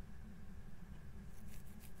flashlights.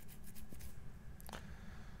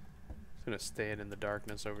 Just gonna stand in the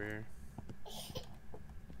darkness over here.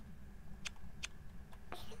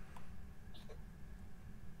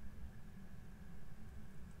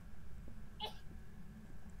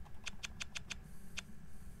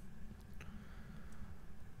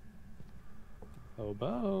 Oh,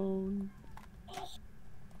 bone.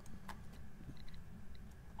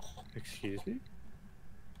 Excuse me?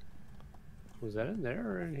 Was that in there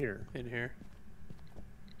or in here? In here.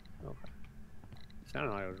 Okay.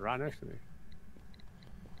 Sounded like it was right next to me.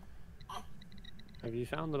 Have you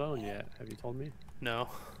found the bone yet? Have you told me? No.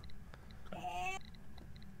 I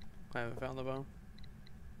haven't found the bone.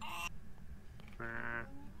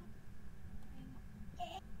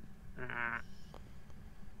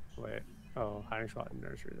 Wait. Oh, hiding spot in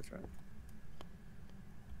nursery, that's right.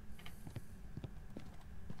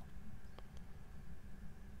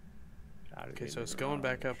 Okay, so it's going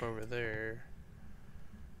back up over there.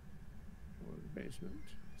 Or the basement.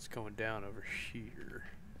 It's going down over here.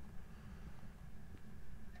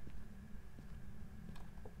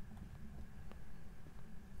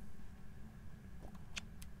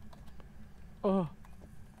 Oh!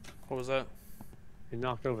 What was that? He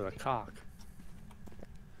knocked over the cock.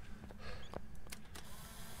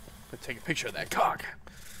 Let's take a picture of that cock.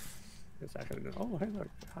 Guess I could have done. Oh, hey, look,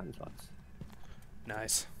 hiding spots.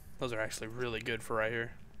 Nice. Those are actually really good for right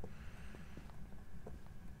here.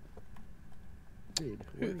 Dude,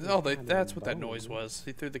 Oh, that's what that noise was.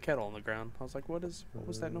 He threw the kettle on the ground. I was like, what was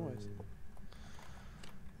that noise?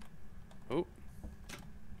 Oh.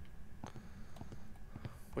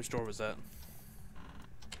 Which door was that?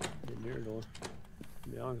 The mirror door. To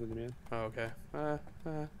be honest with you, man. Oh, okay.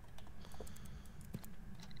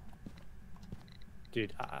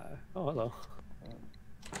 Dude, oh, hello.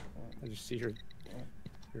 I just see your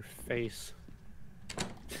face.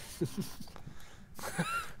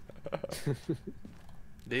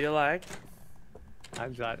 Do you like? I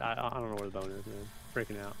don't know where the bone is, man.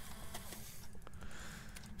 Freaking out.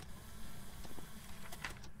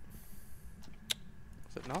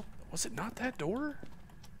 Was it not that door?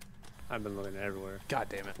 I've been looking everywhere. God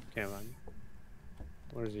damn it. Can't find it.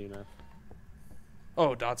 Where's the EMF?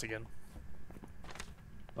 Oh, dots again.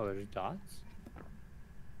 Oh, there's dots?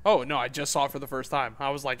 Oh, no, I just saw it for the first time. I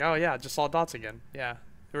was like, oh, yeah, I just saw dots again. Yeah,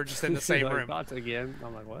 we were just in the same Like, room. dots again?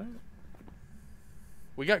 I'm like, what?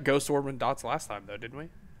 We got Ghost Orb and dots last time, though, didn't we?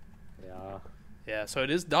 Yeah. Yeah, so it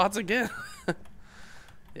is dots again.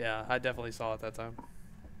 Yeah, I definitely saw it that time.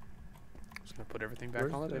 Just gonna put everything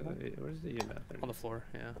back on the table. Where's the EMF? On the floor,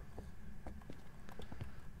 yeah.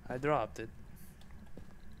 I dropped it.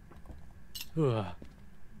 Okay,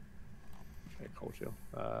 cold chill.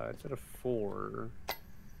 It's at a 4.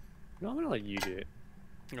 No, I'm gonna let you do it.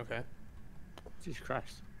 Okay. Jesus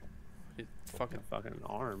Christ. It's Fucking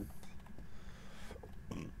arm.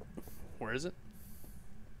 Where is it?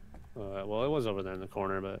 Well, it was over there in the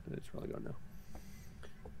corner, but it's really gone now.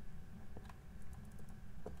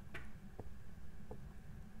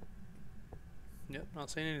 Yep, not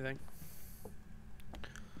seeing anything.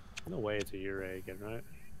 No way it's a Ure again, right?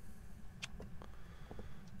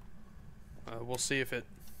 We'll see if it...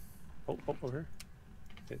 Oh, over here.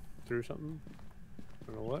 It threw something. I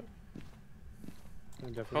don't know what. I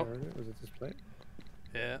definitely heard it. Was it this plate?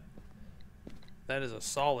 Yeah. That is a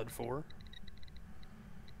solid 4.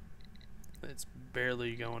 It's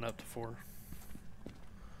barely going up to 4.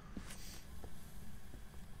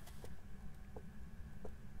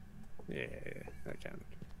 Yeah, that counted.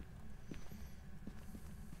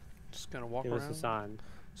 Just gonna walk Give around. us a sign.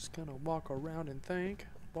 Just gonna walk around and think.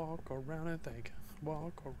 Walk around and think.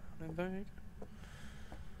 Walk around and think.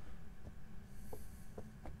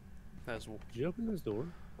 That's... Did you open this door?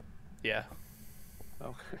 Yeah.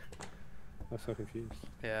 Okay. I'm so confused.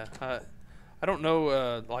 Yeah. I don't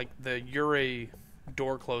know, like, the Ure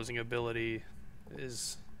door closing ability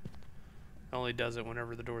is only does it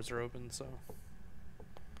whenever the doors are open, so.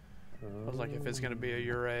 I was like, if it's going to be a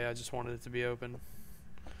Ure, I just wanted it to be open.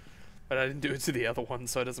 But I didn't do it to the other one,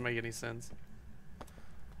 so it doesn't make any sense.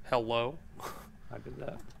 Hello? I did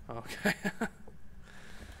that. Okay.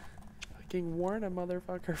 Fucking warn a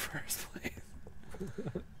motherfucker first, please.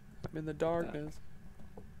 I'm in the darkness.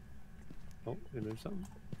 Oh, and there's something.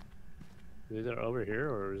 Is it over here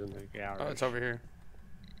or is it in the garage? Oh, it's over here.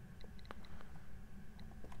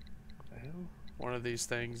 What the hell? One of these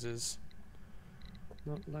things is...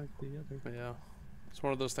 Not like the other. Yeah. It's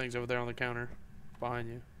one of those things over there on the counter. Behind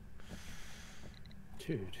you.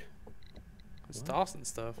 Dude. It's what? tossing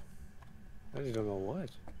stuff. I just don't know what.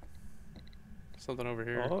 Something over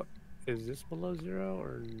here. Oh, is this below 0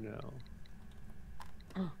 or no?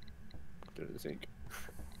 Go to the sink.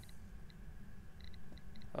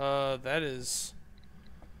 That is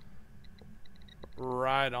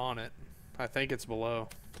right on it. I think it's below.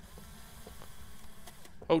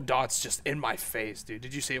 Oh, Dot's just in my face, dude.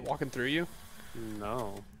 Did you see it walking through you?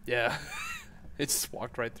 No. Yeah. It just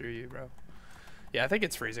walked right through you, bro. Yeah, I think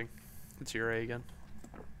it's freezing. It's Ure again.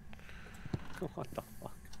 What the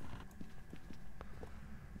fuck?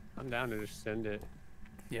 I'm down to just send it.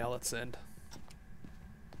 Yeah, let's send.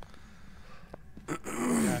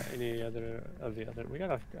 Got any other of the other? We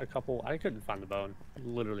got a couple. I couldn't find the bone.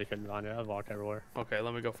 Literally couldn't find it. I've walked everywhere. Okay,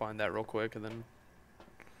 let me go find that real quick and then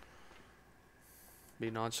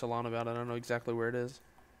be nonchalant about it. I don't know exactly where it is.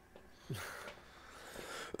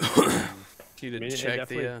 You didn't check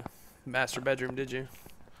the master bedroom, did you?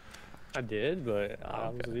 I did, but I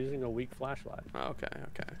was using a weak flashlight. Oh, okay,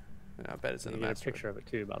 okay. Yeah, I bet it's in the master. master. A picture of it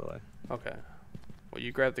too, by the way. Okay. Well,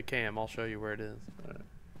 you grab the cam. I'll show you where it is. All right.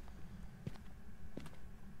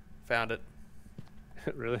 Found it.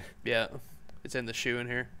 Really? Yeah. It's in the shoe in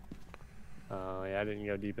here. Oh, yeah, I didn't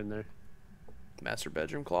go deep in there. Master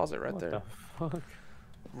bedroom closet right there. What the fuck?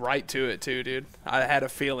 Right to it, too, dude. I had a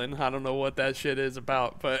feeling. I don't know what that shit is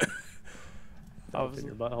about, but... I was in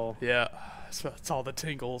your butthole. Yeah. So it's all the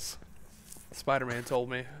tingles. Spider-Man told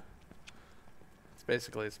me. It's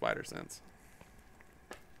basically a spider sense.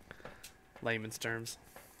 Layman's terms.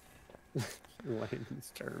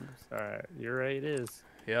 Layman's terms. Alright, you're right, it is.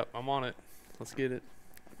 Yep, I'm on it. Let's get it.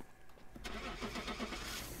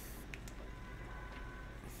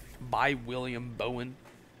 By William Bowen.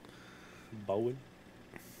 Bowen?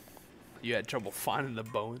 You had trouble finding the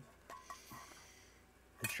Bowen?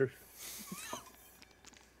 That's true.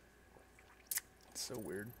 It's so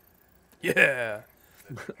weird. Yeah!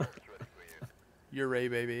 You're Ray,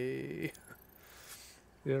 baby.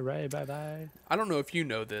 You're right, bye-bye. I don't know if you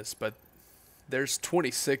know this, but there's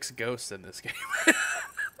 26 ghosts in this game.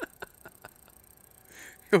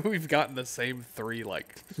 We've gotten the same 3,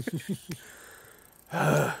 like...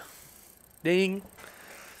 Ding.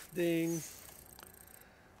 Ding.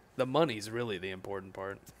 The money's really the important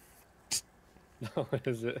part. No,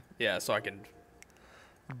 is it? Yeah, so I can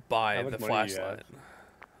buy the flashlight.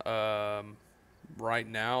 Right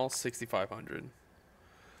now, 6,500.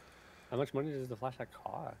 How much money does the flashlight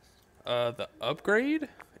cost? The upgrade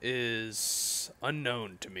is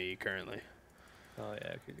unknown to me currently. Oh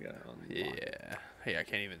yeah, because you got it on the Yeah. Hey, I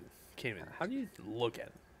can't even How do you look at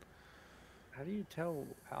it. How do you tell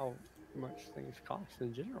how much things cost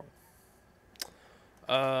in general?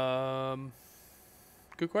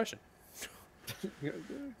 Good question. Good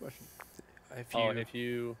question. If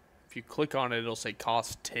you click on it, it'll say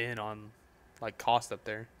cost 10 on like cost up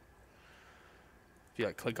there. If you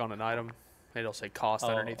like click on an item, it'll say cost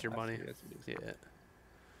underneath your money. Yeah.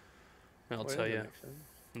 And it'll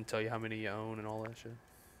tell you how many you own and all that shit.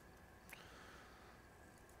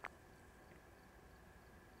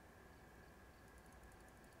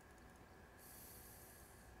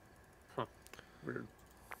 Huh. Weird.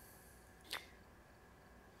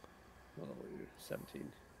 Well,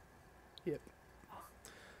 17. Yep.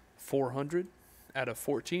 400 out of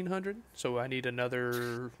 1,400. So I need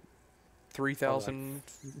another 3,000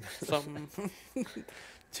 something.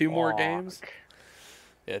 2 more games.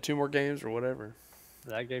 Yeah, 2 more games or whatever.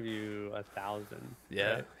 That gave you 1,000.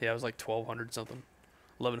 Yeah, right? yeah, it was like 1,200 something,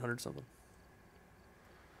 1,100 something,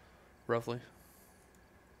 roughly.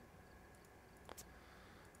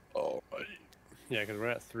 Oh. Yeah, because we're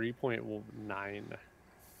at 3.9.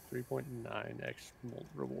 3.9x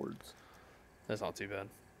rewards. That's not too bad.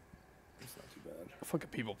 That's not too bad. Fucking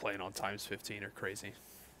people playing on times 15 are crazy.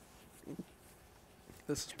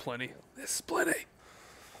 This is plenty. This is plenty.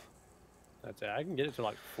 That's it. I can get it to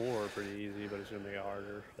like 4 pretty easy, but it's gonna make it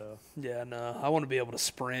harder. So Yeah, no, I want to be able to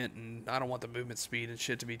sprint, and I don't want the movement speed and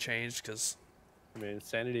shit to be changed because. I mean,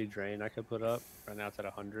 sanity drain I could put up right now. It's at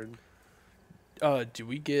 100. Do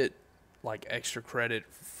we get like extra credit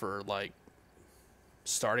for like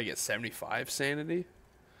starting at 75 sanity.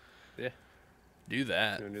 Yeah. Do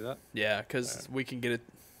that. You want to do that? Yeah, because we can get it.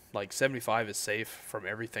 Like 75 is safe from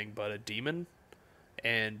everything but a demon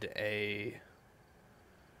and a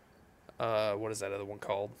what is that other one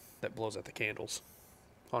called that blows out the candles?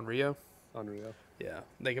 On Rio? Unreal. Yeah,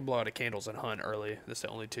 they can blow out the candles and hunt early. That's the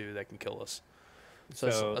only two that can kill us.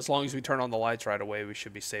 So as long as we turn on the lights right away, we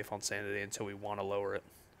should be safe on sanity until we want to lower it.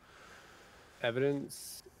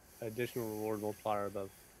 Evidence additional reward multiplier above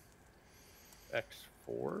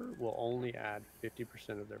X4 will only add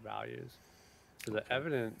 50% of their values. So the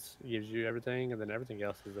evidence gives you everything, and then everything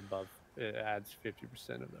else is above. It adds 50%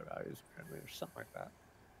 of their values, apparently, or something like that.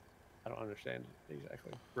 I don't understand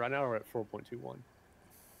exactly. Right now we're at 4.21.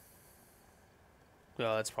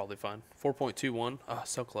 Well, that's probably fine. 4.21. Oh,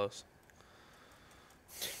 so close.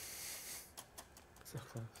 So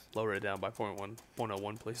close. Lower it down by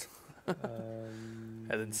 0.01, please. And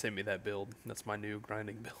then send me that build. That's my new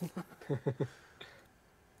grinding build.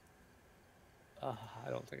 I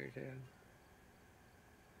don't think I can.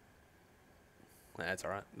 That's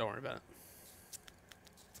alright. Don't worry about it.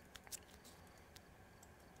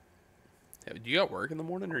 Yeah, do you got work in the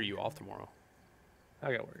morning or are you off tomorrow?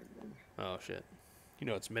 I got work in the morning. Oh, shit. You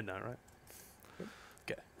know it's midnight, right? Yep.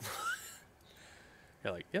 Okay.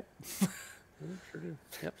 You're like, yep. Sure do.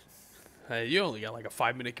 Yep. You only got like a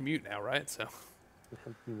 5-minute commute now, right? So.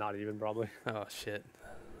 Not even, probably. Oh, shit.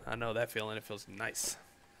 I know that feeling. It feels nice.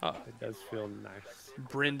 Oh. It does feel nice.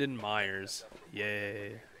 Brendan Myers.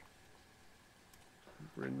 Yay.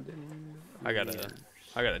 Brendan. I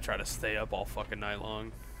gotta try to stay up all fucking night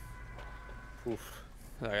long. Oof.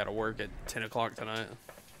 I gotta work at 10 o'clock tonight.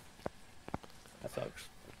 That sucks.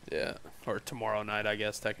 Yeah. Or tomorrow night, I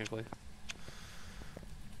guess, technically.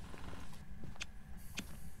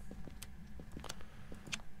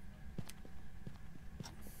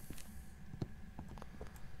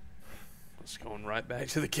 Just going right back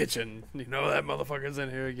to the kitchen. You know that motherfucker's in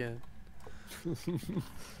here again.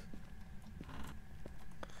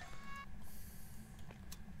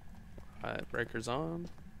 Alright, breaker's on.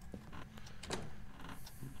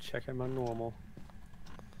 Checking my normal.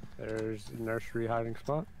 There's the nursery hiding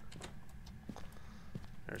spot.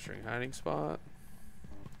 Nursery hiding spot.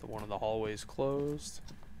 The one in the hallway's closed.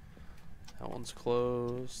 That one's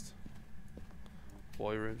closed.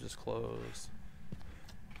 Boy room's is closed.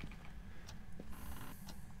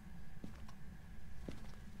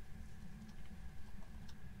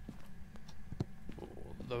 Ooh,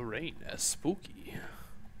 the rain is spooky.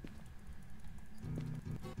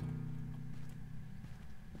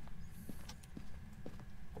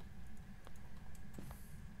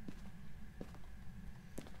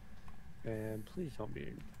 And please don't be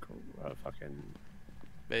a fucking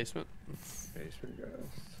Basement. basement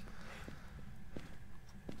ghost.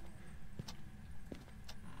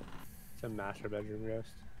 It's a master bedroom ghost.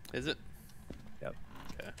 Is it? Yep.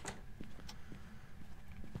 Okay.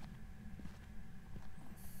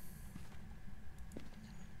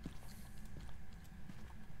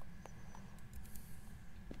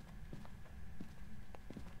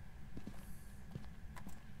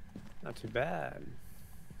 Not too bad.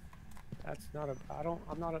 That's not a.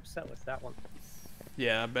 I'm not upset with that one.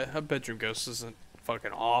 Yeah, I bet a bedroom ghost isn't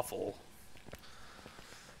fucking awful.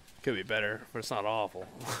 Could be better, but it's not awful.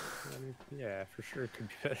 I mean, yeah, for sure it could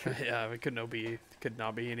be better. Yeah, it could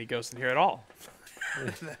not be any ghost in here at all.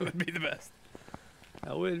 That would be the best.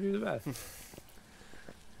 That would be the best.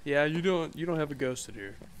 Yeah, you don't have a ghost in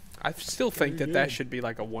here. I still think You're that good. should be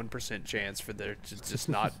like a 1% chance for there to just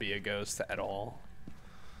not be a ghost at all.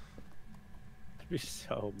 I'd be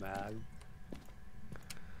so mad.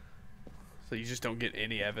 So you just don't get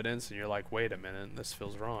any evidence, and you're like, wait a minute, this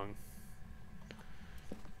feels wrong.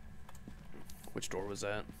 Which door was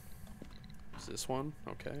that? Is this one?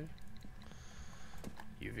 Okay.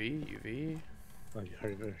 UV. Oh, you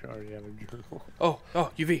already have a journal. Oh,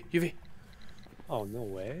 UV. Oh, no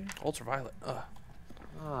way. Ultraviolet. Ugh.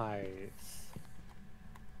 Nice.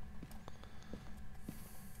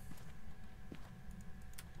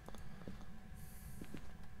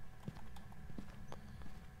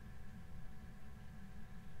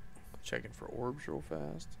 Checking for orbs real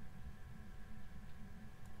fast.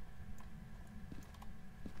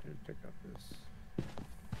 Here, pick up this.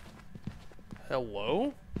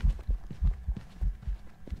 Hello?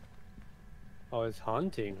 Oh, it's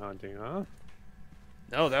hunting, huh?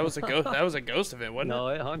 No, that was a ghost. That was a ghost event, wasn't No,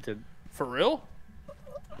 it hunted. it? For real?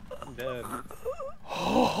 I'm dead.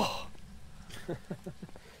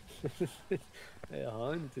 It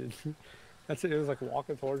hunted. That's it. It was like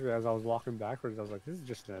walking towards me as I was walking backwards. I was like, "This is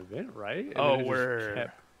just an event, right?" And Oh, then it just where?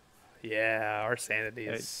 kept- Yeah, our sanity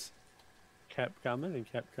It is... kept coming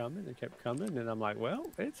and kept coming and kept coming, and I'm like, well,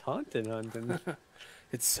 it's hunting.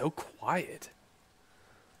 It's so quiet.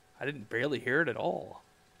 I didn't barely hear it at all.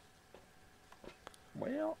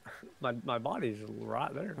 Well, my body's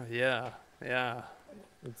right there. Yeah, yeah.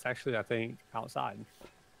 It's actually, I think, outside.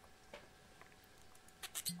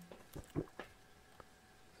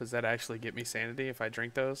 Does that actually get me sanity if I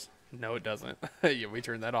drink those? No, it doesn't. Yeah, we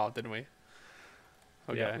turned that off, didn't we?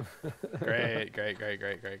 Okay. Yep. Great.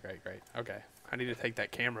 Okay. I need to take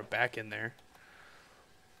that camera back in there.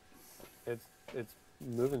 It's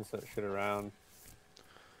moving some shit around.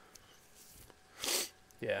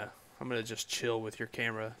 Yeah. I'm going to just chill with your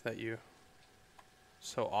camera that you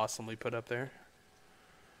so awesomely put up there.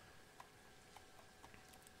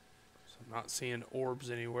 So I'm not seeing orbs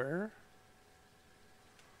anywhere.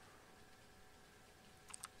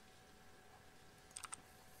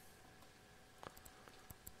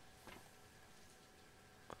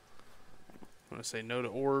 I'm going to say no to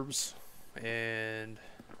orbs, and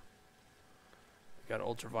we got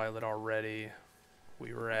ultraviolet already.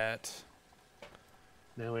 We were at...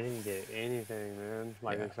 No, we didn't get anything, man.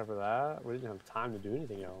 Like, Yeah. except for that, we didn't have time to do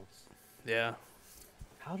anything else. Yeah.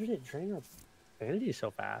 How did it drain our sanity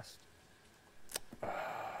so fast? I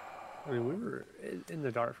mean, we were in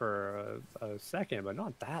the dark for a second, but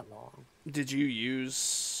not that long. Did you use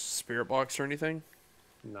Spirit Box or anything?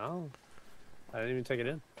 No. I didn't even take it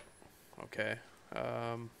in. Okay.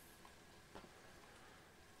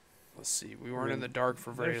 Let's see. We weren't in the dark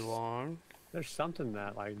for very long. There's something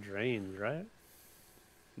that, like, drains, right?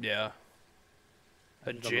 Yeah. A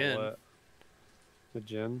I don't know gin. what. The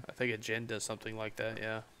gin? I think a gin does something like that,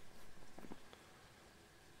 yeah.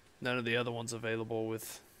 None of the other ones available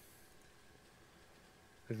with...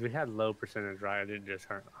 Because we had low percentage, right? I didn't just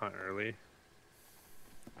hunt early.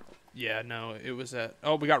 Yeah, no, it was at...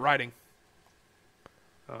 Oh, we got riding.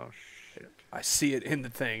 Oh, shit. I see it in the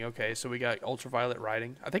thing. Okay, so we got ultraviolet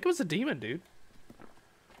riding. I think it was a demon, dude.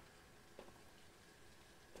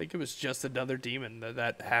 I think it was just another demon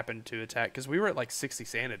that happened to attack. Because we were at like 60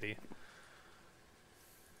 sanity.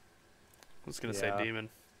 I was going to say demon.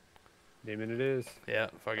 Demon it is. Yeah,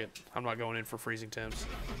 fuck it. I'm not going in for freezing temps.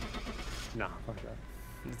 Nah, fuck that.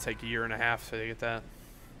 It'd take a year and a half to get that.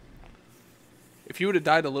 If you would have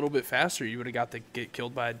died a little bit faster, you would have got the get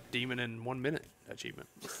killed by a demon in 1 minute achievement.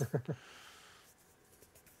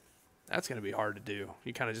 That's going to be hard to do.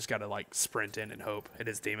 You kind of just got to like sprint in and hope it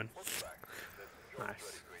is demon.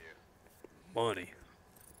 Nice. Money.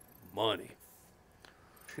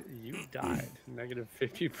 You died. Negative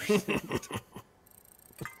 50%.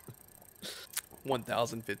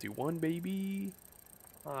 1051, baby.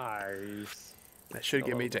 Nice. That should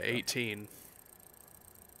get me to 18.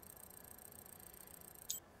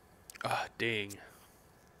 Ah, dang.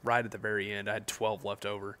 Right at the very end, I had 12 left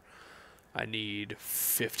over. I need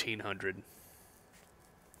 1,500.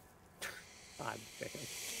 God damn.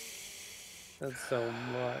 That's so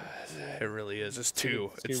much. It really is. It's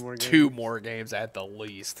two. It's more two games. more games at the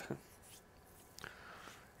least.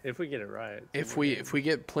 If we get it right. If we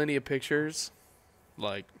get plenty of pictures,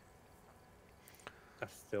 like, I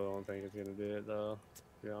still don't think it's gonna do it though,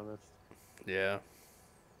 to be honest. yeah.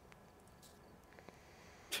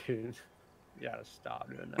 Dude, you gotta stop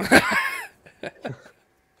doing that.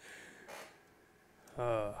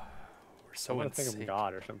 We're so I'm gonna in think sync. of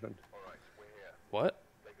God or something. What?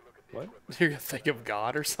 What? You're gonna think of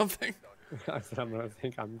God or something? I said I'm gonna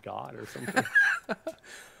think I'm God or something.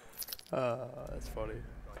 That's funny.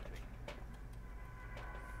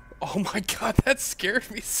 Oh my god, that scared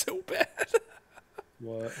me so bad.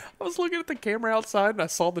 What? I was looking at the camera outside and I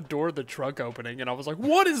saw the door of the truck opening and I was like,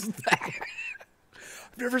 what is that?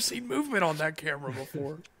 I've never seen movement on that camera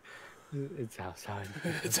before. It's outside.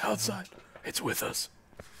 It's outside. It's with us.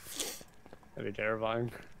 That'd be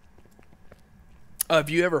terrifying. Have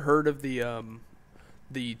you ever heard of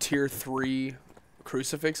the tier 3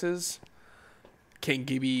 crucifixes can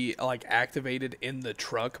be like activated in the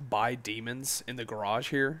truck by demons in the garage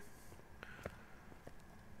here?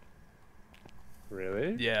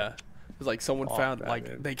 Really? Yeah. It was like someone found that, like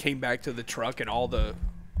dude. they came back to the truck and all the...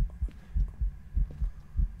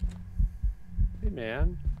 Hey,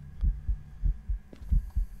 man.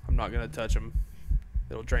 I'm not going to touch him.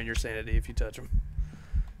 It'll drain your sanity if you touch him.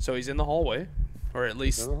 So he's in the hallway, or at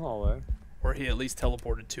least, In the hallway. or he at least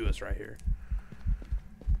teleported to us right here.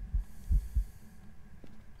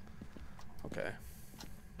 Okay.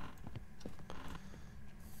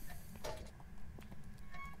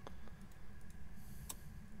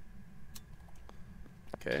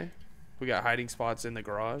 Okay. We got hiding spots in the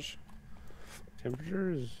garage.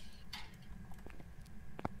 Temperatures.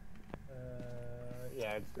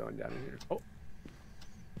 Yeah, it's going down in here. Oh.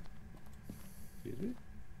 Excuse me?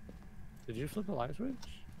 Did you flip a light switch?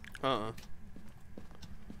 Uh-uh.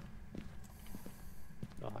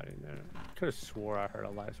 No hiding there. I could have swore I heard a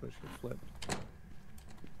light switch get flipped.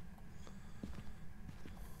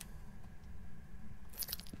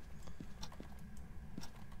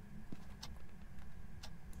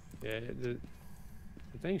 Yeah, the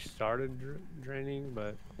thing started draining,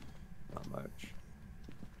 but not much.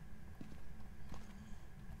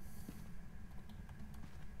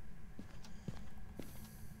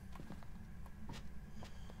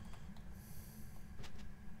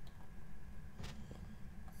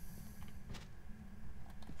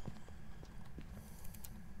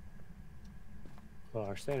 Well,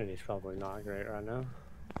 our sanity's probably not great right now.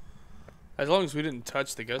 As long as we didn't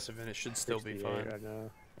touch the ghost event, it should still be fine. Right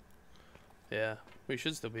now. Yeah, we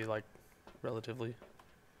should still be like relatively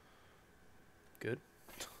good.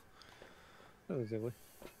 Relatively.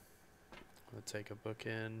 I'm gonna take a book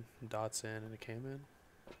in, dots in, and a cam in.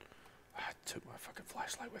 I took my fucking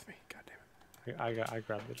flashlight with me. God damn it. I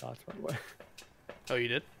grabbed the dots by the way. Oh, you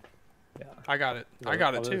did? Yeah. I got it. I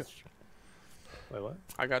got it too. Wait, what?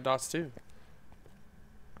 I got dots too.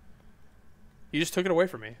 You just took it away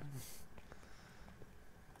from me.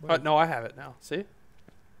 But no, I have it now. See?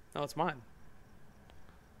 No, it's mine.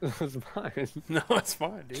 It's mine. No, it's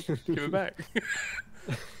mine, dude. Give it back.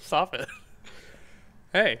 Stop it.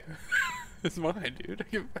 Hey. It's mine, dude.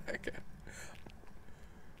 Give it back.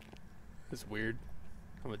 It's weird.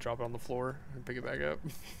 I'm gonna drop it on the floor and pick it back up.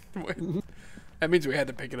 Wait. That means we had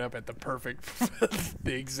to pick it up at the perfect,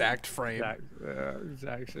 the exact frame.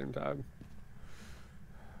 Exact same time.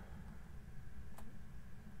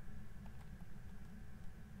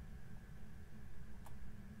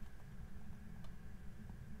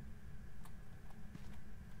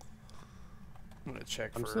 I'm gonna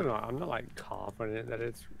check. I'm not like confident that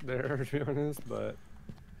it's there, to be honest, but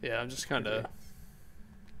yeah, I'm just kind of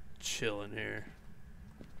chilling here.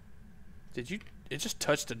 Did you? It just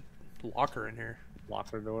touched a locker in here.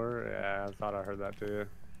 Locker door? Yeah, I thought I heard that too.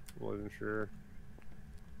 Wasn't sure.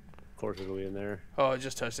 Of course it'll be in there. Oh, I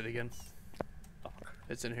just touched it again.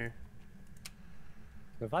 It's in here.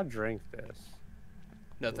 If I drink this,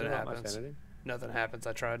 nothing happens. Nothing happens.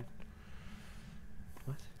 I tried.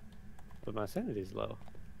 What? But my sanity's low.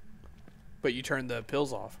 But you turned the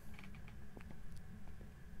pills off.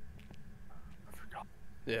 I forgot.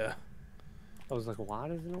 Yeah. I was like, why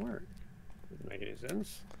doesn't it work? Doesn't make any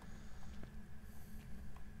sense.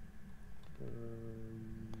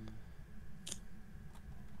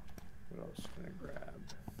 What else can I grab?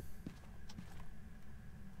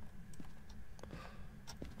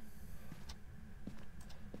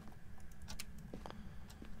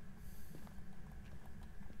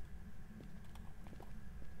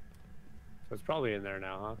 So it's probably in there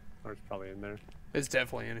now, huh? Or it's probably in there. It's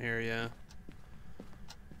definitely in here, yeah.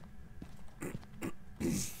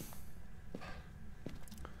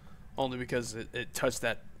 Only because it touched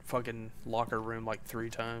that fucking locker room like 3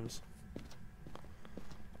 times.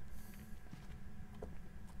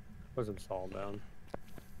 Was installed down.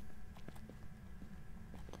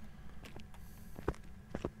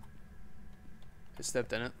 It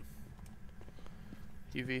stepped in it.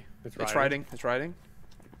 UV. It's riding. It's riding.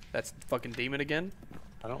 That's fucking demon again.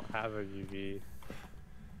 I don't have a UV.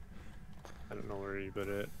 I don't know where you put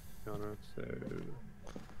it. So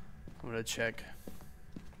I'm gonna check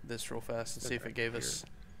this real fast and see if it gave us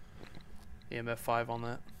EMF 5 on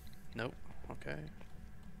that. Nope. Okay.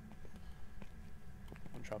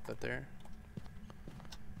 I'll drop that there.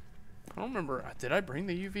 I don't remember. Did I bring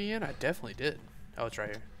the UV in? I definitely did. Oh, it's right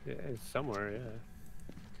here. Yeah, it's somewhere. Yeah.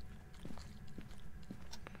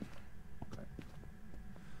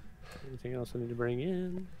 Anything else I need to bring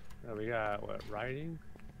in? We got what, writing?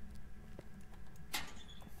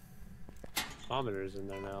 Thermometers in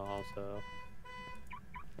there now also.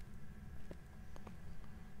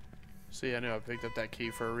 See, I knew I picked up that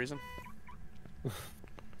key for a reason.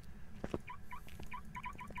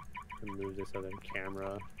 And move this other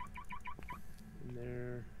camera in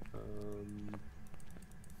there.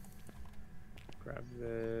 Grab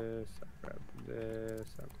this, I'll grab this,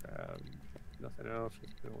 I'll grab nothing else, we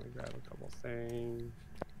can only grab a couple things.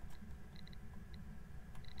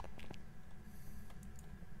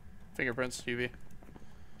 Fingerprints, UV.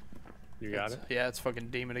 You got it? Yeah, it's fucking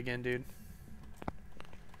demon again, dude.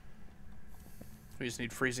 We just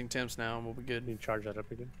need freezing temps now and we'll be good. Need to charge that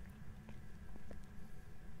up again?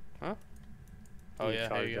 Huh? Oh yeah,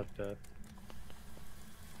 there you go.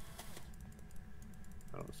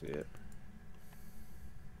 I don't see it.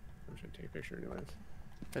 I'm just gonna take a picture anyways.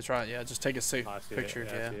 That's right, yeah, just take a safe picture,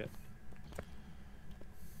 yeah. I see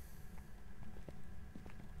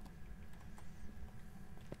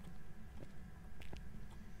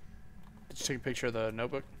you take a picture of the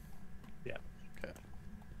notebook? Yeah. Okay.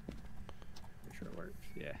 Make sure it works.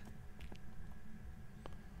 Yeah.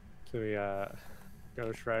 So we got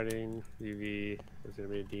ghost riding. UV. There's gonna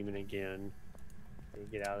be a demon again. You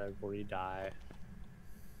get out of there before you die.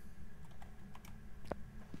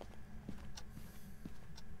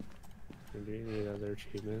 Can do any other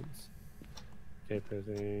achievements? Okay,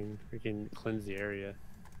 posing. We can cleanse the area.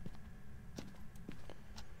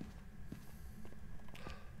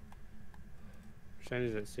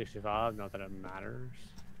 Percentage at 65. Not that it matters.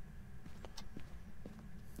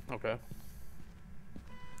 Okay.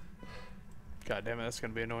 God damn it, that's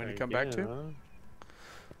gonna be annoying to come back to.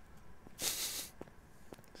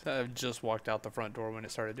 Huh? I just walked out the front door when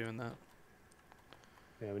it started doing that.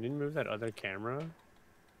 Yeah, we need to move that other camera.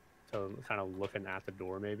 So kind of looking at the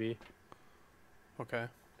door, maybe. Okay.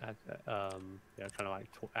 At the, yeah, kind of like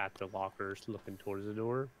at the lockers, looking towards the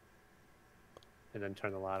door. And then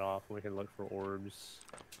turn the light off, and we can look for orbs.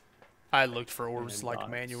 I looked for orbs And like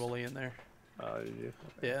dots. manually in there. Oh, did you?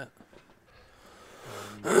 Okay. Yeah.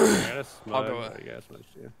 I got a smudge. I'll go. Oh, you got a smudge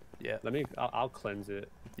too. Yeah. Let me. I'll cleanse it.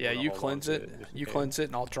 Yeah, I'll you hold on cleanse to it. just in You case. cleanse it,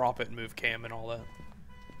 and I'll drop it and move cam and all that.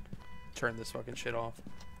 Turn this fucking shit off.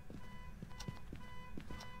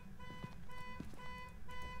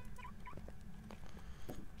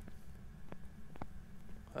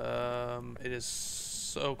 It is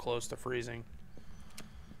so close to freezing.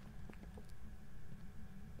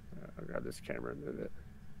 I'll grab this camera and move it.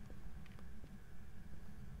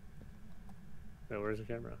 No, where's the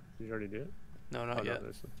camera? Did you already do it? No, not yet. No,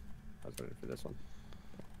 this one. I was waiting for this one.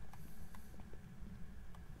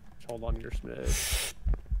 Just hold on to your smidge.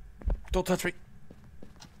 Don't touch me.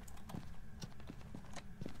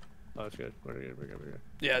 Oh, that's good. We're good. We're good. We're good.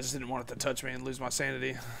 Yeah, I just didn't want it to touch me and lose my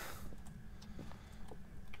sanity.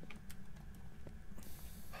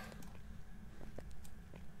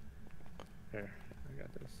 Here, I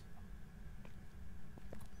got this.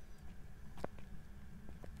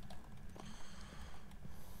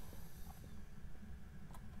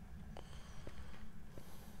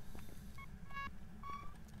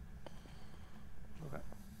 Okay.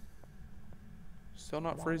 Still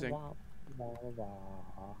not freezing. Wah, wah, wah,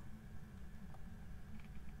 wah.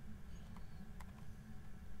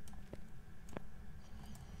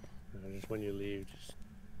 Just when you leave, just.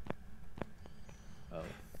 Oh.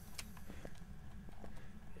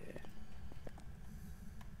 Yeah.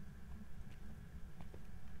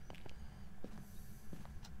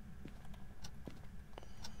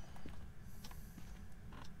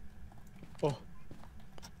 Oh.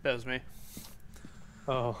 That was me.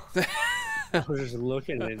 Oh. I was just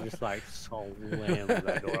looking and it just like slammed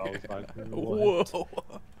that door. I was like, what? Whoa.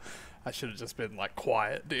 I should have just been like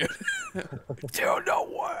quiet, dude. Dude, no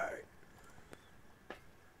way.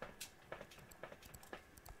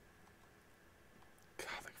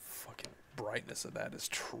 God, the fucking brightness of that is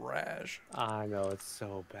trash. I know, it's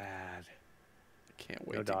so bad. I can't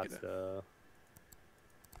wait No to dots, get it. though.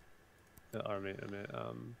 I mean,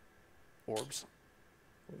 Orbs.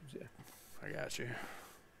 orbs, yeah. I got you.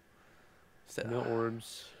 No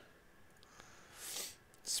orbs.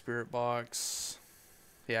 Spirit box.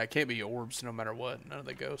 Yeah, it can't be orbs no matter what. None of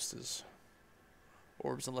the ghosts is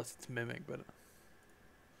orbs unless it's mimic, but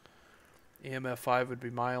EMF 5 would be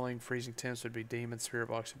miling, freezing temps would be demon, spirit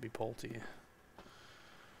box would be Pulte.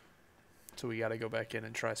 So we gotta go back in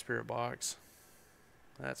and try spirit box.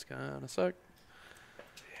 That's gonna suck.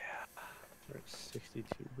 Yeah. We're at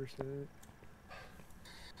 62%.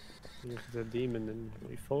 If it's a demon, then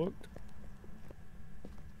we fucked.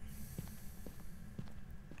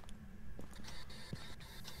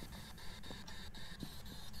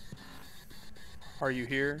 Are you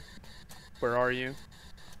here? Where are you?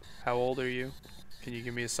 How old are you? Can you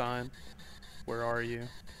give me a sign? Where are you?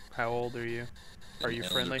 How old are you? Are you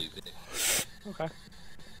friendly? Okay.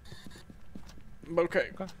 Okay.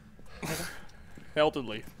 Okay.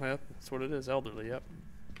 Elderly. Yeah, that's what it is. Elderly. Yep.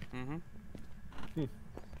 Mm-hmm.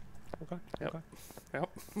 Okay. Yep. Okay. Yep.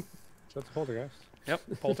 So that's a poltergeist. Yep.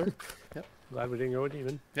 Polter. Yep. Glad we didn't go with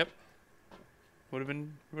demon. Yep. Would have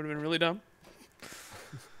been really dumb.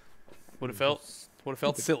 Would have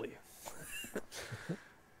felt silly.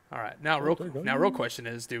 All right. Now real question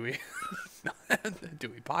is, do we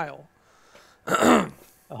pile?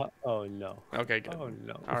 Oh no. Okay, good. Oh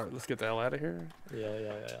no. All right, let's get the hell out of here.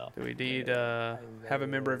 Yeah. Do we need have a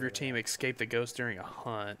member of your team escape the ghost during a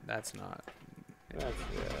hunt? That's not. That's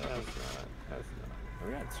not.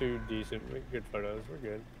 We got two decent, good photos. We're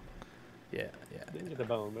good. Yeah. Didn't get the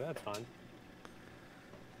bone, but that's fine.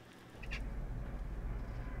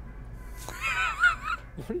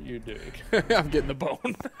 What are you doing? I'm getting the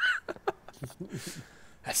bone.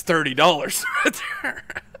 That's $30 right there.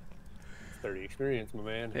 30 experience, my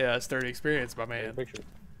man. Yeah, it's 30 experience, my Take a man. picture.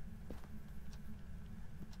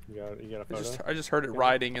 You got a photo? I just heard it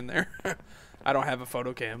riding in there. I don't have a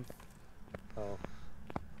photo cam. Oh.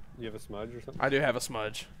 You have a smudge or something? I do have a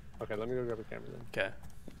smudge. Okay, let me go grab a camera then. Okay.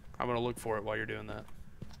 I'm gonna look for it while you're doing that.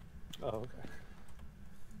 Oh, okay.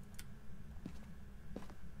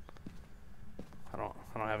 I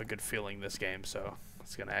don't have a good feeling this game, so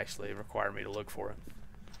it's gonna actually require me to look for it.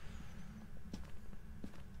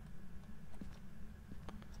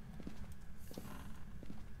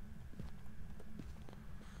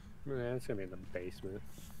 Man, it's gonna be in the basement.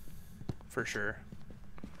 For sure.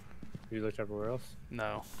 You looked everywhere else?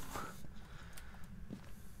 No.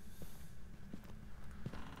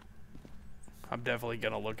 I'm definitely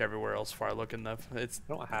gonna look everywhere else before I look in the. I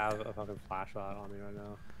don't have a fucking flashlight on me right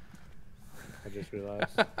now. I just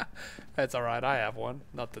realized. That's alright, I have one.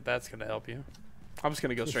 Not that that's gonna help you. I'm just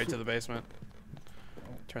gonna go straight to the basement.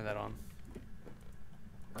 Turn that on.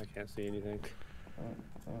 I can't see anything.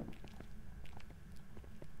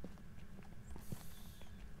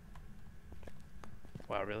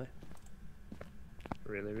 Wow, really?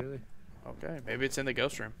 Really, really? Okay, maybe it's in the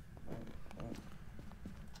ghost room.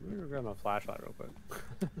 Let me go grab my flashlight real quick.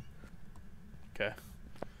 Okay.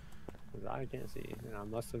 Because I can't see, and I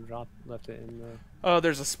must have left it in the. Oh,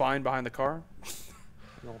 there's a spine behind the car.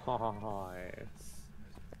 Nice.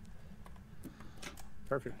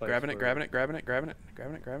 Perfect place. Grabbing it, grabbing it, grabbing it, grabbing it,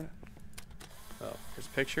 grabbing it, grabbing it. Oh. There's a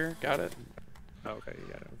picture. Got it. Oh, okay,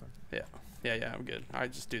 you got it. Okay. Yeah. Yeah, I'm good. I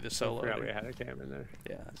just do this I solo. forgot dude. we had a cam in there.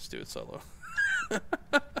 Yeah, just do it solo.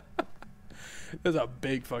 There's a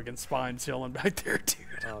big fucking spine chilling back there, dude.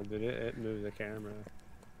 Oh, did it moved the camera?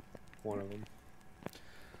 One of them.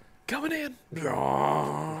 Coming in. This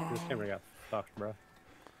camera got fucked, bro.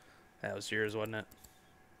 That was yours, wasn't it?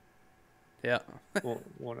 Yeah. Well,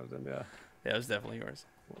 one of them, yeah. Yeah, it was definitely yours.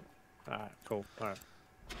 Alright, cool. Alright.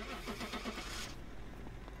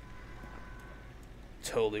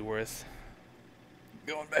 Totally worth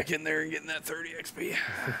going back in there and getting that 30 XP.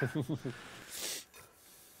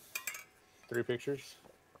 3 pictures,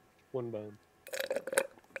 1 bone.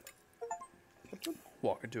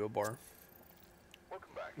 Walk into a bar. Welcome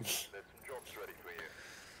back. There's some jobs ready for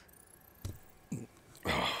you.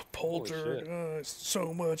 Polter,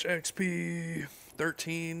 so much XP.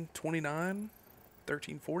 1329,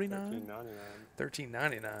 1349, 13.99.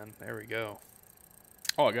 $13.99. There we go.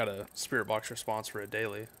 Oh, I got a spirit box response for a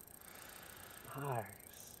daily. Nice.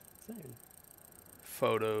 Same.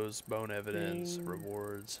 Photos, bone evidence, Ding.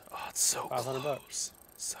 rewards. Oh, it's so 500 close. bucks.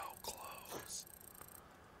 So close.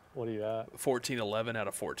 What are you at? 1411 out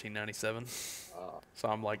of 1497. So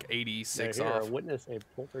I'm like 86 Here, off. witness a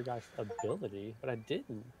poltergeist ability, but I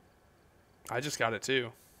didn't. I just got it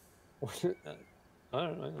too. I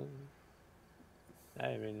don't know.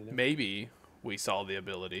 I mean, Maybe we saw the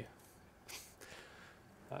ability.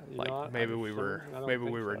 Like maybe we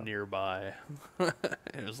were nearby.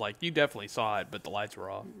 It was like you definitely saw it, but the lights were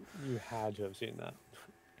off. You had to have seen that.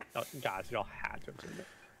 Oh, guys, y'all had to have seen it.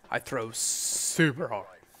 I throw super hard.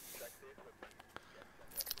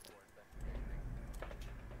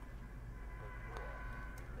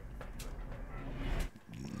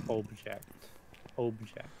 Object.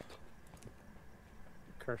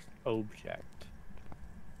 Cursed object.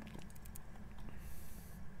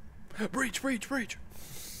 Breach.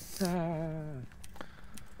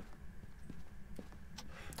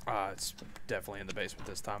 It's definitely in the basement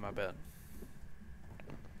this time, I bet.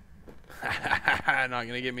 Not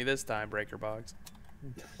gonna get me this time, breaker box.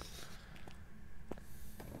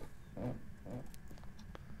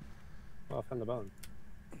 Well, I found the bone.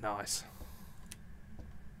 Nice.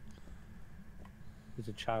 It's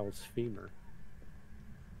a child's femur.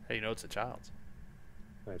 Hey, you know it's a child's.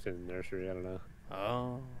 It's in the nursery, I don't know.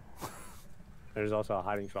 Oh. There's also a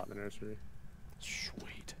hiding spot in the nursery.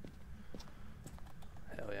 Sweet.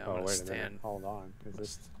 Hell yeah, I'm Oh, gonna wait a minute. stand. Hold on. Is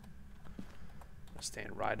this...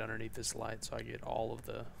 Stand right underneath this light so I get all of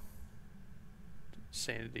the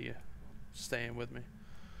sanity staying with me.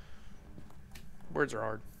 Words are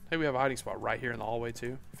hard. Hey, we have a hiding spot right here in the hallway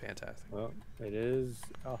too. Fantastic. Well, it is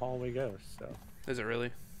a hallway ghost, so... Is it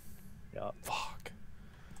really? Yup. Fuck.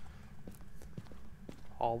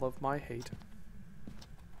 All of my hate.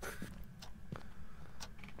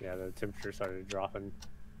 Yeah, the temperature started dropping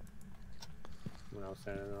when I was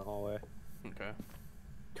standing in the hallway. Okay.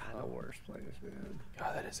 God, the worst place, man.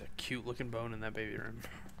 God, that is a cute looking bone in that baby room.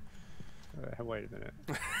 Wait a minute.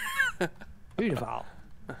 Beautiful.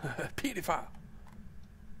 Pedophile.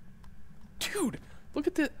 Dude, look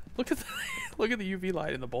at the UV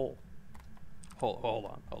light in the bowl. Hold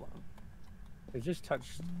on. It just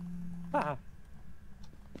touched. Ah.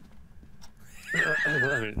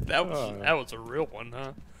 That was a real one,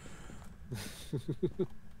 huh?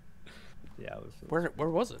 Yeah, it was. Where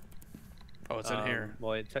was it? Oh, it's in here.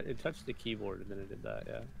 Well, it touched the keyboard and then it did that.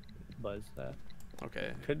 Yeah, buzzed that.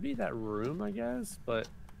 Okay. Could be that room, I guess, but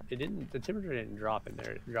it didn't. The temperature didn't drop in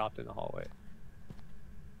there. It dropped in the hallway.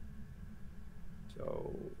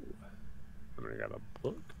 So I'm gonna grab a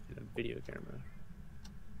book and a video camera.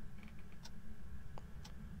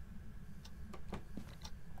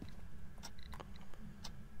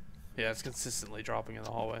 Yeah, it's consistently dropping in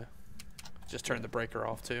the hallway. Just turned the breaker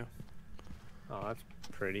off too. Oh, that's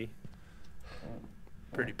pretty.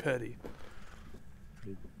 Pretty petty.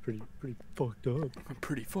 Pretty fucked up. I'm a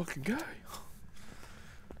pretty fucking guy.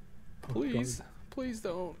 Please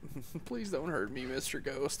don't hurt me, Mr.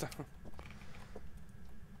 Ghost.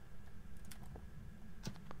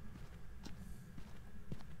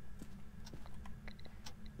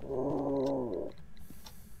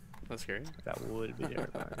 That's scary. That would be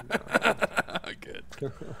terrifying. Good.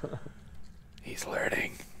 He's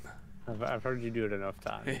learning. I've heard you do it enough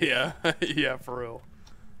times. Yeah, yeah, for real.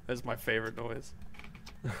 That's my favorite noise.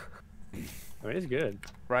 I mean, it's good.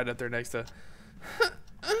 Right up there next to.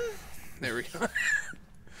 There we go.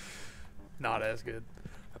 Not as good.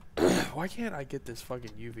 Why can't I get this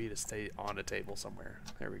fucking UV to stay on a table somewhere?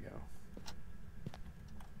 There we go.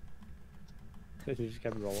 You just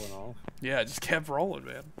kept rolling off. Yeah, it just kept rolling,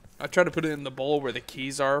 man. I tried to put it in the bowl where the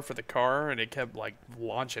keys are for the car, and it kept like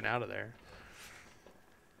launching out of there.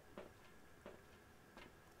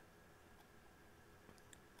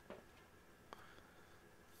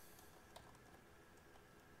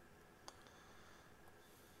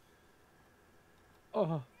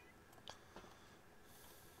 Oh.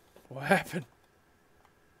 What happened?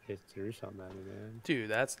 It threw something at me, man. Dude,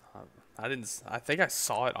 that's not... I think I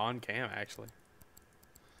saw it on cam, actually.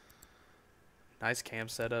 Nice cam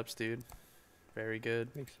setups, dude. Very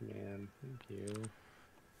good. Thanks, man. Thank you.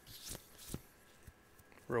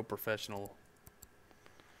 Real professional.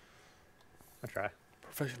 I try.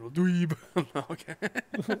 Professional dweeb. Okay.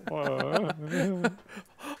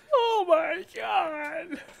 Oh my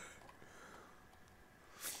god!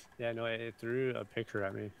 Yeah, no, it threw a picture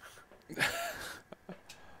at me. It's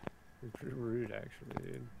pretty rude,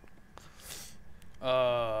 actually, dude.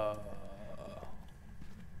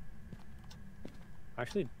 I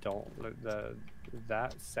actually don't.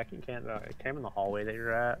 That second cam, the cam in the hallway that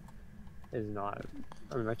you're at, is not.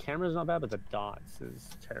 I mean, the camera's not bad, but the dots is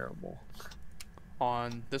terrible.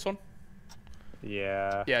 On this one?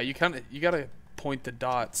 Yeah. Yeah, you gotta point the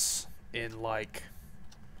dots in like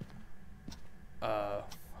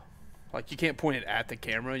you can't point it at the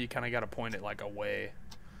camera. You kind of gotta point it like away,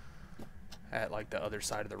 at like the other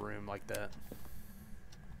side of the room, like that.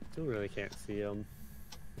 Still really can't see them.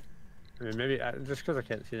 I mean, maybe just because I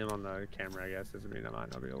can't see them on the camera, I guess, doesn't mean I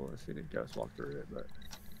might not be able to see the ghost walk through it. But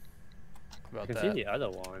About I can that. see the other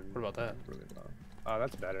one. What about that? Really well. Oh,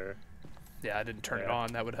 that's better. Yeah, I didn't turn it Yeah.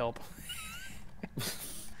 on. That would help.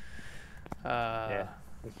 Yeah,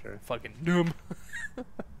 that's true. Fucking doom. I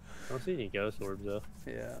don't see any ghost orbs though.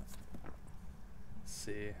 Yeah. Let's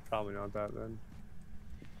see. Probably not that then.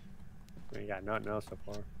 We ain't got nothing else so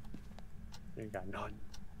far. We ain't got none.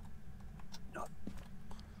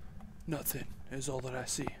 Nothing is all that I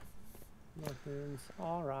see. Nothing's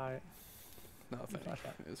alright. Nothing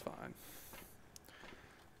Flashlight. is fine.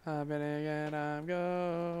 I'm betting and I'm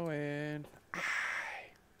going.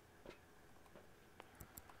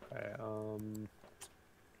 Okay,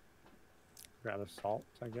 grab a salt,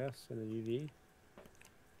 I guess, and a UV.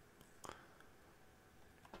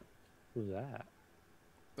 Who's that?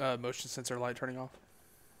 Motion sensor light turning off.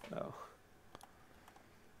 Oh.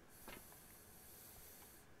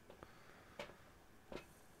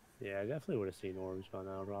 Yeah, I definitely would have seen orbs by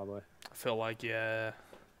now, probably. I feel like, yeah.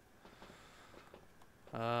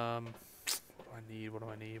 What do I need? What do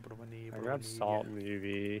I need? What do I need? I What do grabbed need? salt and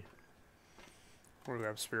UV. We're gonna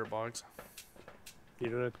grab spirit box. You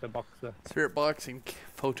look at the box there. Spirit box and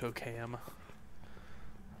photo cam.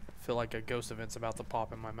 Feel like a ghost event's about to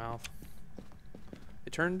pop in my mouth.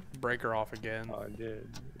 It turned breaker off again. Oh, it did.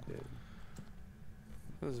 It did.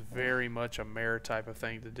 This is very much a mare type of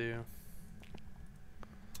thing to do.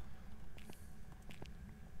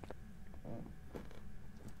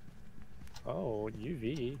 Oh,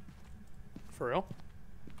 UV. For real?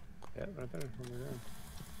 Yeah, right there. On the ground.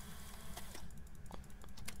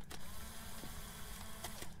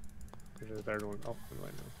 There's a third one. Oh,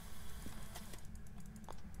 wait, no.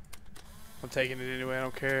 I'm taking it anyway. I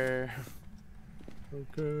don't care.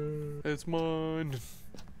 Okay. It's mine.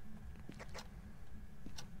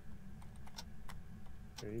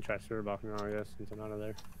 you can try sewer balcony now, I guess, since I'm out of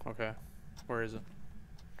there. Okay. Where is it?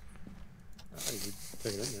 You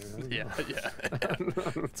took it in there. Yeah.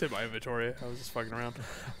 It's in my inventory. I was just fucking around.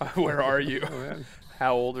 Where are you? Oh, man.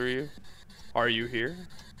 How old are you? Are you here?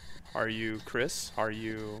 Are you Chris? Are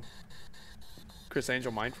you Chris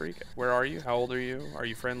Angel Mind Freak? Where are you? How old are you? Are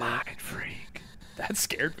you friendly? Mind Freak. That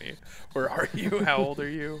scared me. Where are you? How old are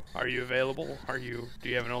you? Are you available? Do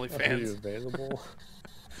you have an OnlyFans? Are you available?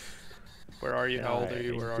 Where are you? How old are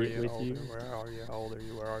you? Where are you? With How old are you? you? Where are you? How old are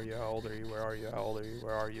you? Where are you? How old are you? Where are you? How old are you?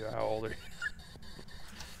 Where are you? How old are you?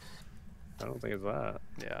 I don't think it's that.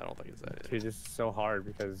 Yeah, I don't think it's that either. It's just so hard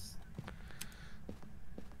because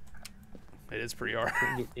It is pretty hard.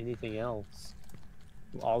 couldn't get anything else.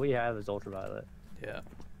 All we have is ultraviolet. Yeah.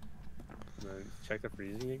 And then check the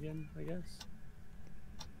freezing again, I guess.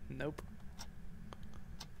 Nope.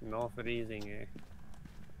 No freezing, eh?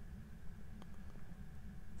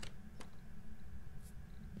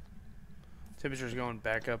 Temperature's going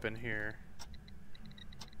back up in here.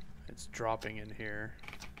 It's dropping in here.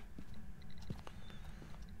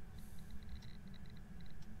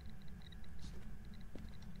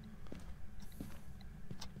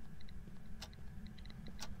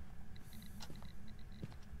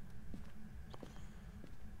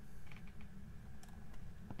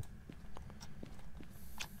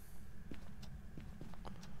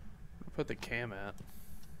 Put the cam at.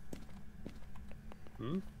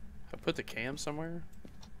 I put the cam somewhere.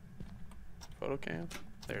 Photo cam.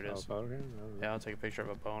 There it is. Photo cam? Yeah, I'll take a picture of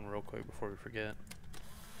a bone real quick before we forget.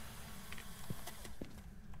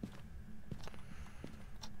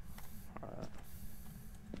 Alright.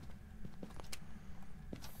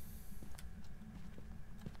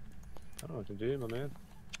 I don't know what to do, my man.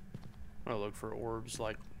 I'm gonna look for orbs,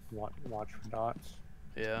 like, Watch for dots.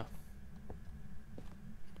 yeah.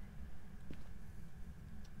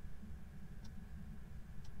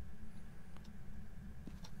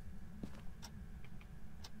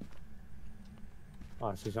 Oh,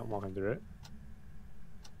 I see something walking through it.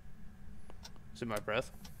 Is it my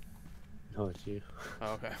breath? No, it's you.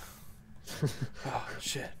 Oh, okay. Oh,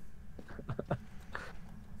 shit.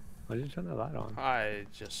 Why did you turn that light on? I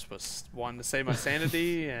just was wanting to save my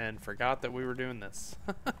sanity and forgot that we were doing this.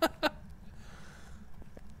 I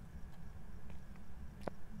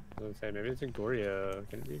was gonna say, maybe it's a Goria.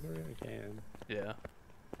 Can it be a Goria? It can. Yeah.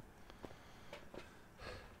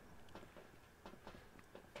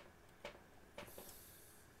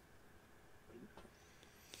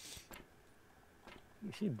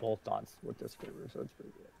 You see both dots with this camera, so it's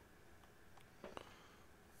pretty good.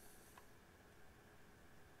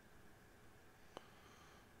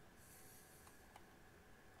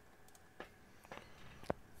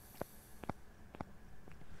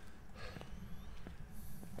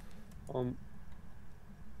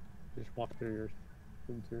 Just walk through your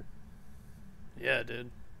into. Yeah,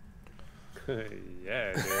 dude.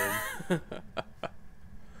 Yeah, dude.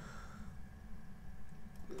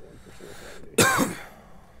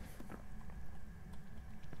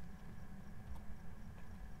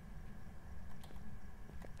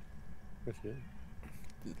 What's good?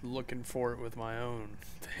 Looking for it with my own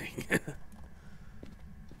thing.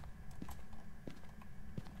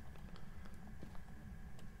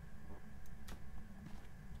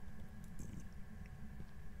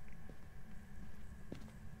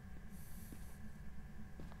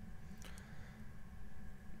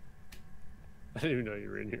 I didn't even know you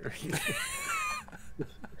were in here.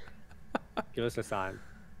 Give us a sign.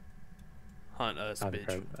 Hunt us, bitch.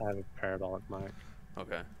 I have a parabolic mic.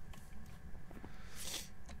 Okay.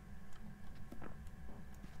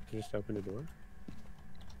 Just open the door.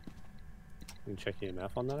 You can check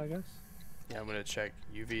EMF on that, I guess. Yeah, I'm gonna check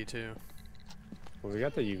UV too. Well, we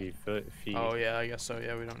got the UV feed. Oh yeah, I guess so.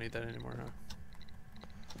 Yeah, we don't need that anymore, huh?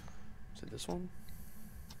 Is it this one?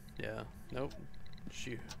 Yeah. Nope.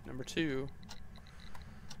 Shoot. Number 2.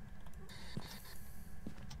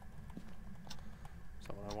 Is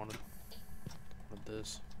that what I wanted? With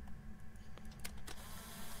this.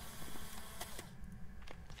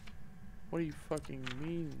 What do you fucking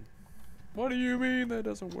mean? What do you mean that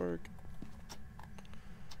doesn't work?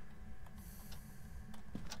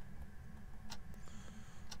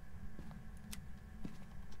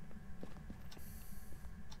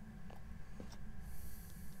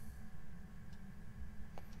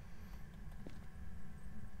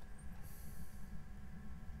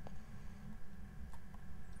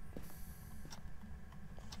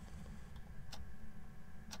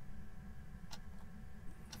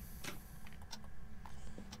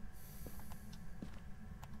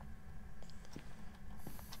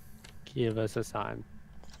 Give us a sign.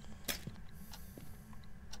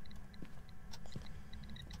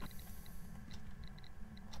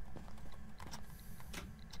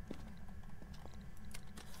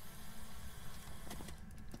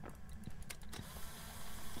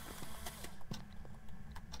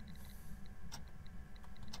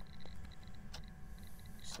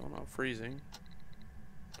 so I'm not freezing.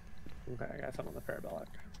 Okay, I got something on the parabolic.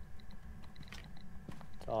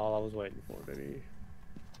 That's all I was waiting for, baby.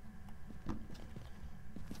 Did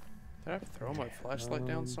I have to throw my flashlight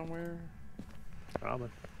down somewhere? Probably.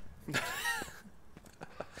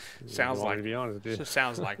 Sounds like, to be honest, dude. just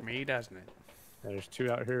sounds like me, doesn't it? There's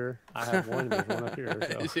 2 out here. I have one. There's one up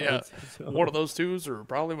here. So. Yeah, one of those twos are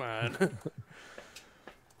probably mine.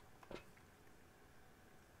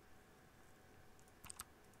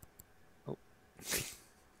 Oh.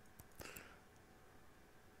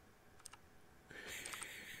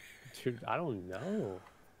 Dude, I don't know.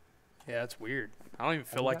 Yeah, it's weird. I don't even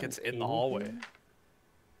feel like it's in the hallway.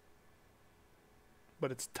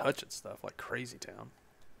 But it's touching stuff like Crazy Town.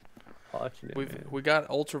 We got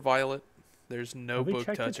ultraviolet. There's no book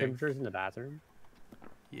checked touching. The temperatures in the bathroom?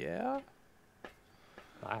 Yeah.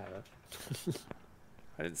 I haven't.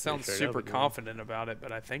 I didn't sound super confident about it,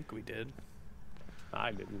 but I think we did.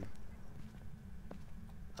 I didn't.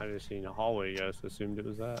 I just seen a hallway, so assumed it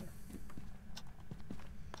was that.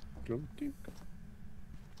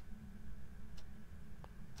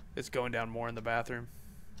 It's going down more in the bathroom.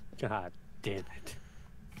 God damn it.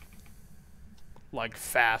 Like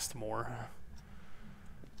fast more.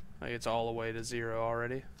 Like it's all the way to 0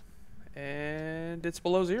 already. And it's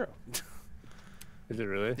below 0. Is it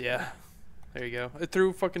really? Yeah. There you go. It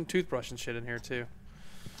threw fucking toothbrush and shit in here too.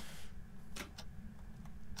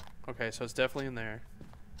 Okay, so it's definitely in there.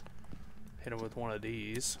 Hit him with one of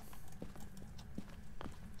these.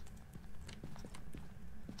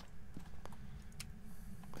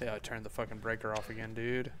 Yeah, I turned the fucking breaker off again,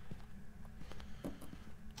 dude.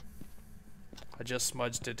 I just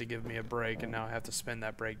smudged it to give me a break, and now I have to spend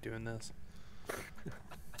that break doing this.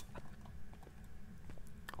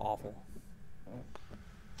 Awful.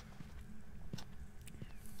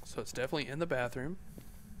 So it's definitely in the bathroom.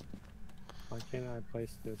 Why can't I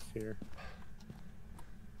place this here?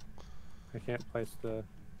 I can't place the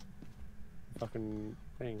fucking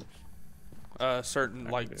things.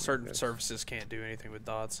 Certain surfaces can't do anything with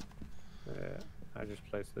dots. Yeah, I just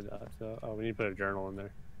placed the dots. So, oh, we need to put a journal in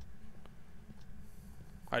there.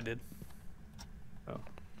 I did. Oh.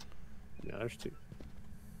 Yeah, there's 2.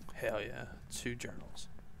 Hell yeah. 2 journals.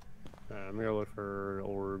 Alright, I'm gonna look for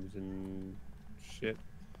orbs and shit.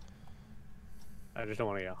 I just don't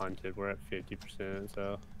want to get hunted. We're at 50%,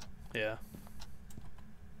 so. Yeah.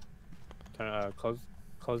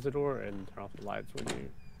 Close the door and turn off the lights when you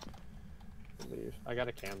leave. I got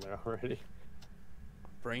a cam there already.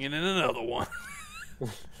 Bringing in another one.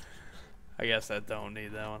 I guess that don't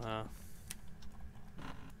need that one, huh?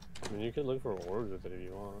 I mean, you could look for orbs with it if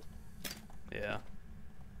you want. Yeah.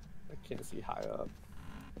 I can't see high up.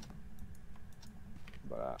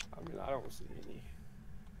 But, I mean, I don't see any.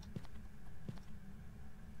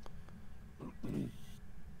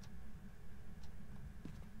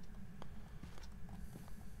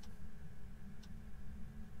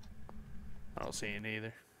 I don't see any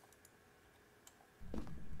either.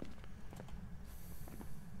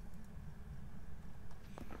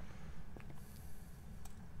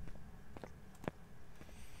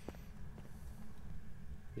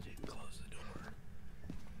 We didn't close the door.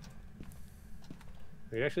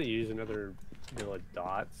 We actually use another,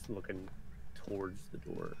 dots looking towards the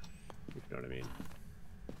door. If you know what I mean.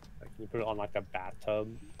 Like, you put it on like a bathtub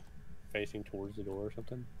facing towards the door or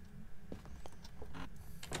something.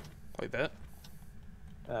 Like that?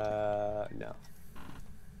 No.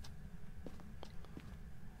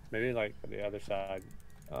 Maybe like the other side.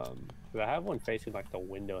 'Cause I have one facing like the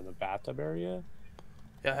window in the bathtub area.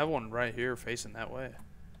 Yeah, I have one right here facing that way.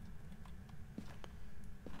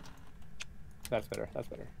 That's better. That's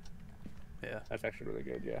better. Yeah. That's actually really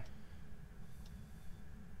good. Yeah.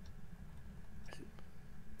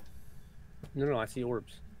 No, I see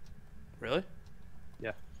orbs. Really?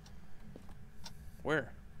 Yeah.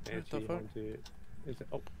 Where? What the fuck?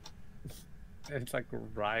 Oh. It's like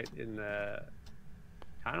right in the...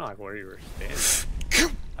 Kind of like where you were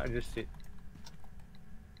standing. I just see...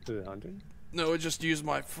 Is it hunting? No, it just used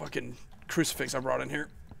my fucking crucifix I brought in here.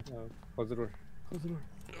 Oh, close the door. Close the door.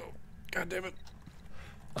 Oh, god damn it.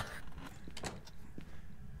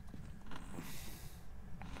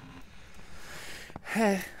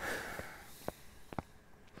 Hey.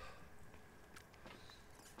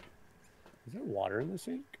 Is there water in the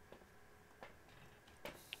sink?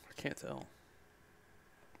 I can't tell.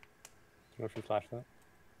 You know if you flash that?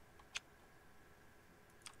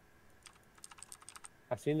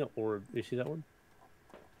 I've seen the orb. You see that one?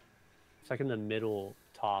 It's like in the middle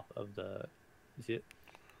top of the... You see it?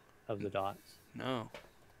 Of the dots. No.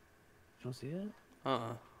 You don't see it?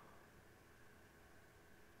 Uh-uh.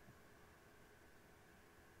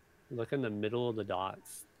 Look in the middle of the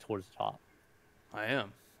dots towards the top. I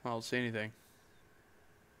am. I don't see anything.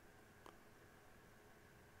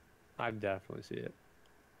 I definitely see it.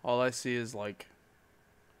 All I see is like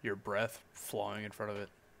your breath flowing in front of it.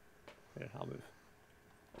 Yeah, I'll move.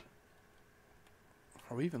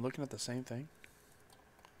 Are we even looking at the same thing?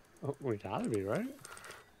 Oh, we gotta be, right?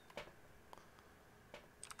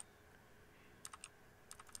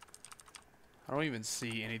 I don't even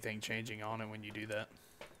see anything changing on it when you do that.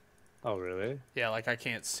 Oh, really? Yeah, like I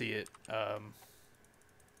can't see it. Yeah,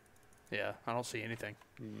 I don't see anything.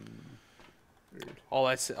 Weird. All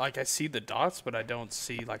I see, like I see the dots, but I don't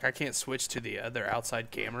see, like I can't switch to the other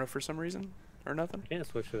outside camera for some reason or nothing. I can't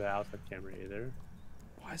switch to the outside camera either.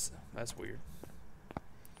 Why is that? That's weird.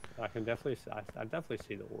 I can definitely, I definitely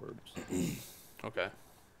see the orbs. Okay,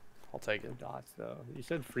 I'll take The it. dots, though. You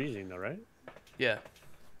said freezing, though, right? Yeah,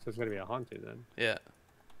 So it's gonna be a haunted then. yeah,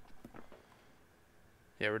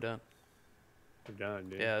 yeah. We're done. We're done,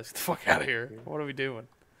 dude. Yeah, let's get the fuck out of here. What are we doing?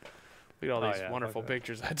 Look at all Oh, these yeah, wonderful fuck that.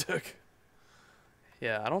 pictures I took.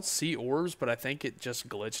 Yeah, I don't see orbs, but I think it just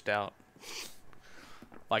glitched out.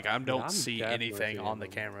 Like I don't I'm see definitely anything on the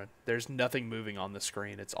seeing them. camera. There's nothing moving on the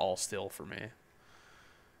screen. It's all still for me.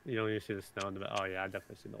 You don't even see the snow in the. Oh yeah, I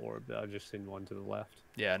definitely seen the orb. I've just seen one to the left.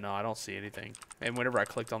 Yeah, no, I don't see anything. And whenever I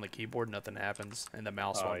clicked on the keyboard, nothing happens, and the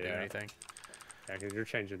mouse Oh, won't do yeah. anything. Yeah, because you're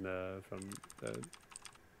changing from the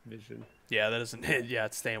vision. Yeah, that isn't it. Yeah,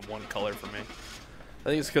 it's staying one color for me. I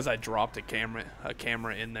think it's because I dropped a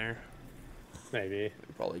camera in there. Maybe.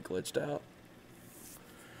 It probably glitched out.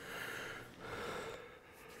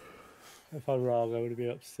 If I'm wrong, I would be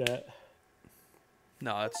upset.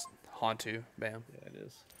 No, that's Hantu. Bam. Yeah, it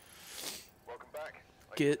is. Welcome back.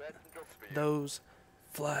 I Get prepared some jobs for you. those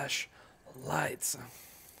flash lights.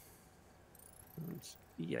 It's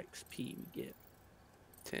EXP we get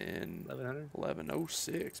 10, 1100.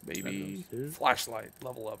 1106, baby. 1106. Flashlight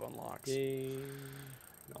level up unlocks. Ding.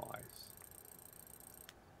 Nice.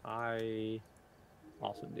 I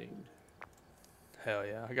also dinged. Hell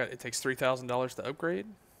yeah! It takes $3,000 to upgrade,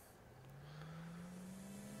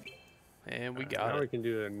 and we got now it. we can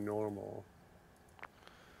do a normal.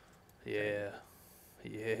 Yeah,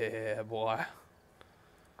 yeah, boy.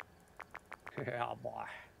 Yeah, boy.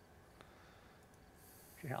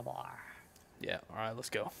 Yeah, boy. Yeah. All right,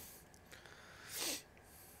 let's go.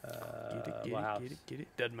 What house? Get it.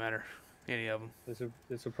 Doesn't matter. Any of them.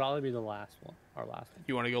 This will probably be the last one. Our last one.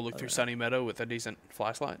 You want to go look through Sunny Meadow with a decent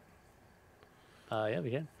flashlight? Yeah,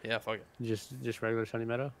 we can. Yeah, fuck it. Just regular Sunny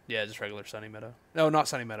Meadow. Yeah, just regular Sunny Meadow. No, not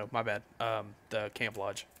Sunny Meadow. My bad. The Camp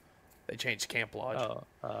Lodge. They changed Camp Lodge.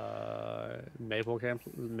 Maple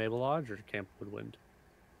Lodge or Camp Woodwind.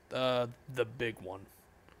 The big one.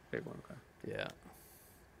 Big one. Okay. Yeah.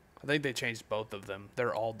 I think they changed both of them.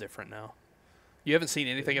 They're all different now. You haven't seen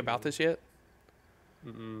anything about this yet?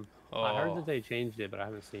 Mm-mm. Oh. I heard that they changed it, but I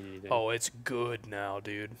haven't seen anything. Oh, it's good now,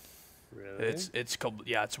 dude. Really? It's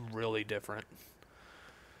really different.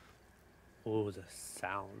 Oh, the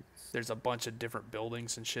sounds. There's a bunch of different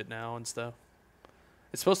buildings and shit now and stuff.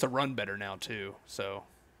 It's supposed to run better now too. So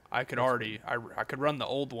I could I could run the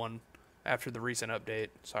old one after the recent update.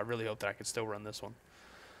 So I really hope that I could still run this one.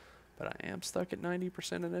 But I am stuck at 90%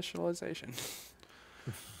 initialization.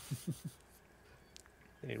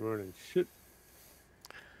 Ain't running shit.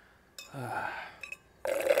 You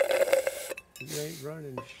ain't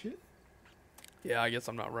running shit. Yeah, I guess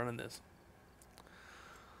I'm not running this.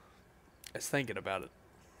 It's thinking about it.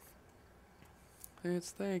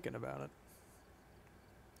 It's thinking about it.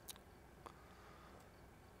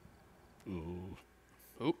 Ooh.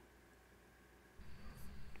 Oop.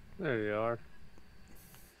 There you are.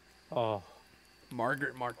 Oh,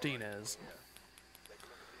 Margaret Martinez.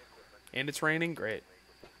 And it's raining? Great.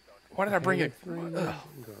 Why did I bring it? Ugh,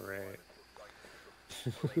 great.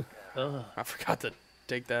 I forgot to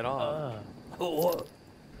take that off. Oh.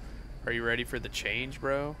 Are you ready for the change,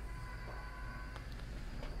 bro?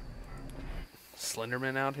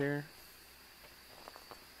 Slenderman out here.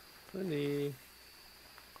 Funny.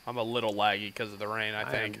 I'm a little laggy because of the rain, I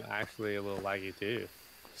think. am actually a little laggy too.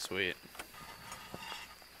 Sweet.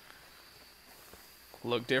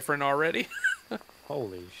 Look different already?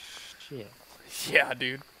 Holy shit. Yeah,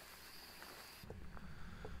 dude.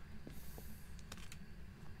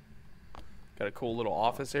 Got a cool little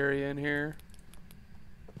office area in here.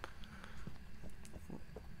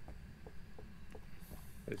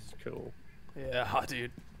 This is cool. Yeah,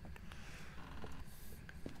 dude.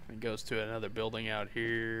 It goes to another building out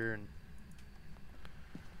here, and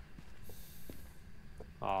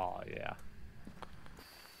Oh yeah.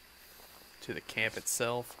 to the camp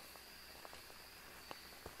itself.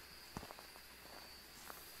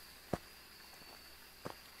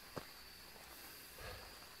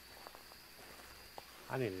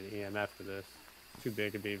 I need an EMF for this. Too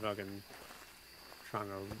big to be fucking trying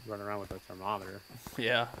to run around with a thermometer.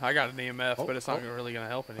 Yeah, I got an EMF, Oh, but it's not really gonna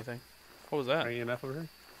help anything. What was that? EMF over here?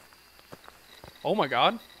 Oh my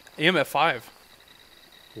god. EMF 5.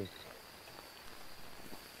 Cool.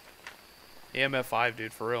 EMF 5,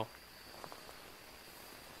 dude, for real.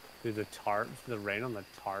 Dude, the tarp, the rain on the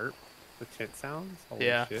tarp, the tent sounds. Holy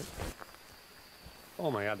Yeah. shit.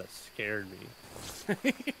 Oh my god, that scared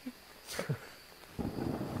me.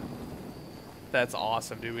 That's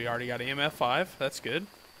awesome, dude. We already got EMF 5. That's good.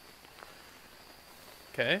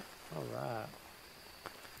 Okay. Alright.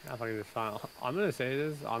 Now if I can just find, I'm gonna say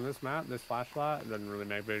this, on this map, this flashlight doesn't really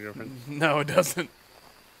make a big difference. No, it doesn't.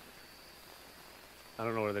 I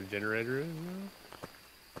don't know where the generator is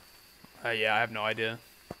now. Yeah, I have no idea.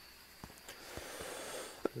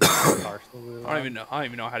 I I don't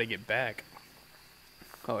even know how to get back.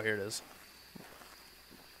 Oh, here it is.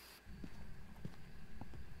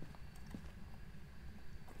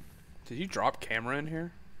 Did you drop camera in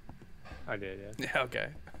here? I did, yeah. Yeah, okay.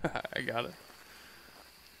 I got it.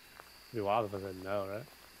 It'd be wild if I said no, right?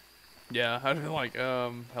 Yeah, I'd be like,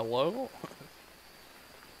 hello?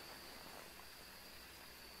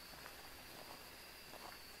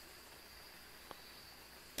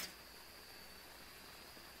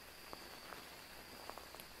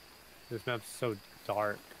 This map's so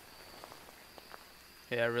dark.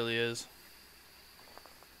 Yeah, it really is.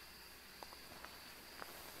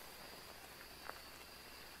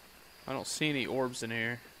 I don't see any orbs in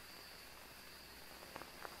here.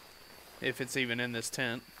 If it's even in this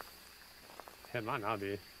tent. It might not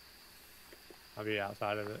be. I'll be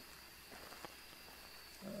outside of it.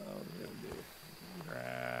 What we're gonna do?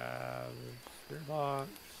 Grab spirit box.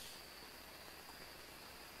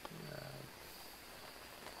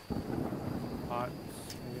 Grab pots,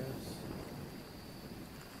 I guess.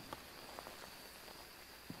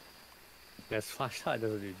 This flashlight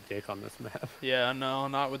doesn't do dick on this map. Yeah, no,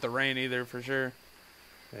 not with the rain either, for sure.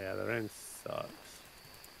 Yeah, the rain sucks.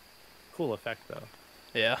 Cool effect though.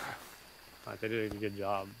 Yeah. Like, they did a good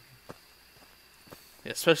job.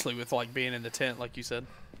 Especially with, like, being in the tent, like you said.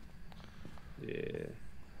 Yeah.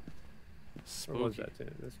 Spooky. Where was that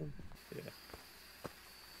tent? This one? Yeah.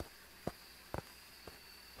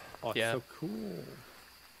 Oh, it's Yeah. so cool.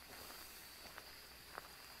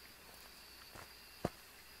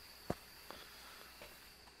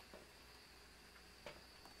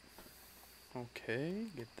 Okay,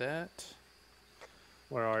 get that.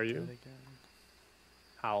 Where are you? That again.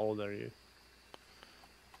 How old are you?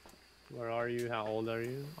 Where are you? How old are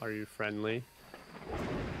you? Are you friendly?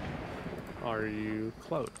 Are you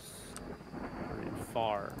close? Are you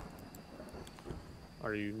far?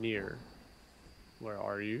 Are you near? Where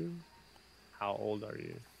are you? How old are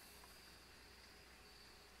you?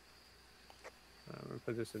 I'm gonna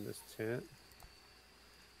put this in this tent.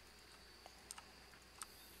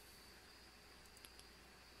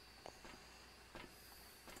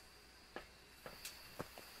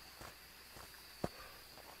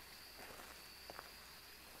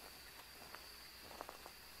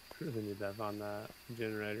 Really need that on that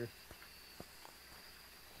generator.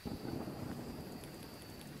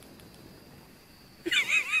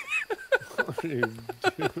 What are you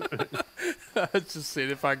doing? I was just seeing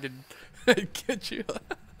if I could get you.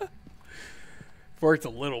 Worked a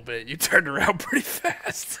little bit. You turned around pretty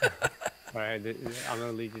fast. Alright, I'm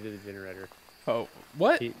gonna lead you to the generator. Oh,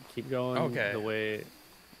 what? Keep going Okay. the way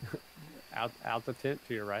out the tent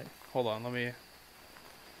to your right. Hold on, let me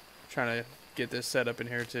trying to get this set up in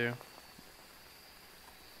here too.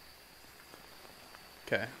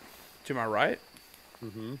 Okay. To my right?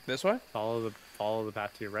 Mm-hmm. This way? Follow the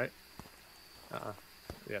path to your right.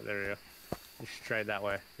 Yeah, there you go. Just straight that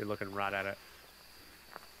way. You're looking right at it.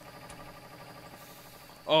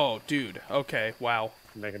 Oh, dude. Okay, wow.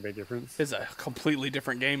 Make a big difference. It's a completely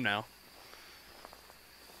different game now.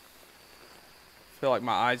 I feel like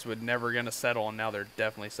my eyes would never gonna settle, and now they're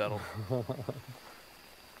definitely settled.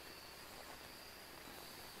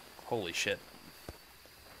 Holy shit.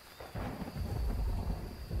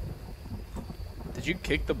 Did you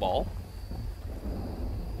kick the ball?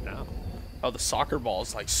 No. Oh, the soccer ball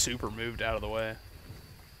is like super moved out of the way.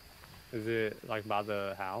 Is it like by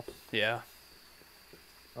the house? Yeah,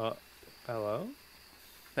 Hello?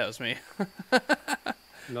 that was me.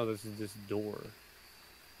 No, this is this door.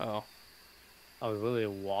 Oh. I was literally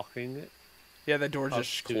walking it Yeah, that door Up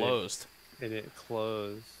just to it. closed. and it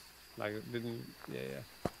closed. Like it didn't. Yeah.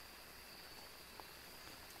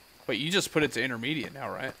 Wait, you just put it to intermediate now,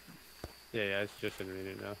 right? Yeah, it's just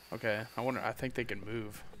intermediate now. Okay. I think they can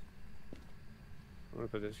move. I'm gonna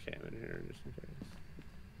put this cam in here just in case.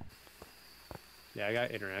 Yeah, I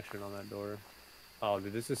got interaction on that door. Oh,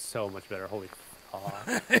 dude, this is so much better. Holy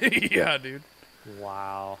fuck. Yeah, dude.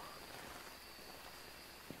 Wow.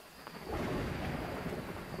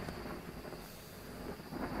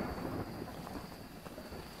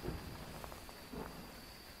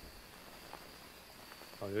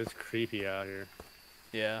 Oh, dude, it's creepy out here.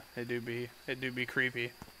 Yeah, it do be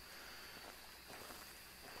creepy.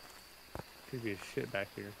 Creepy as shit back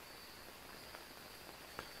here.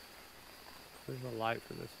 There's a light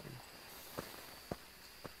for this one.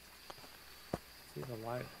 See the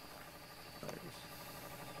light.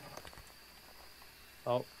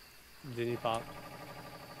 Oh, did he pop?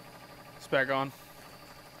 It's back on.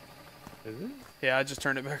 Is it? Yeah, I just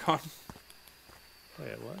turned it back on.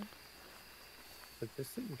 Wait, what? But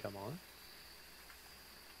this didn't come on.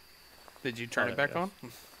 Did you turn Oh, it back yes. on?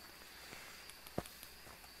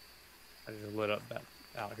 I just lit up back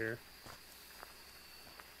out here.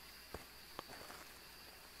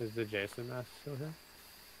 Is the Jason mask still here?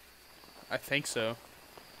 I think so.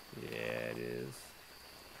 Yeah, it is.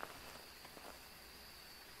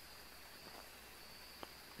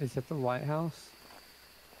 Is it the White House?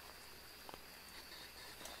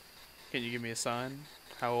 Can you give me a sign?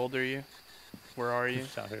 How old are you? Where are you?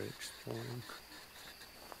 Just out here exploring.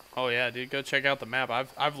 Oh yeah, dude, go check out the map.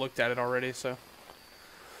 I've looked at it already, so.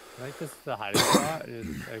 I think this is the hiding spot.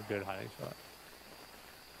 It's a good hiding spot.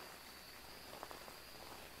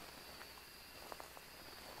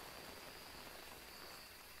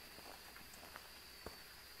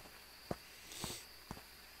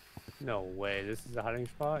 No way, this is a hiding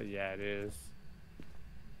spot? Yeah, it is.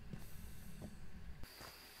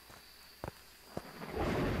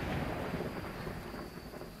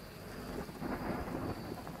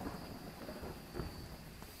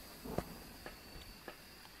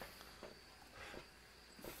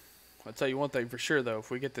 I'll tell you one thing for sure though, if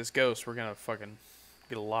we get this ghost, we're gonna fucking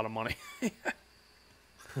get a lot of money.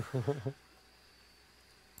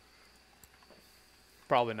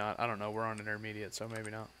 Probably not. I don't know. We're on intermediate, so maybe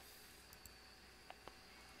not.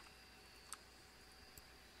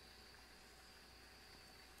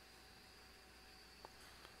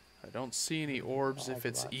 I don't see any orbs if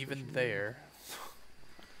it's even there.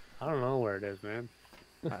 I don't know where it is, man.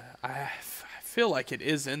 I feel like it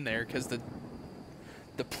is in there because the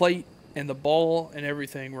plate and the ball and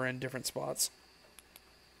everything were in different spots.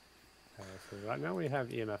 So right now we have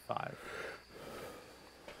EMF 5.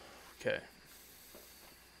 Okay.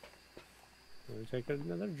 We'll take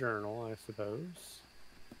another journal, I suppose.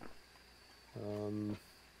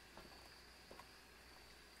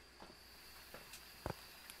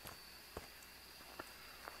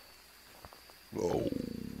 Whoa.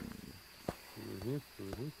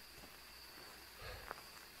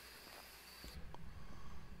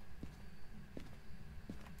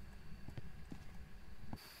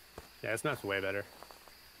 Yeah, this map's way better.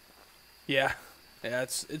 Yeah. Yeah,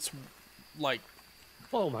 it's like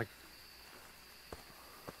Oh my.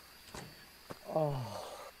 Oh.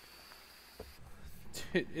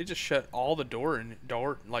 it just shut all the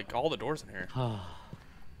all the doors in here. Oh.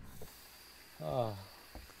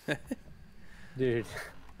 Dude,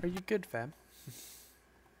 Are you good, fam?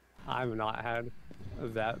 I've not had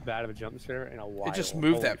that bad of a jump scare in a while. It just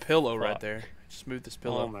moved that pillow right fuck. there. Just moved this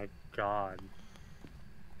pillow. Oh my god.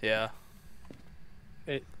 Yeah.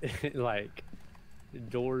 It like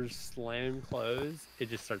doors slam close, it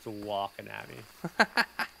just starts walking at me.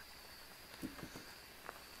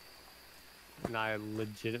 And I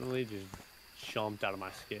legitimately just jumped out of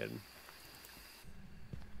my skin.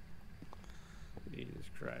 Jesus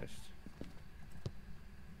Christ.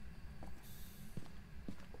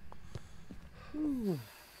 Whew.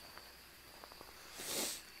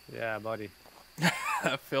 Yeah, buddy.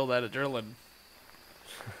 I feel that adrenaline.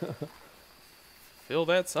 Feel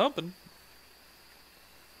that something.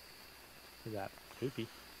 Is that poopy?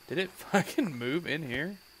 Did it fucking move in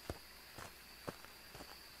here?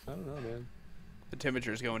 I don't know, man. The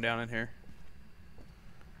temperature's going down in here.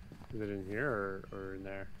 Is it in here or in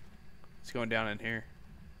there? It's going down in here.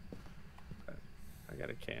 I got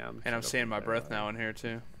a cam. And I'm seeing my breath now in here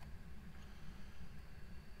too.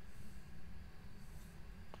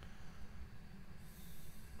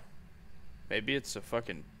 Maybe it's a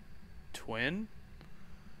fucking twin?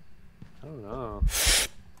 I don't know.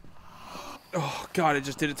 Oh god, it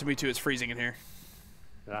just did it to me too. It's freezing in here.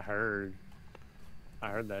 I heard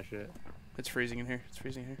that shit. It's freezing in here. It's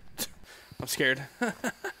freezing in here. I'm scared. I'm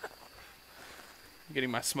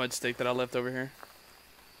getting my smudge stick that I left over here.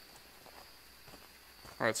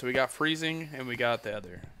 Alright, so we got freezing and we got the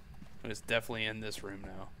other. And it's definitely in this room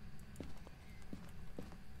now.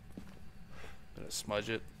 I'm gonna smudge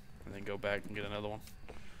it and then go back and get another one.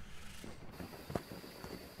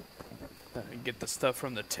 Get the stuff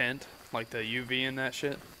from the tent, like the UV and that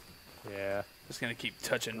shit. Yeah. Just gonna keep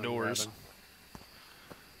touching doors.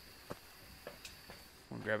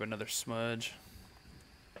 We'll grab another smudge.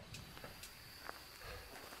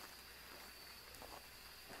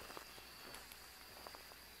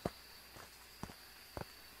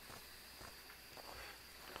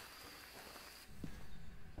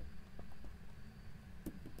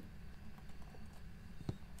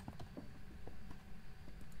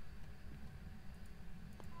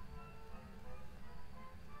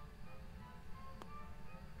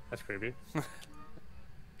 That's creepy.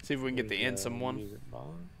 See if we can get the Ansem one.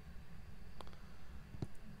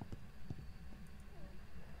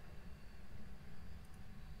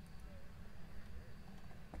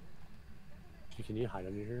 Can you hide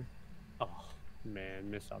under here? Oh,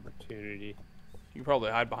 man, missed opportunity. You can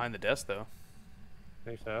probably hide behind the desk, though.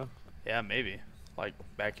 Think so? Yeah, maybe. Like,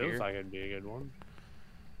 back here. Feels like it'd be a good one.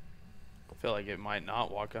 I feel like it might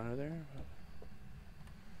not walk under there.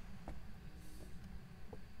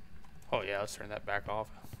 Oh, yeah, let's turn that back off.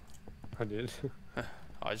 I did. Oh,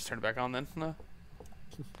 I just turned it back on then? No.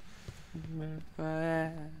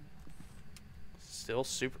 Still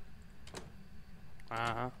super.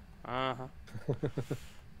 Got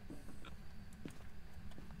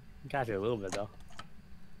you a little bit, though.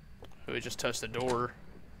 We just touched the door.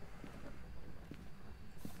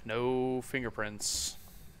 No fingerprints.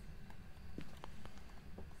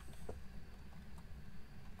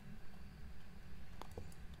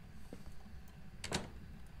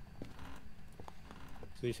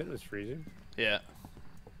 So you said it was freezing? Yeah.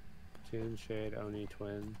 Tin Shade, Oni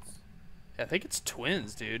twins. Yeah, I think it's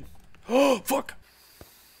twins, dude. Oh, fuck!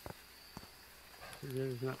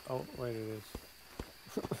 There's not. Oh, wait, it is.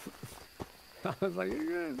 I was like, you're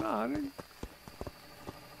good, it's not hunting.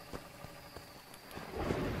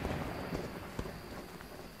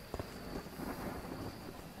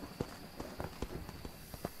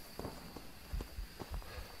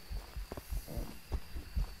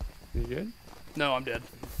 You good? No, I'm dead.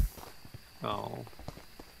 Oh.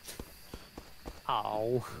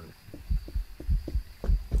 Ow.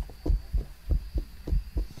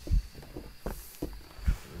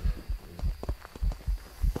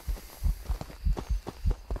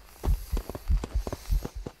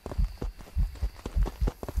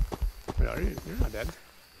 Wait, are you? You're not dead.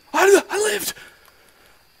 I lived!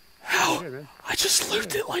 How? You're good, man. I just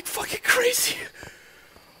looped it like fucking crazy.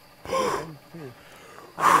 I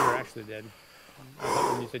thought you were actually dead. I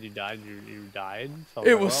thought when you said you died, you died. So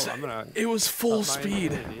It like, was well, I'm gonna it was full up my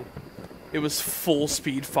speed. immunity. It was full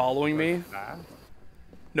speed following me. Fast.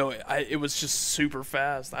 No, it was just super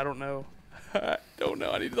fast. I don't know. I don't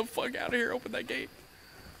know. I need the fuck out of here. Open that gate.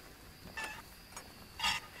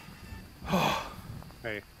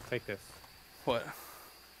 Hey, take this. What?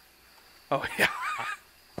 Oh yeah.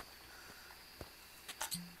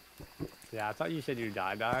 Yeah, I thought you said you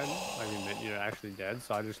died. I mean, that you're actually dead,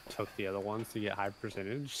 so I just took the other ones to get high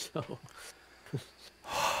percentage, so...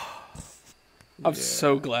 I'm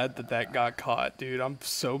so glad that that got caught, dude. I'm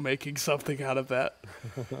so making something out of that.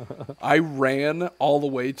 I ran all the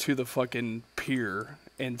way to the fucking pier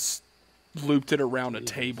and looped it around a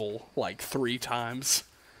table like 3 times.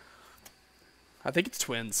 I think it's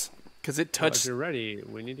twins, because it Well, if touched... you're ready,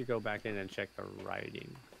 we need to go back in and check the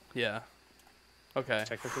writing. Yeah. Okay.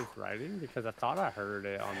 Check if it's writing, because I thought I heard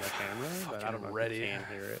it on the camera, but I don't know if you can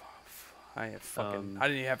hear it. I have fucking... I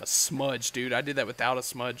didn't even have a smudge, dude. I did that without a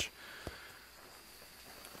smudge.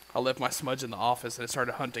 I left my smudge in the office and it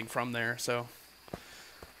started hunting from there, so...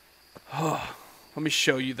 Let me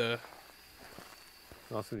show you the...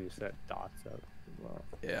 Also, you set dots up as well.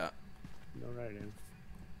 Yeah. No writing.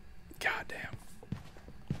 God damn.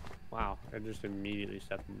 Wow, I just immediately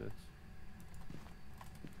stepped in this.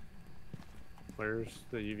 Where's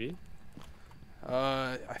the UV?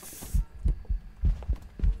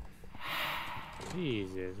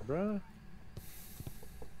 Jesus, bro.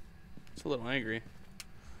 It's a little angry.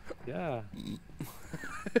 Yeah.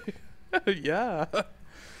 Yeah.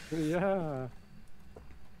 Yeah.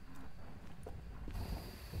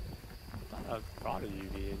 I thought I brought a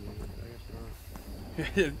UV in here. I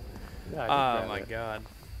guess not. Yeah, I Oh my god.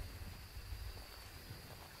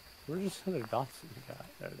 Where's this other dots that you got?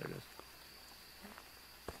 There it is.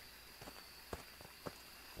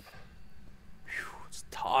 Whew, it's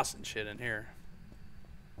tossing shit in here.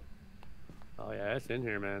 Oh yeah, it's in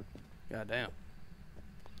here, man. God damn.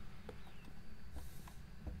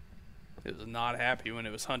 It was not happy when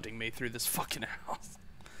it was hunting me through this fucking house.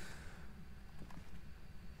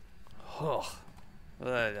 Oh.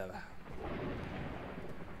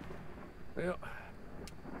 Yep.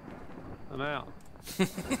 I'm out.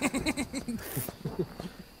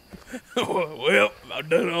 Well, I've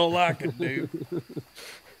done all I could do.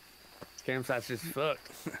 This campsite's just fucked.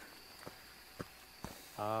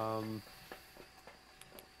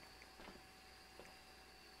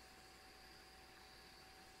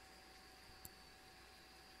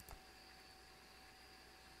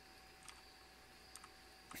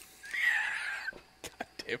 God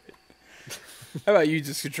damn it. How about you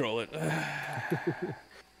just control it?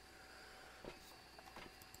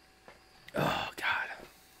 Oh, God.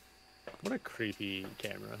 What a creepy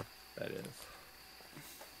camera that is.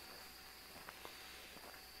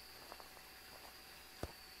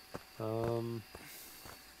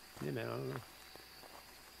 Yeah, man, I don't know.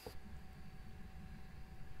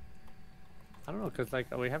 I don't know, cause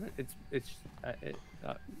like we haven't.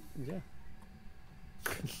 Yeah.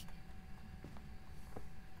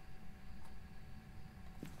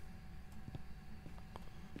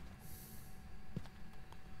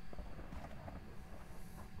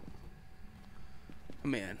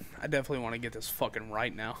 Man, I definitely want to get this fucking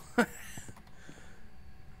right now.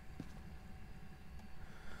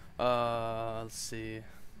 Let's see.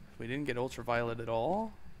 We didn't get ultraviolet at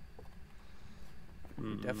all.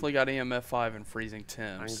 We definitely got EMF 5 and freezing I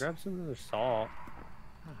can temps. grab some other salt.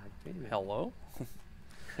 God damn it. Hello?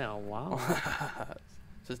 Hell, wow.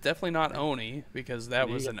 So it's definitely not Oni, because that Do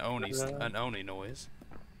you was get an Oni, the- an Oni noise.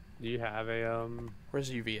 Do you have a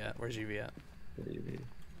Where's UV at? Where's UV at?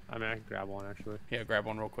 I mean, I can grab one actually. Yeah, grab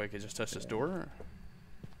one real quick. It just touched this door.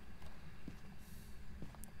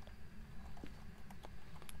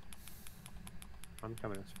 I'm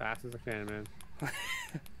coming as fast as I can, man.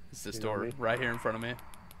 It's this You know door me? right here in front of me.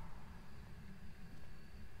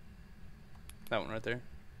 That one right there.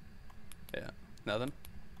 Yeah. Nothing?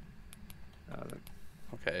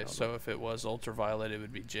 Okay, so if it was ultraviolet, it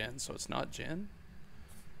would be Jen. So it's not Jen?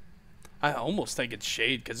 I almost think it's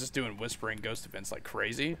Shade because it's doing whispering ghost events like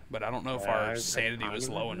crazy, but I don't know if Yeah, our I sanity was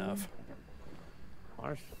kinda low do. enough.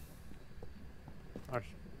 Ours.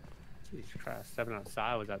 Jesus Christ, stepping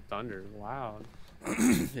outside with that thunder. Wow.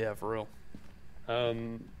 Yeah, for real.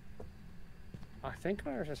 I think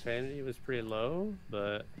our sanity was pretty low,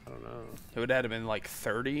 but I don't know. It would have been like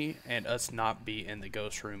 30 and us not be in the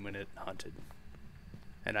ghost room when it hunted.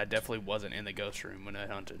 And I definitely wasn't in the ghost room when it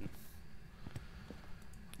hunted.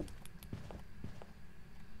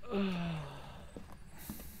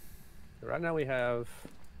 So right now we have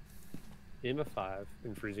EMF 5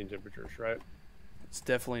 in freezing temperatures, right? It's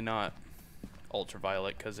definitely not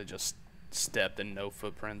ultraviolet because it just stepped and no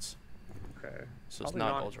footprints. Okay. So it's Probably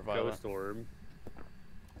not ultraviolet. Ghost orb.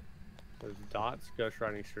 There's dots, ghost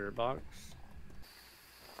riding spirit box.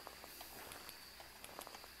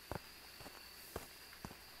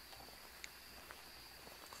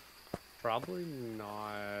 Probably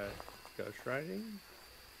not ghost riding.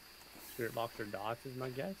 Spirit box or dots is my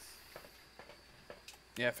guess.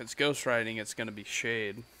 Yeah, if it's ghost riding, it's going to be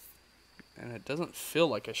Shade. And it doesn't feel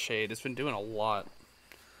like a Shade. It's been doing a lot.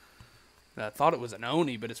 And I thought it was an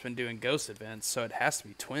Oni, but it's been doing ghost events, so it has to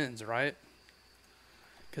be twins, right?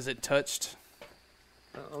 Because it touched...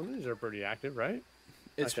 Onis are pretty active, right?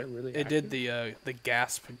 It's, Like, they're really it did active? the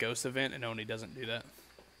gasp ghost event, and Oni doesn't do that.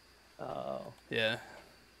 Oh. Yeah.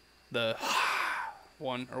 The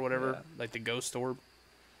one or whatever, Yeah. like the ghost orb.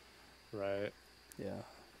 Right. Yeah.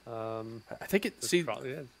 I I think it... See,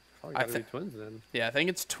 probably, it's probably I gotta be thi- twins then. yeah, I think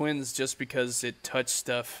it's twins just because it touched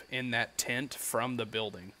stuff in that tent from the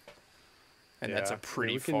building. And that's Yeah. a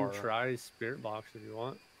pretty we far... can try spirit box if you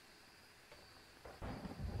want.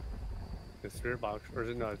 The spirit box, or is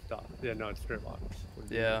it? No, it's dot. Yeah, no, it's spirit box. Would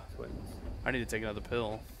be Yeah. Twins. I need to take another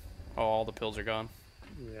pill. Oh, all the pills are gone.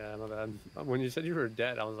 Yeah, my bad. When you said you were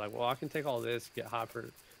dead, I was like, well, I can take all this, get high for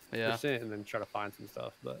Yeah, percent, and then try to find some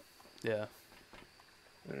stuff. But yeah.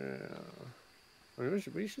 I mean,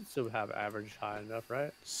 we should still have average high enough,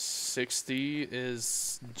 right? 60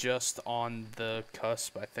 is just on the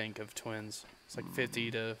cusp, I think, of twins. It's like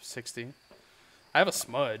 50 to 60. I have a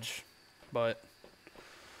smudge, but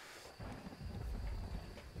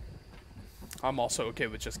I'm also okay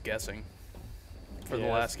with just guessing for the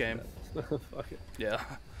Yeah, last game. Fuck it. Yeah.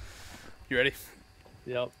 You ready?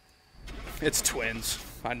 Yep. It's twins.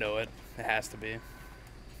 I know it. It has to be.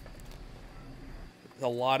 A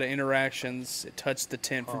lot of interactions. It touched the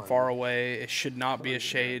tent from far away. It should not be a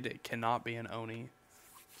Shade. It cannot be an Oni.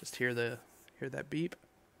 Just hear that beep.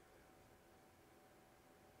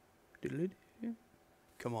 Doodle-doo.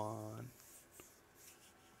 Come on.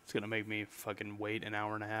 It's gonna make me fucking wait an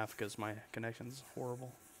hour and a half because my connection's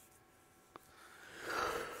horrible.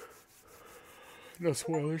 No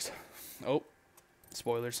spoilers. Oh,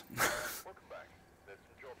 Spoilers. Welcome back. There's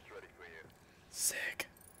some jobs ready for you. Sick.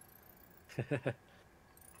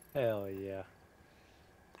 Hell yeah.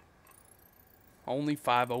 Only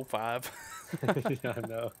 505. Yeah, I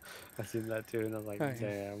know. I seen that too, and I was like, Oh,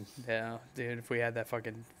 damn. Yeah, dude, if we had that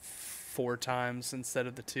fucking 4 times instead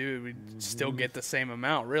of the 2, we'd still get the same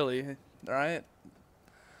amount, really. Right?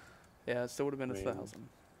 Yeah, it still would have been I mean, 1,000.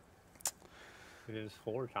 It is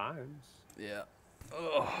 4 times. Yeah.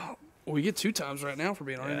 Ugh. We get 2 times right now for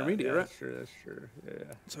being on Yeah, intermediate, yeah, right? That's true. That's true.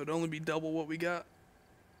 Yeah. So it'd only be double what we got.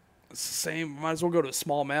 It's the same. Might as well go to a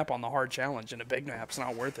small map on the hard challenge, and a big map's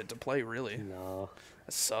not worth it to play, really. No.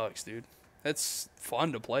 That sucks, dude. It's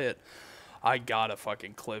fun to play it. I gotta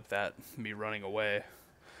fucking clip that, me running away.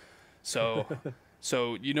 So,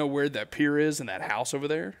 so you know where that pier is and that house over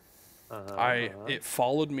there? It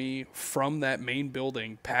followed me from that main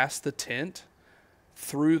building past the tent,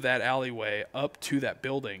 through that alleyway up to that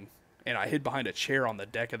building, and I hid behind a chair on the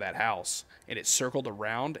deck of that house, and it circled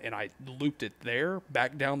around, and I looped it there,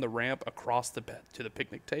 back down the ramp across to the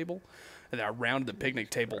picnic table, and then I rounded the picnic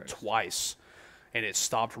table twice, and it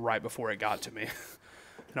stopped right before it got to me.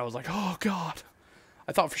 And I was like, oh, God.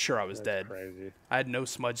 I thought for sure I was dead. Crazy. I had no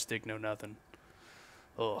smudge stick, no nothing.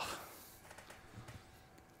 Ugh.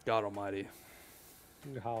 God almighty.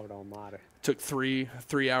 God almighty. Took 3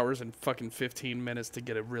 hours and fucking 15 minutes to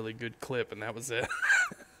get a really good clip, and that was it.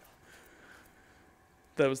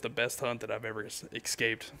 That was the best hunt that I've ever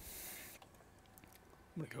escaped.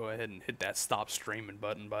 I'm going to go ahead and hit that stop streaming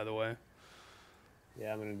button, by the way.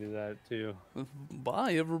 Yeah, I'm going to do that too.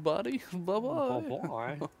 Bye, everybody. Bye-bye.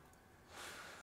 Bye-bye.